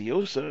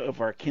Franciosa of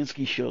our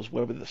Kinski Show's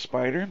Web of the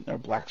Spider, our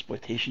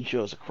Blaxploitation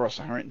Show's Across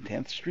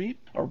 110th Street,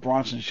 our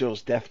Bronson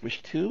Show's Death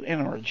Wish 2,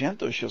 and our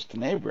Argento Show's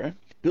Tenebrae.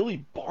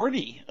 Billy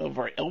Barty of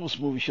our Elvis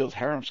Movie Show's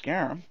Harem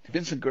Scarum,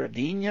 Vincent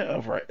Gardenia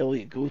of our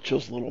Elliot Gould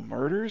Show's Little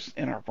Murders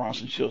and our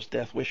Bronson Show's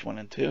Death Wish 1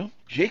 and 2,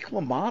 Jake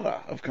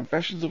LaMotta of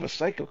Confessions of a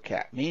Psycho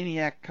Cat,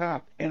 Maniac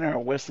Cop, and our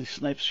Wesley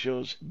Snipes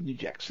Show's New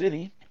Jack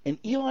City, and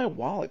Eli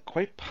Wallach,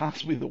 quite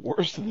possibly the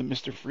worst of the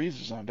Mr.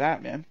 Freezes on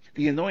Batman,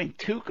 the annoying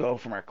Tuco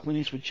from our Clint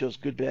Eastwood Show's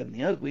Good, Bad, and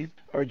the Ugly,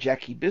 our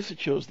Jackie Bissett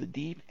Show's The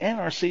Deep, and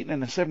our Satan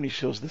in the 70s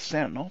Show's The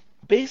Sentinel.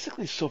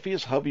 Basically,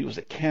 Sophia's hubby was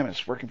a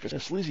chemist working for a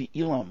sleazy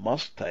Elon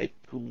Musk type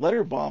who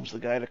letter bombs the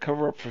guy to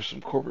cover up for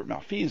some corporate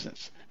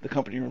malfeasance. The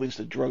company released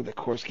a drug that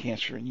caused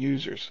cancer in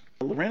users.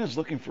 Loren is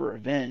looking for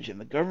revenge, and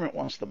the government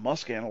wants the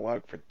Musk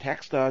analog for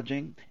tax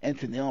dodging and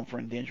to nail him for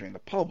endangering the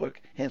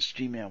public, hence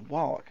G-Man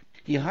Wallach.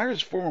 He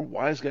hires former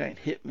wise guy and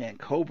hitman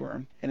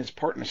Coburn and his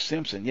partner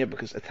Simpson,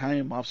 because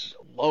Italian mobsters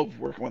love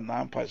working with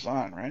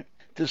non-Paisan, right?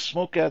 To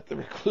smoke out the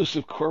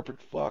reclusive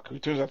corporate fuck who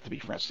turns out to be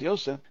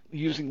Franciosa,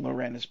 using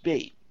Loren as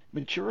bait.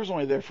 Mature is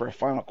only there for a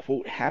final,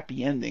 quote,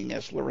 happy ending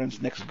as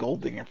Loren's next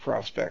gold digger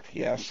prospect.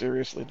 Yeah,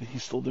 seriously, but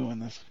he's still doing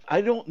this.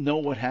 I don't know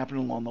what happened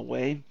along the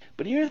way,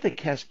 but even if they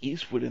cast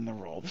Eastwood in the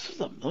role, this is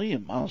a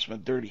million miles from a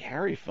Dirty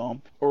Harry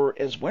film, or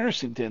as Winter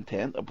seemed to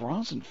intend, a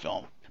Bronson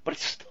film. But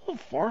it's still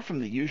far from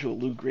the usual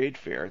Lou Grade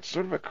fare. It's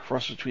sort of a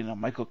cross between a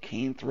Michael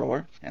Caine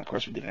thriller, and of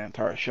course we did an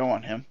entire show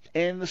on him,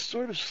 and the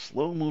sort of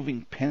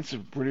slow-moving,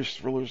 pensive British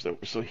thrillers that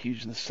were so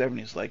huge in the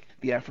 70s, like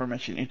the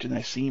aforementioned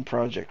Internecine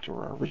Project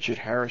or Richard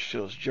Harris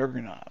Show's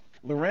Juggernaut.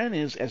 Loren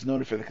is, as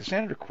noted for the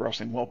Cassandra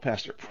Crossing, well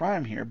past her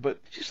prime here,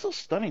 but she's still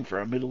stunning for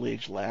a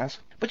middle-aged lass.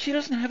 But she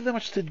doesn't have that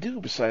much to do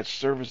besides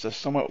serve as a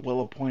somewhat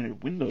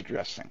well-appointed window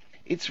dressing.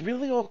 It's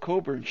really all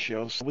Coburn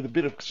shows, with a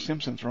bit of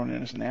Simpson thrown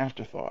in as an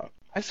afterthought.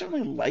 I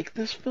certainly like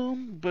this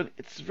film, but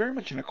it's very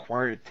much an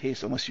acquired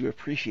taste unless you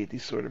appreciate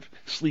these sort of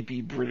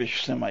sleepy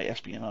British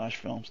semi-espionage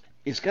films.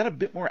 It's got a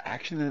bit more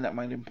action than that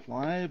might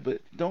imply,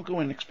 but don't go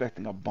in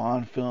expecting a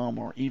Bond film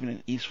or even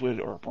an Eastwood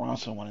or a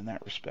Bronson one in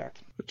that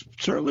respect. It's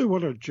certainly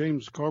one of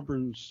James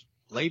Coburn's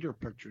later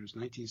pictures,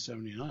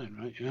 1979,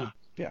 right?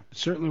 Yeah.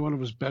 It's certainly one of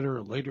his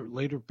better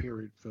later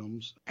period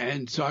films.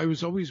 And so I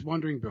was always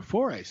wondering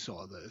before I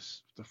saw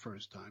this, the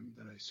first time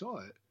that I saw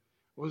it,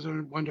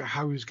 I wonder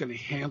how he was going to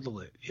handle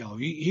it.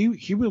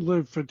 He would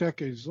live for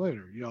decades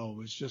later. It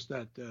was just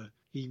that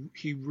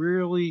he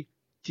really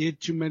did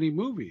too many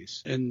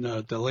movies in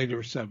the later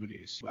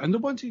 70s. And the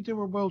ones he did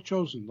were well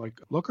chosen,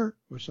 like Looker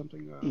or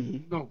something.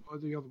 No,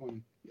 the other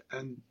one.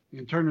 And the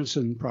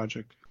Internecine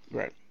Project.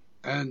 Right.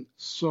 And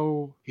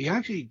so he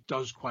actually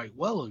does quite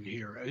well in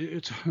here.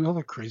 It's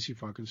another crazy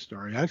fucking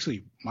story.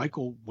 Actually,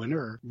 Michael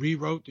Winner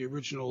rewrote the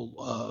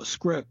original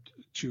script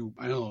to,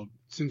 I don't know,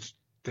 since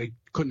they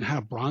couldn't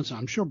have Bronson.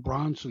 I'm sure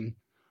Bronson,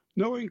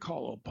 knowing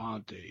Carlo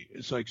Ponte,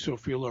 it's like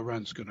Sophia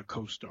Loren's going to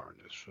co-star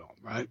in this film,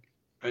 right?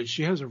 And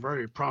she has a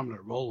very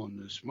prominent role in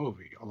this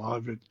movie. A lot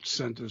of it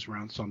centers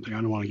around something.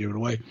 I don't want to give it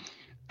away.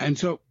 And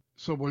so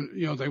when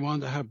they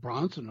wanted to have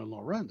Bronson and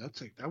Loren,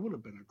 that would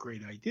have been a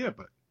great idea.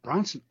 But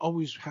Bronson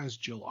always has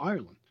Jill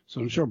Ireland,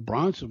 so I'm sure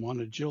Bronson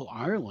wanted Jill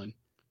Ireland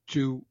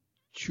to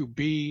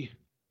be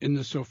in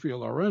the Sophia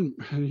Loren.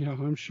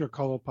 I'm sure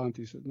Carlo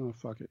Ponte said, no,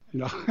 fuck it,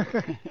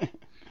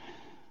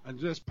 And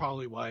that's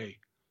probably why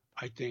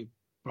I think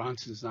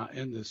Bronson's not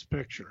in this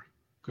picture,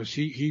 because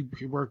he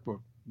worked with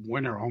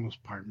Winner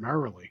almost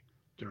primarily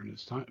during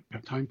this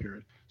time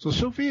period. So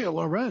Sophia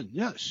Loren,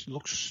 yes,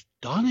 looks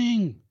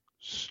stunning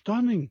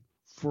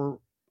for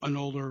an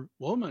older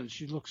woman.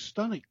 She looks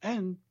stunning,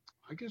 and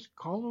I guess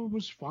Carlo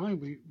was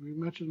fine. We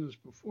mentioned this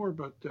before,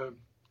 but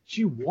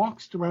she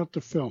walks throughout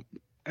the film,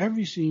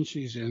 every scene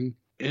she's in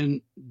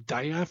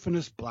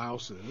diaphanous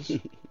blouses,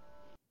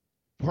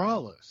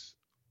 braless.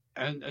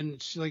 And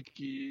it's like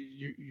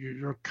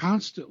you're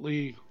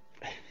constantly,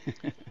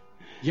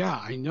 yeah,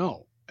 I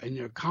know. And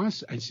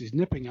and she's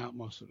nipping out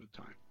most of the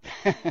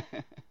time.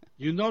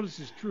 You notice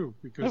it's true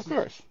because, of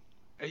course,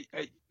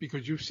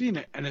 because you've seen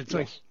it, and it's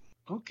like,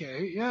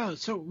 Okay, yeah.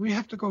 So we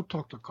have to go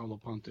talk to Carlo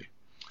Ponte.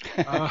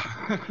 Uh,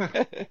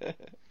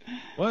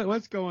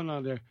 what's going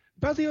on there?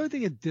 But the only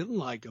thing I didn't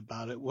like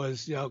about it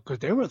was, because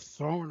they were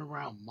throwing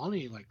around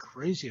money like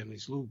crazy on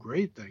these Lou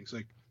Grade things.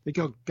 Like they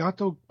got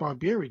Gato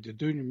Barbieri to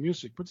do new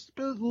music, but it's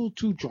been a little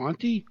too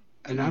jaunty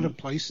and out of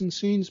place in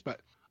scenes. But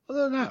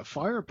other than that,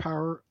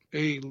 Firepower,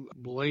 a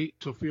late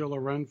Sophia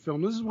Loren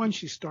film. This is when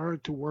she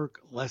started to work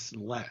less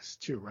and less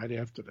too, right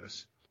after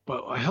this.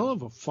 But a hell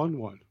of a fun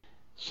one.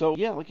 So,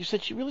 yeah, like you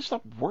said, she really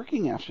stopped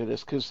working after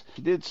this because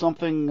she did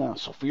something,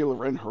 Sophia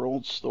Loren, Her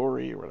Old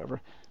Story or whatever,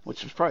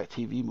 which was probably a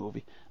TV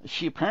movie.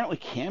 She apparently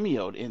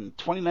cameoed in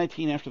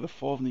 2019 after the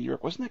Fall of New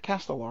York. Wasn't that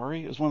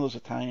Castellari? It was one of those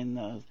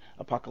Italian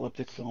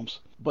apocalyptic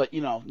films. But,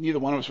 neither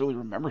one of us really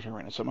remembered her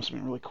in it, so it must have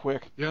been really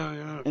quick. Yeah,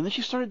 yeah. And then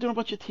she started doing a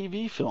bunch of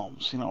TV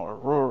films,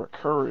 Aurora,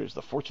 Courage,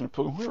 The Fortunate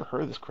Pilgrim. Who ever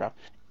heard of this crap?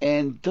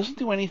 And doesn't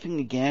do anything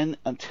again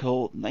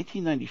until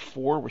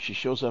 1994, where she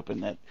shows up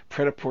in that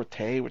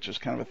Pret-a-Porter, which is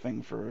kind of a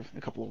thing for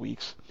a couple of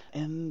weeks.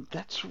 And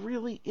that's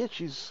really it.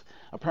 She's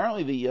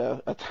apparently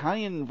the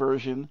Italian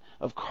version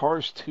of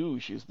Cars 2.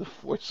 She's the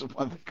voice of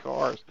one of the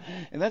cars.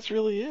 And that's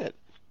really it.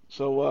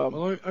 So,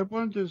 well, I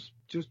wanted to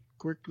just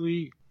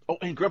quickly... Oh,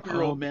 and Grumpy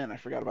Old Man. I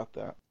forgot about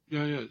that.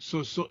 Yeah.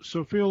 So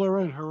Sophia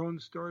Loren, Her Own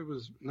Story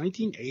was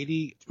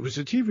 1980. It was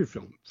a TV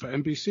film for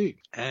NBC.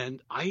 And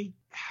I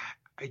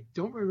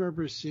don't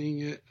remember seeing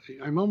it.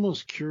 I'm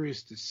almost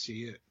curious to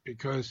see it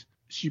because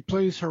she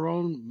plays her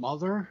own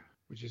mother,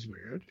 which is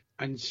weird,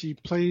 and she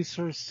plays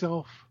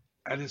herself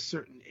at a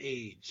certain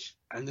age.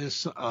 And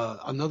this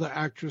another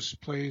actress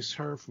plays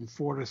her from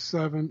 4 to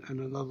 7, and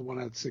another one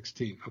at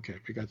 16. Okay,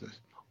 we got this.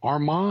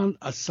 Armand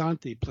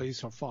Asante plays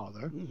her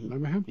father. Mm-hmm.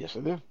 Remember him? Yes,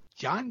 I do.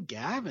 John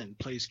Gavin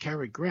plays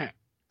Cary Grant.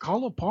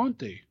 Carlo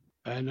Ponte,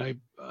 and I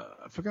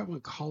forgot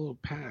when Carlo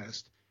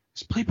passed,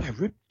 is played by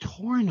Rip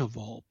Torn of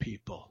all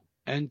people.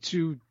 And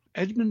to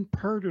Edmund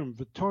Purdom,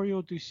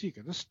 Vittorio De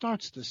Sica. This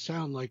starts to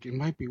sound like it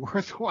might be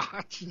worth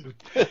watching,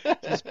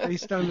 just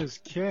based on this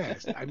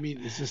cast. I mean,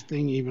 is this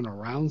thing even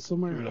around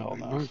somewhere?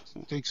 No.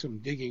 Take some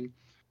digging.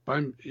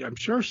 But I'm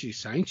sure she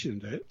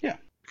sanctioned it. Yeah,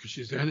 because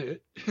she's in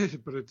it.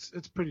 But it's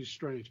pretty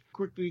strange.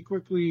 Quickly,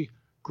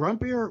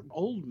 Grumpier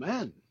Old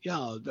Men.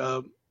 Yeah.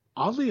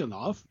 Oddly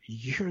enough,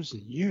 years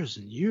and years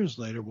and years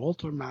later,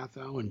 Walter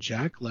Matthau and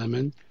Jack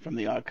Lemmon from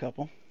The Odd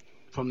Couple.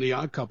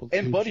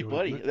 And Buddy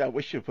Buddy. I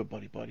wish you put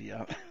Buddy Buddy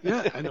out.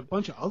 Yeah, and a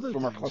bunch of other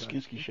from things. Our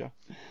Kloskinski show.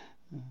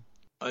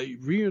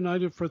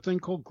 Reunited for a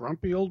thing called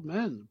Grumpy Old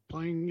Men,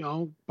 playing,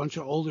 a bunch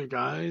of older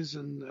guys,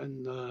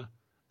 and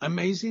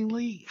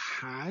amazingly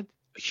had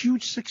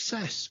huge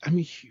success. I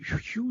mean,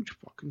 huge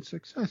fucking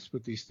success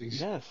with these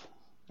things. Yes.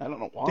 I don't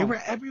know why. They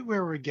were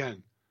everywhere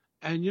again.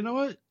 And you know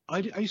what?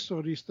 I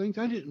saw these things.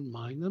 I didn't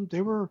mind them.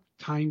 They were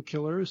time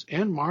killers.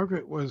 Anne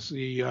Margaret was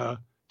the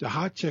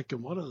hot chick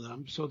in one of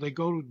them, so they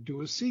go to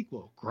do a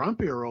sequel,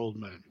 Grumpier Old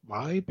Men.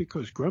 Why?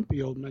 Because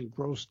Grumpy Old Men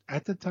grossed,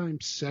 at the time,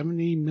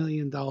 $70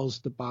 million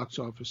at the box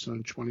office on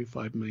a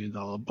 $25 million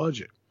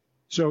budget.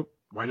 So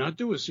why not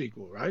do a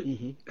sequel, right?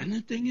 Mm-hmm. And the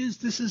thing is,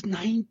 this is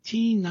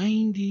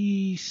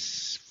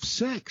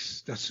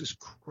 1996. That's just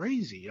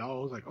crazy. I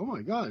was like, oh,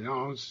 my God.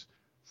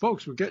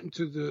 Folks, we're getting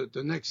to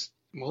the next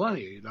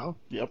millennia,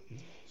 Yep.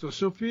 So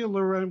Sophia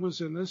Loren was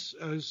in this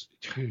as...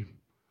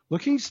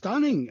 looking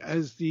stunning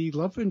as the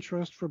love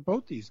interest for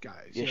both these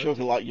guys. Yeah, she was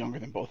a lot younger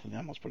than both of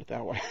them, let's put it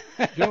that way.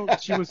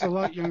 She was a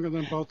lot younger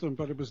than both of them,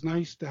 but it was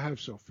nice to have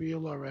Sophia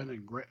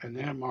Loren and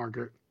Anne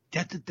Margaret.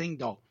 That's the thing,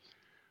 though.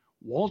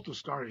 Walter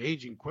started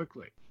aging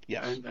quickly.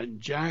 Yes.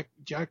 And Jack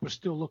was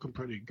still looking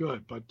pretty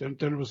good, but then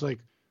it was like,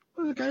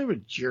 well, the kind of a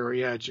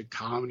geriatric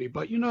comedy,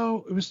 but,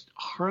 it was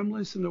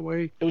harmless in a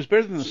way. It was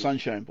better than the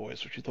Sunshine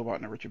Boys, which you thought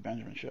about in a Richard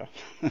Benjamin show.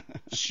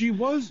 She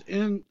was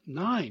in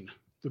 9.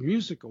 The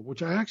musical,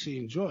 which I actually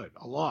enjoyed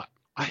a lot.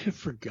 I had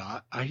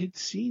forgot I had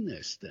seen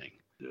this thing.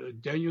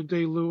 Daniel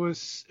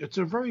Day-Lewis, it's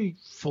a very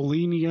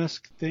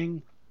Fellini-esque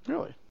thing.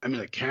 Really? I mean,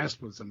 the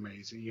cast was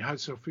amazing. You had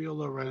Sophia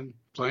Loren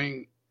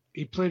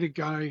he played a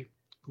guy,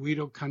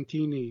 Guido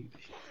Contini.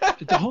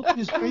 The whole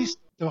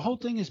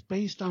thing is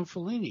based on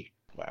Fellini.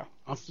 Wow.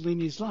 On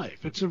Fellini's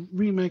life. It's a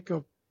remake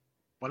of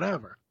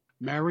whatever.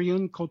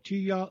 Marion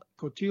Cotillard.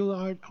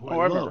 I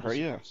remember her,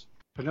 yes.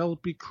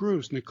 Penelope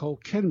Cruz, Nicole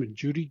Kidman,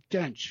 Judi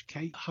Dench,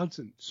 Kate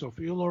Hudson,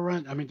 Sophia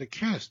Loren. I mean, the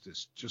cast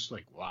is just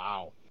like,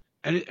 wow.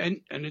 And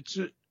it's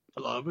I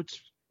love its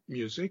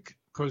music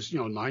because,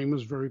 9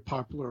 was very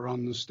popular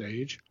on the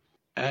stage.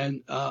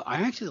 And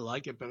I actually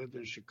like it better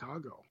than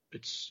Chicago.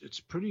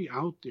 It's pretty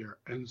out there.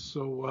 And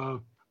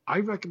so I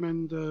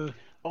recommend... maybe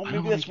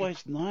that's why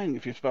it's 9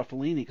 if it's about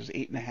Fellini, because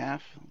 8.5.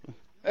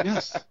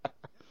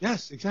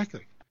 Yes,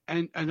 exactly.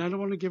 And I don't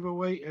want to give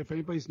away, if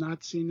anybody's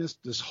not seen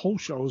this whole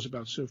show is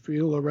about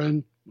Sophia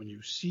Loren. When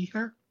you see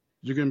her,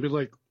 you're going to be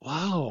like,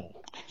 wow,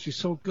 she's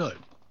so good.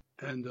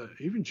 And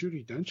even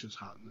Judi Dench is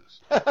hot in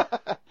this.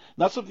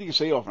 Not something you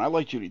say often. I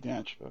like Judi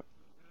Dench. But...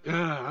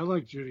 yeah, I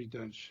like Judi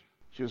Dench.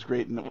 She was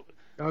great in the...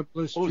 God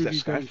bless What was that,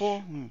 Judi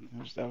Skyfall?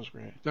 Dench. That was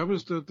great. That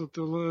was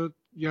the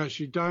yeah,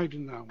 she died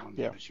in that one.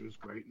 Yeah. She was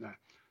great in that.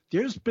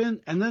 there's been,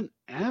 and then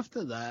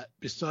after that,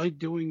 besides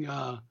doing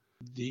a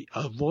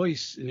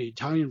voice in the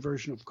Italian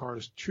version of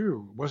Cars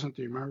 2, it wasn't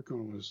the American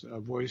one, it was a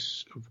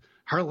voice of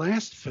her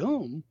last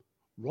film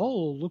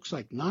role, looks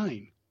like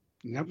 9,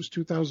 and that was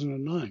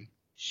 2009.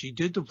 She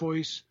did the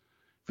voice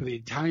for the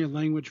Italian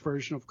language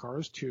version of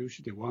Cars 2.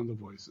 She did one of the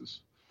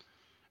voices.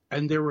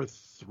 And there were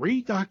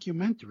 3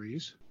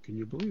 documentaries, can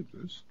you believe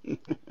this,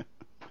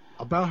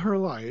 about her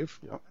life.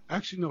 Yep.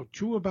 Actually, no,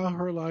 2 about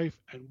her life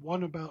and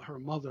 1 about her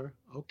mother,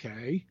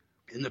 okay,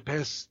 in the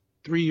past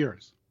 3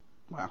 years.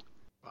 Wow.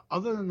 But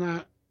other than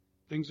that,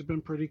 things have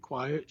been pretty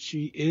quiet.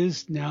 She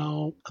is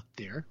now up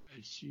there.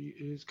 She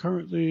is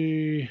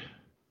currently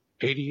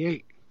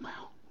 88.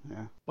 Wow.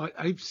 Yeah. But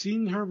I've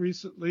seen her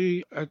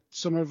recently at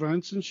some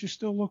events, and she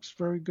still looks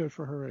very good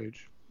for her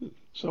age.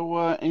 So,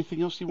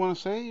 anything else you want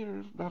to say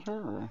about her?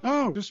 Or?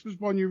 Oh, this was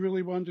one you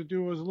really wanted to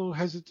do. I was a little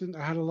hesitant.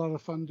 I had a lot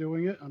of fun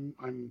doing it.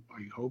 I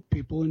hope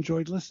people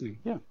enjoyed listening.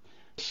 Yeah.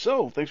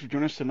 So, thanks for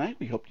joining us tonight.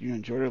 We hope you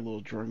enjoyed our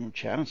little drawing room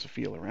chat on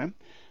Sophia Loren.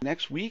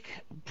 Next week,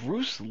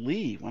 Bruce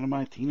Lee, one of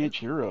my teenage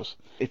heroes.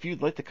 If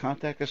you'd like to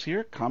contact us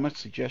here, comments,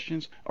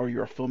 suggestions, or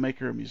you're a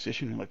filmmaker or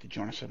musician who'd like to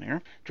join us on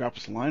air, drop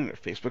us a line on our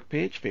Facebook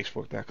page,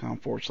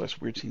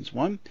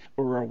 facebook.com/WeirdScenes1,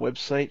 or our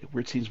website,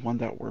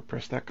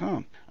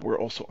 WeirdScenes1.wordpress.com. We're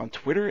also on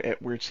Twitter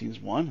at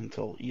WeirdScenes1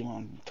 until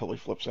Elon totally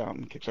flips out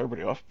and kicks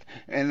everybody off.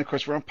 And, of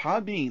course, we're on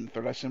Podbean,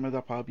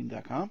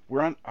 thirdeyecinema.podbean.com.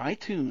 We're on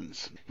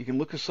iTunes. You can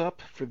look us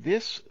up for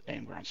this,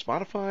 and we're on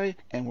Spotify,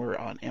 and we're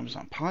on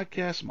Amazon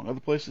Podcasts, among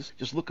other places.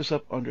 Just look us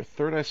up under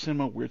Third Eye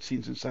Cinema, Weird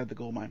Scenes Inside the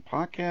Goldmine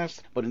podcast.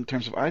 But in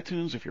terms of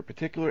iTunes, if you're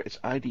particular, it's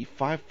ID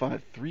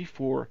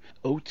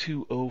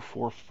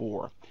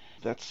 5534-02044.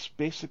 That's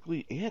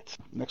basically it.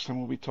 Next time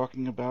we'll be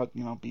talking about,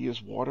 B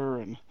is water,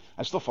 and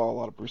I still follow a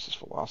lot of Bruce's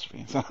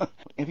philosophy.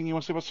 Anything you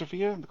want to say about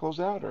Sophia to close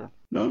out? Or?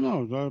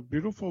 No, a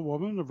beautiful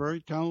woman, a very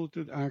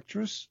talented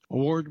actress,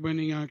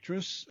 award-winning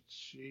actress.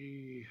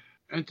 She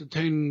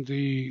entertained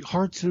the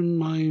hearts and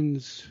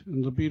minds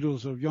and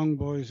libidos of young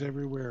boys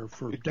everywhere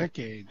for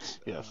decades.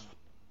 Yes.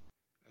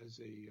 As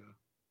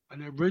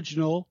an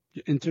original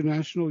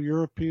international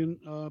European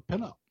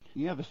pinup.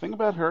 Yeah, the thing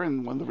about her,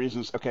 and one of the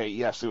reasons,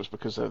 yes, it was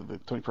because of the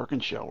Tony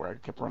Perkins show where I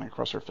kept running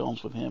across her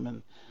films with him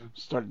and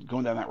started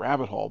going down that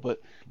rabbit hole. But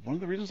one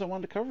of the reasons I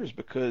wanted to cover is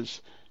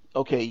because,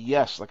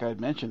 yes, like I had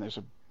mentioned, there's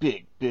a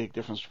big, big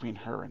difference between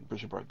her and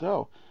Brigitte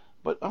Bardot.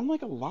 But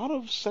unlike a lot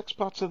of sex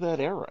bots of that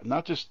era,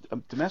 not just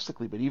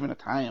domestically, but even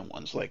Italian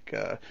ones like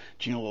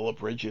Gina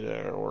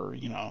Lollobrigida, or,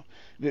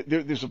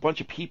 there's a bunch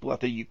of people out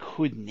there you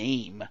could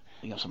name.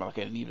 Somebody like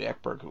Anita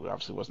Ekberg, who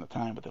obviously wasn't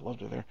Italian, but they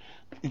loved her there.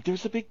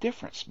 There's a big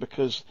difference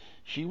because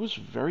she was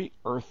very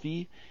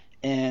earthy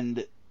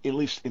and, at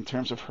least in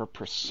terms of her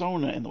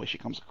persona and the way she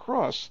comes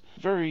across,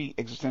 very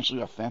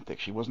existentially authentic.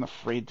 She wasn't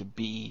afraid to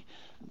be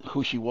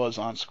who she was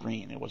on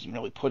screen. It wasn't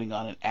really putting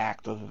on an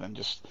act other than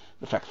just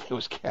the fact that it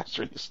was cast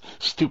her in these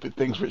stupid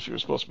things where she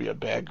was supposed to be a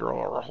bad girl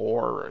or a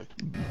whore or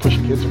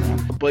pushing kids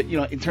around. But,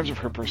 in terms of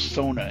her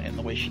persona and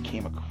the way she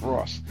came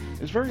across,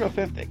 it's very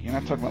authentic. You're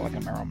not talking about like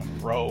a Marilyn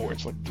Monroe where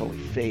it's like totally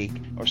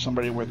fake, or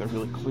somebody where they're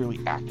really clearly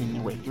acting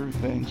their way through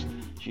things.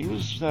 She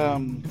was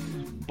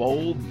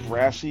bold,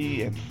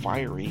 brassy, and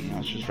fiery.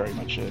 She was very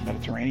much a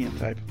Mediterranean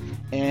type.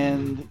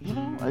 And,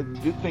 I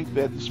do think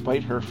that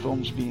despite her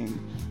films being,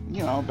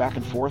 back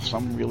and forth,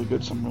 some really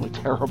good, some really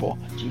terrible,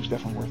 she was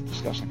definitely worth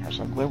discussing her.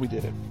 So I'm glad we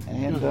did it.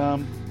 And,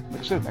 like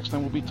I said, next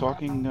time we'll be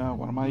talking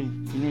one of my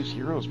teenage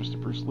heroes,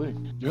 Mr. Bruce Lee.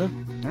 Yeah. All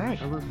right.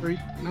 Have a great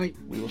night.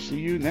 We will see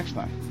you next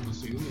time. We'll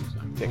see you next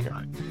time. Take care.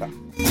 Bye. Bye.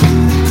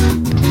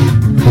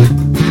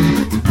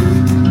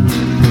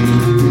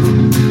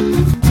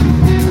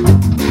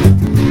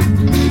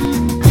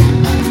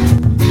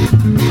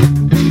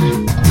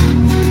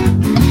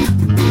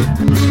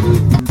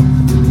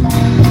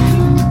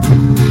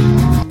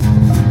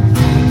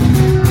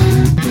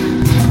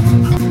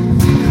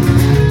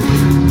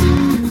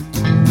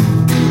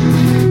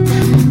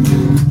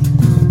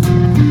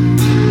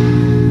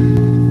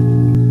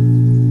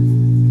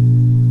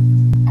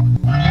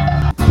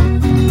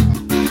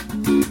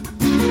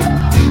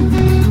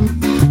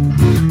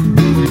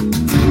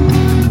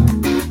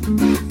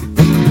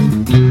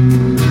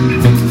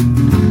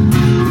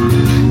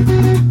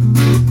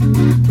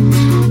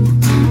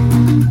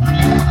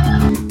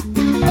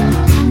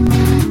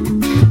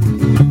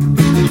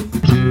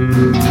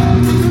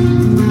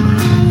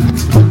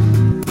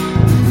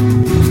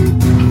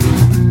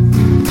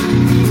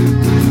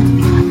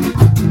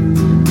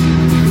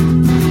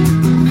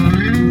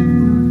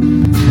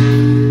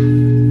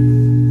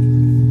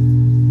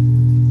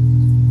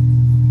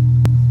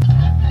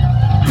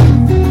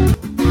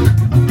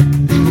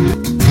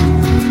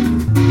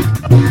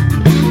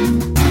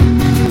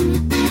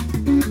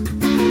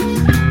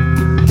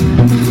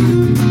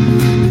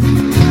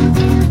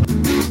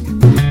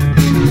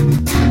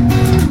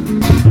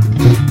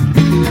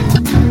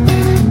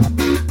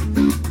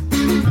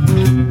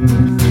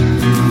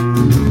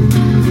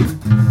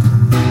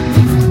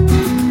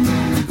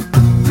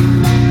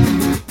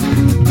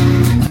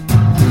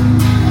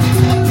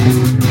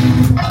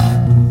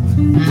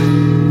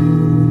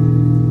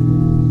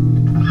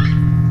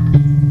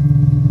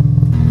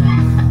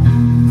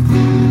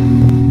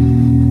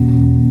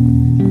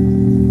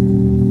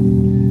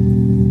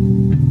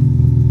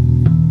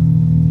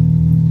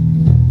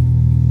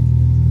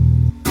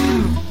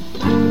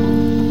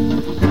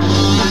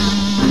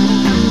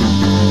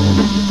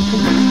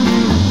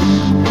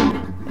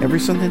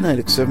 Sunday night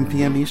at 7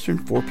 p.m. Eastern,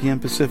 4 p.m.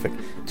 Pacific,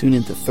 tune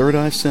into Third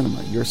Eye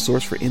Cinema, your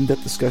source for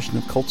in-depth discussion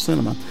of cult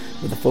cinema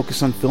with a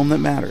focus on film that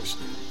matters.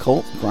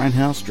 Cult,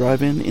 grindhouse,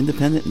 drive-in,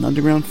 independent, and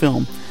underground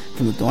film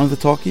from the dawn of the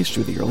talkies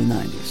through the early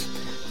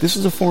 90s. This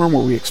is a forum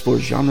where we explore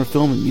genre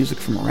film and music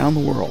from around the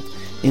world,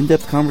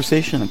 in-depth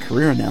conversation and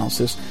career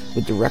analysis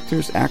with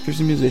directors, actors,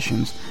 and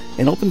musicians,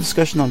 and open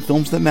discussion on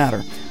films that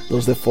matter,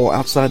 those that fall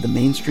outside the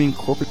mainstream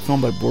corporate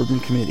film by boardroom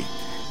committee.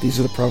 These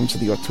are the province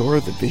of the auteur,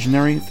 the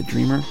visionary, the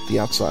dreamer,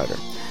 the outsider.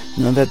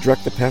 None of that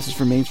dreck that passes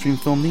for mainstream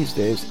film these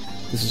days.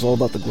 This is all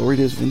about the glory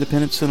days of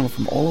independent cinema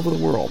from all over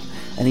the world,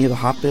 any of the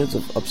hotbeds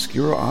of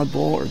obscure,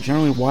 oddball, or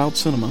generally wild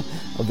cinema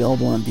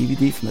available on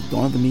DVD from the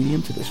dawn of the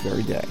medium to this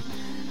very day.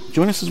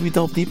 Join us as we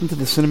delve deep into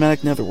the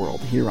cinematic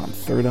netherworld here on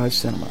Third Eye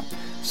Cinema,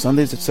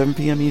 Sundays at 7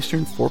 p.m.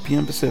 Eastern, 4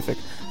 p.m. Pacific,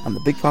 on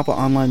the Big Papa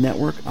Online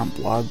Network on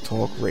Blog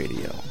Talk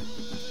Radio.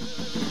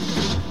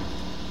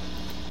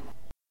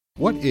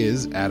 What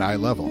is At Eye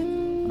Level?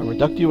 A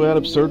reductio ad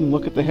absurdum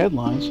look at the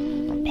headlines,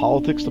 from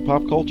politics to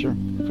pop culture,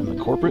 from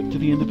the corporate to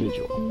the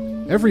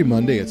individual. Every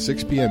Monday at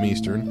 6 p.m.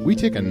 Eastern, we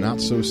take a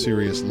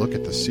not-so-serious look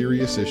at the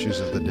serious issues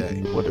of the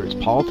day. Whether it's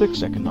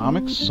politics,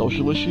 economics,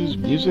 social issues,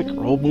 music,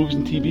 or old movies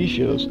and TV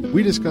shows,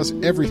 we discuss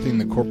everything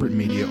the corporate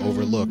media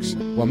overlooks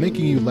while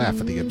making you laugh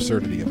at the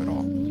absurdity of it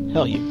all.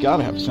 Hell, you've got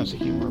to have a sense of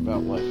humor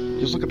about life.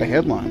 Just look at the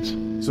headlines.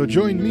 So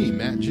join me,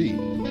 Matt G.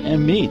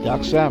 And me,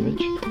 Doc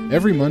Savage.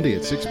 Every Monday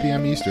at 6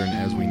 p.m. Eastern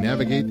as we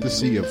navigate the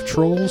sea of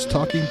trolls,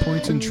 talking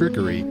points, and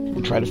trickery.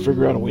 And try to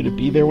figure out a way to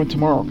be there when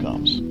tomorrow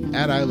comes.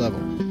 At Eye Level,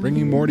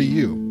 bringing more to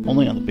you.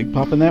 Only on the Big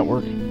Papa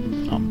Network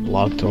on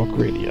Blog Talk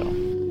Radio.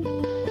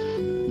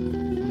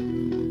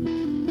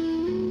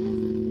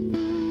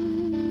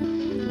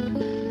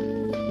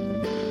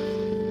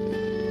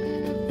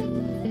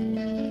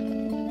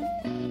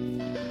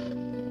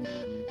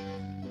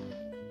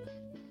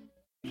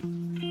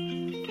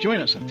 Join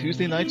us on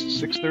Tuesday nights at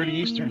 6:30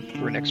 Eastern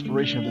for an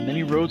exploration of the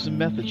many roads and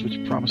methods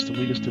which promise to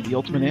lead us to the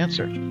ultimate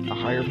answer, a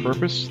higher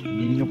purpose, the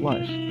meaning of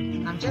life.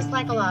 I'm just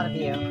like a lot of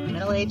you, a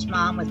middle-aged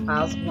mom with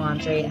piles of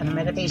laundry and a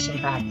meditation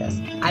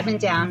practice. I've been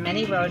down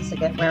many roads to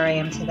get where I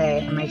am today,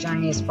 and my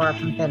journey is far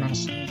from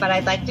finished. But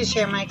I'd like to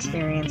share my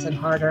experience and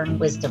hard-earned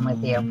wisdom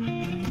with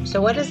you.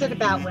 So what is it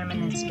about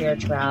women and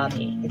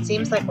spirituality? It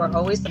seems like we're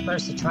always the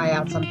first to try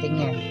out something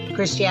new.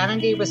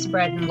 Christianity was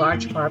spread in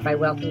large part by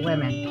wealthy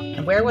women.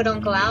 And where would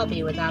Uncle Al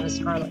be without his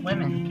Scarlet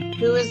Women?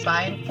 Who is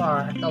by and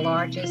far the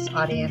largest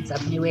audience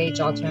of New Age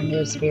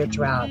alternative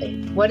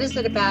spirituality? What is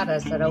it about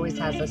us that always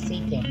has us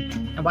seeking?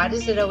 And why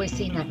does it always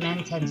seem that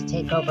men tend to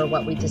take over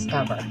what we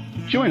discover?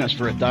 Join us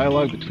for a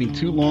dialogue between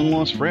two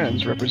long-lost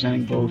friends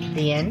representing both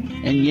the yin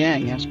and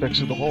yang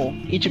aspects of the whole,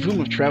 each of whom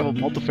have traveled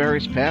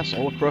multifarious paths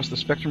all across the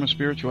spectrum of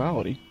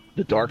spirituality,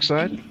 the dark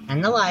side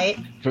and the light,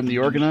 from the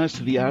organized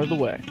to the out of the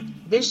way.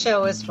 This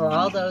show is for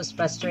all those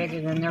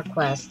frustrated in their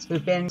quest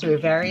who've been through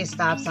various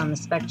stops on the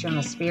spectrum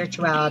of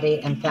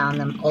spirituality and found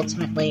them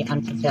ultimately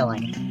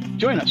unfulfilling.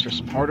 Join us for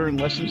some hard-earned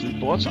lessons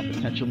and thoughts on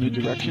potential new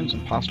directions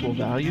and possible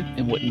value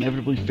in what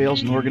inevitably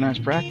fails in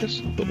organized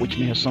practice, but which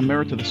may have some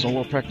merit to the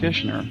solo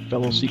practitioner and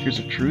fellow seekers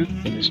of truth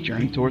in this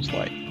journey towards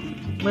light.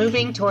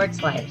 Moving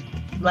towards life.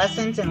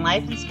 Lessons in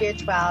life and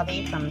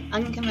spirituality from an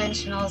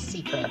unconventional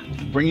seeker.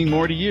 Bringing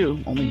more to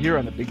you, only here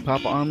on the Big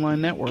Papa Online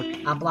Network.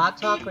 On Blog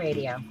Talk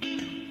Radio.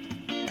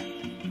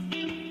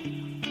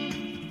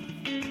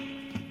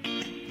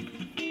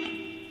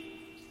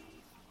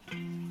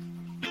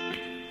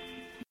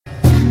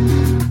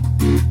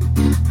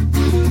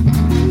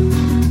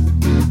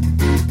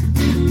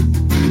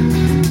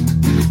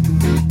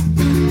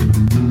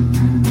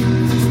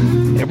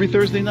 Every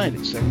Thursday night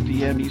at 7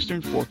 p.m.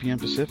 Eastern, 4 p.m.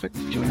 Pacific,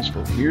 join us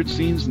for Weird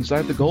Scenes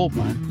Inside the Gold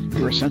Mine,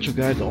 your essential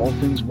guide to all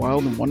things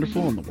wild and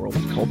wonderful in the world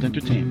of cult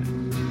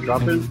entertainment.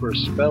 Drop in for a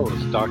spell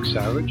as Doc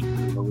Savage,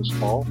 Lois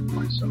Hall,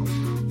 myself,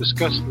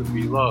 discuss the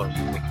beloved,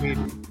 the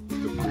hated,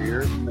 the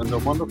weird, and the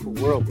wonderful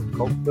world of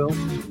cult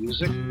film,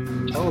 music,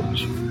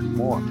 television, and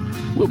more.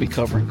 We'll be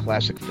covering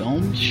classic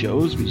films,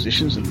 shows,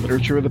 musicians, and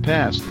literature of the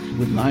past,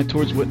 with an eye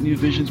towards what new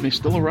visions may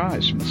still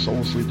arise from the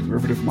soullessly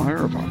derivative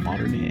mire of our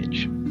modern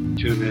age.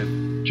 Tune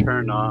in,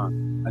 turn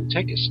on, and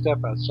take a step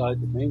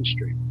outside the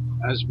mainstream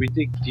as we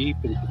dig deep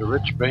into the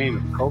rich vein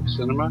of cult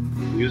cinema,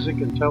 music,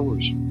 and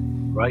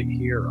television, right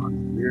here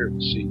on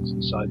Weird Scenes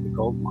Inside the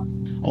Gold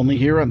Mine. Only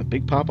here on the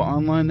Big Papa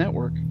Online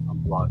Network. On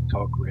Blog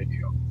Talk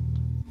Radio.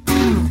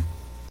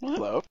 Well,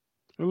 hello.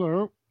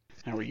 Hello.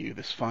 How are you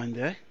this fine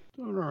day?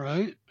 Doing all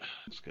right.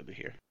 That's good to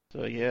hear.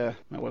 So yeah,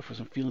 my wife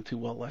wasn't feeling too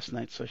well last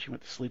night, so she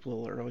went to sleep a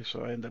little early,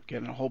 so I ended up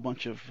getting a whole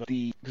bunch of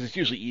because it's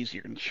usually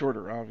easier and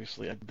shorter,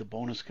 obviously. I did the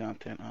bonus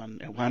content on,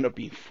 it wound up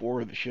being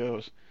 4 of the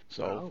shows.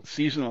 So Wow.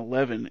 Season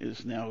 11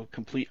 is now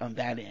complete on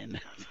that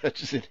end,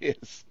 such as it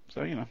is.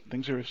 So,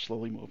 things are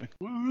slowly moving.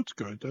 Well, that's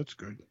good. That's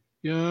good.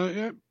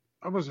 Yeah,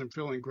 I wasn't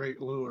feeling great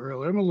a little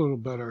early. I'm a little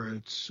better.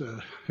 It's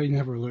I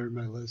never learned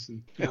my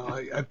lesson.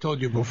 I've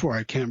told you before,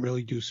 I can't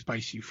really do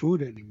spicy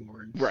food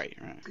anymore. Right.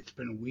 It's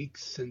been a week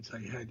since I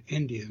had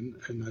Indian,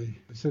 and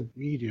I said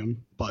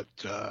medium, but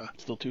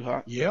Still too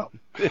hot? yeah.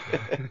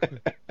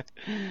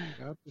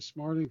 Got this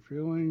morning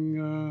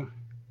feeling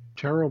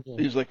terrible.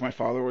 He's like my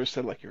father always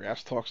said, like your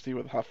ass talks to you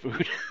with hot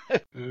food.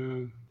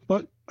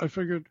 But I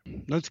figured,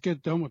 let's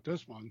get done with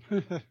this one.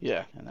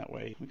 Yeah, and that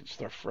way we can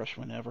start fresh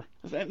whenever.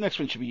 That next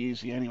one should be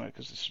easy anyway,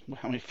 because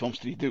how many films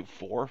did he do?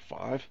 4,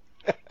 5?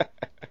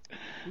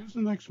 Who's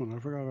the next one? I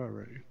forgot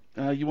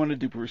already. You want to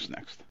do Bruce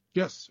next?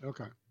 Yes,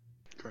 okay.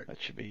 Great.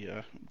 That should be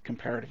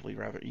comparatively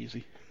rather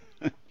easy.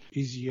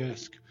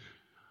 Easy-esque.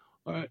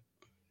 All right.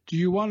 Do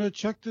you want to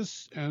check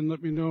this and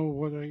let me know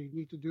what I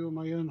need to do on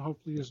my end?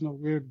 Hopefully there's no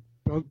weird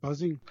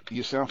buzzing.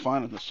 You sound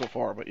fine on this so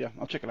far, but yeah,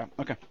 I'll check it out.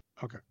 Okay.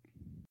 Okay.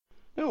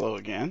 Hello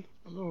again.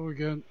 Hello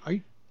again.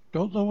 I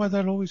don't know why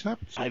that always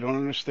happens. I don't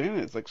understand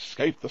it. It's like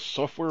Skype, the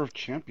software of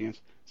champions.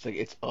 It's like,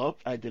 it's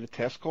up. I did a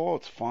test call.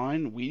 It's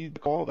fine. We did the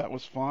call. That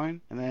was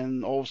fine. And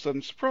then all of a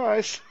sudden,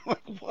 surprise.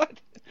 Like, what?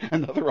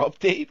 Another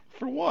update?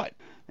 For what?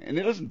 And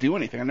it doesn't do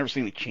anything. I've never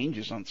seen any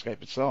changes on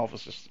Skype itself.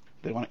 It's just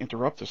they want to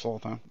interrupt us all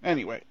the time.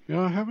 Anyway.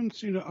 Yeah, I haven't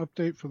seen an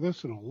update for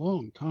this in a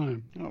long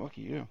time. Oh,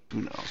 lucky you.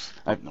 Who knows?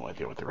 I have no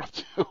idea what they're up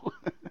to.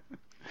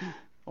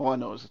 All I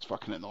know is it's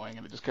fucking annoying,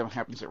 and it just kind of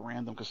happens at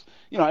random. Because,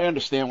 I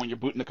understand when you're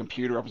booting the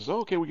computer up, it's,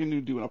 okay, we're going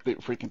to do an update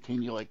before you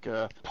continue. Like,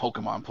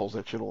 Pokemon pulls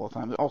that shit all the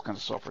time. All kinds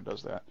of software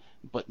does that.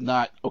 But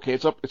not, okay,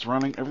 it's up, it's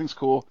running, everything's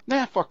cool.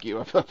 Nah, fuck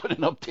you. I put an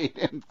update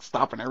in,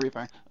 stopping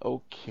everything.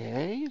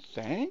 Okay,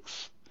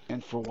 thanks.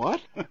 And for what?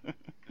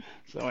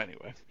 So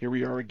anyway, here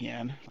we are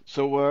again.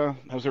 So,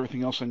 how's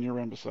everything else on your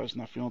end besides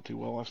not feeling too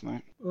well last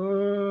night?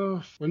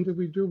 When did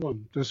we do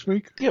one? This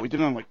week? Yeah, we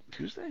did it on,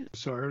 Tuesday.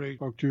 So I already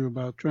talked to you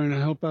about trying to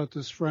help out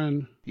this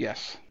friend.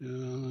 Yes.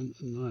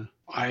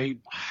 I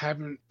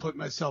haven't put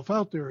myself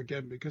out there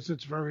again because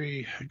it's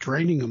very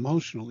draining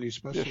emotionally,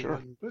 especially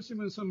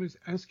when somebody's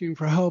asking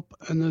for help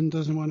and then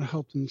doesn't want to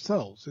help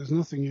themselves. There's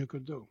nothing you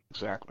could do.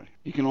 Exactly.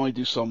 You can only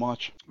do so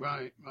much.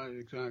 Right,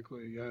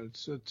 exactly. Yeah,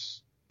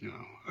 it's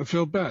I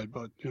feel bad,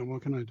 but,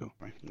 what can I do?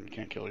 Right. You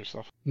can't kill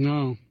yourself.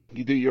 No.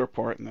 You do your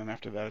part, and then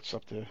after that, it's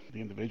up to the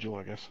individual,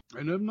 I guess.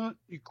 And I'm not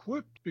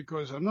equipped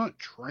because I'm not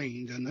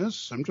trained in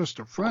this. I'm just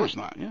a friend. Of course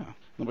not, yeah.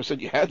 Nobody said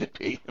you had to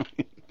be.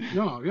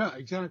 No, yeah,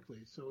 exactly.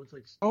 So it's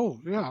like, oh,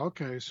 yeah,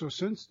 okay. So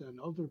since then,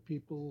 other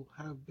people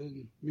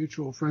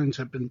mutual friends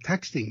have been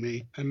texting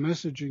me and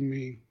messaging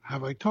me,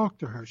 have I talked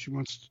to her? She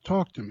wants to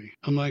talk to me.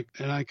 I'm like,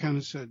 and I kind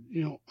of said,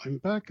 I'm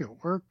back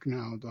at work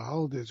now. The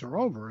holidays are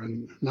over.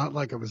 And not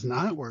like I was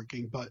not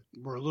working, but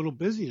we're a little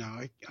busy now.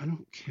 I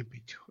can't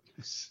be doing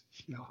this,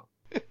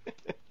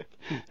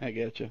 I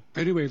get you.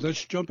 Anyway,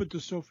 let's jump into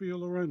Sophia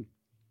Loren.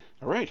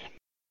 All right.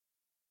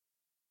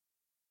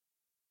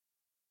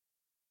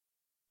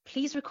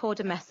 Please record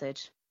a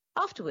message.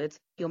 Afterwards,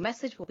 your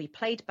message will be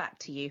played back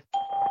to you.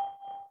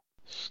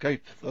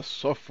 Skype, the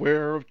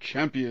software of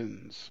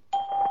champions.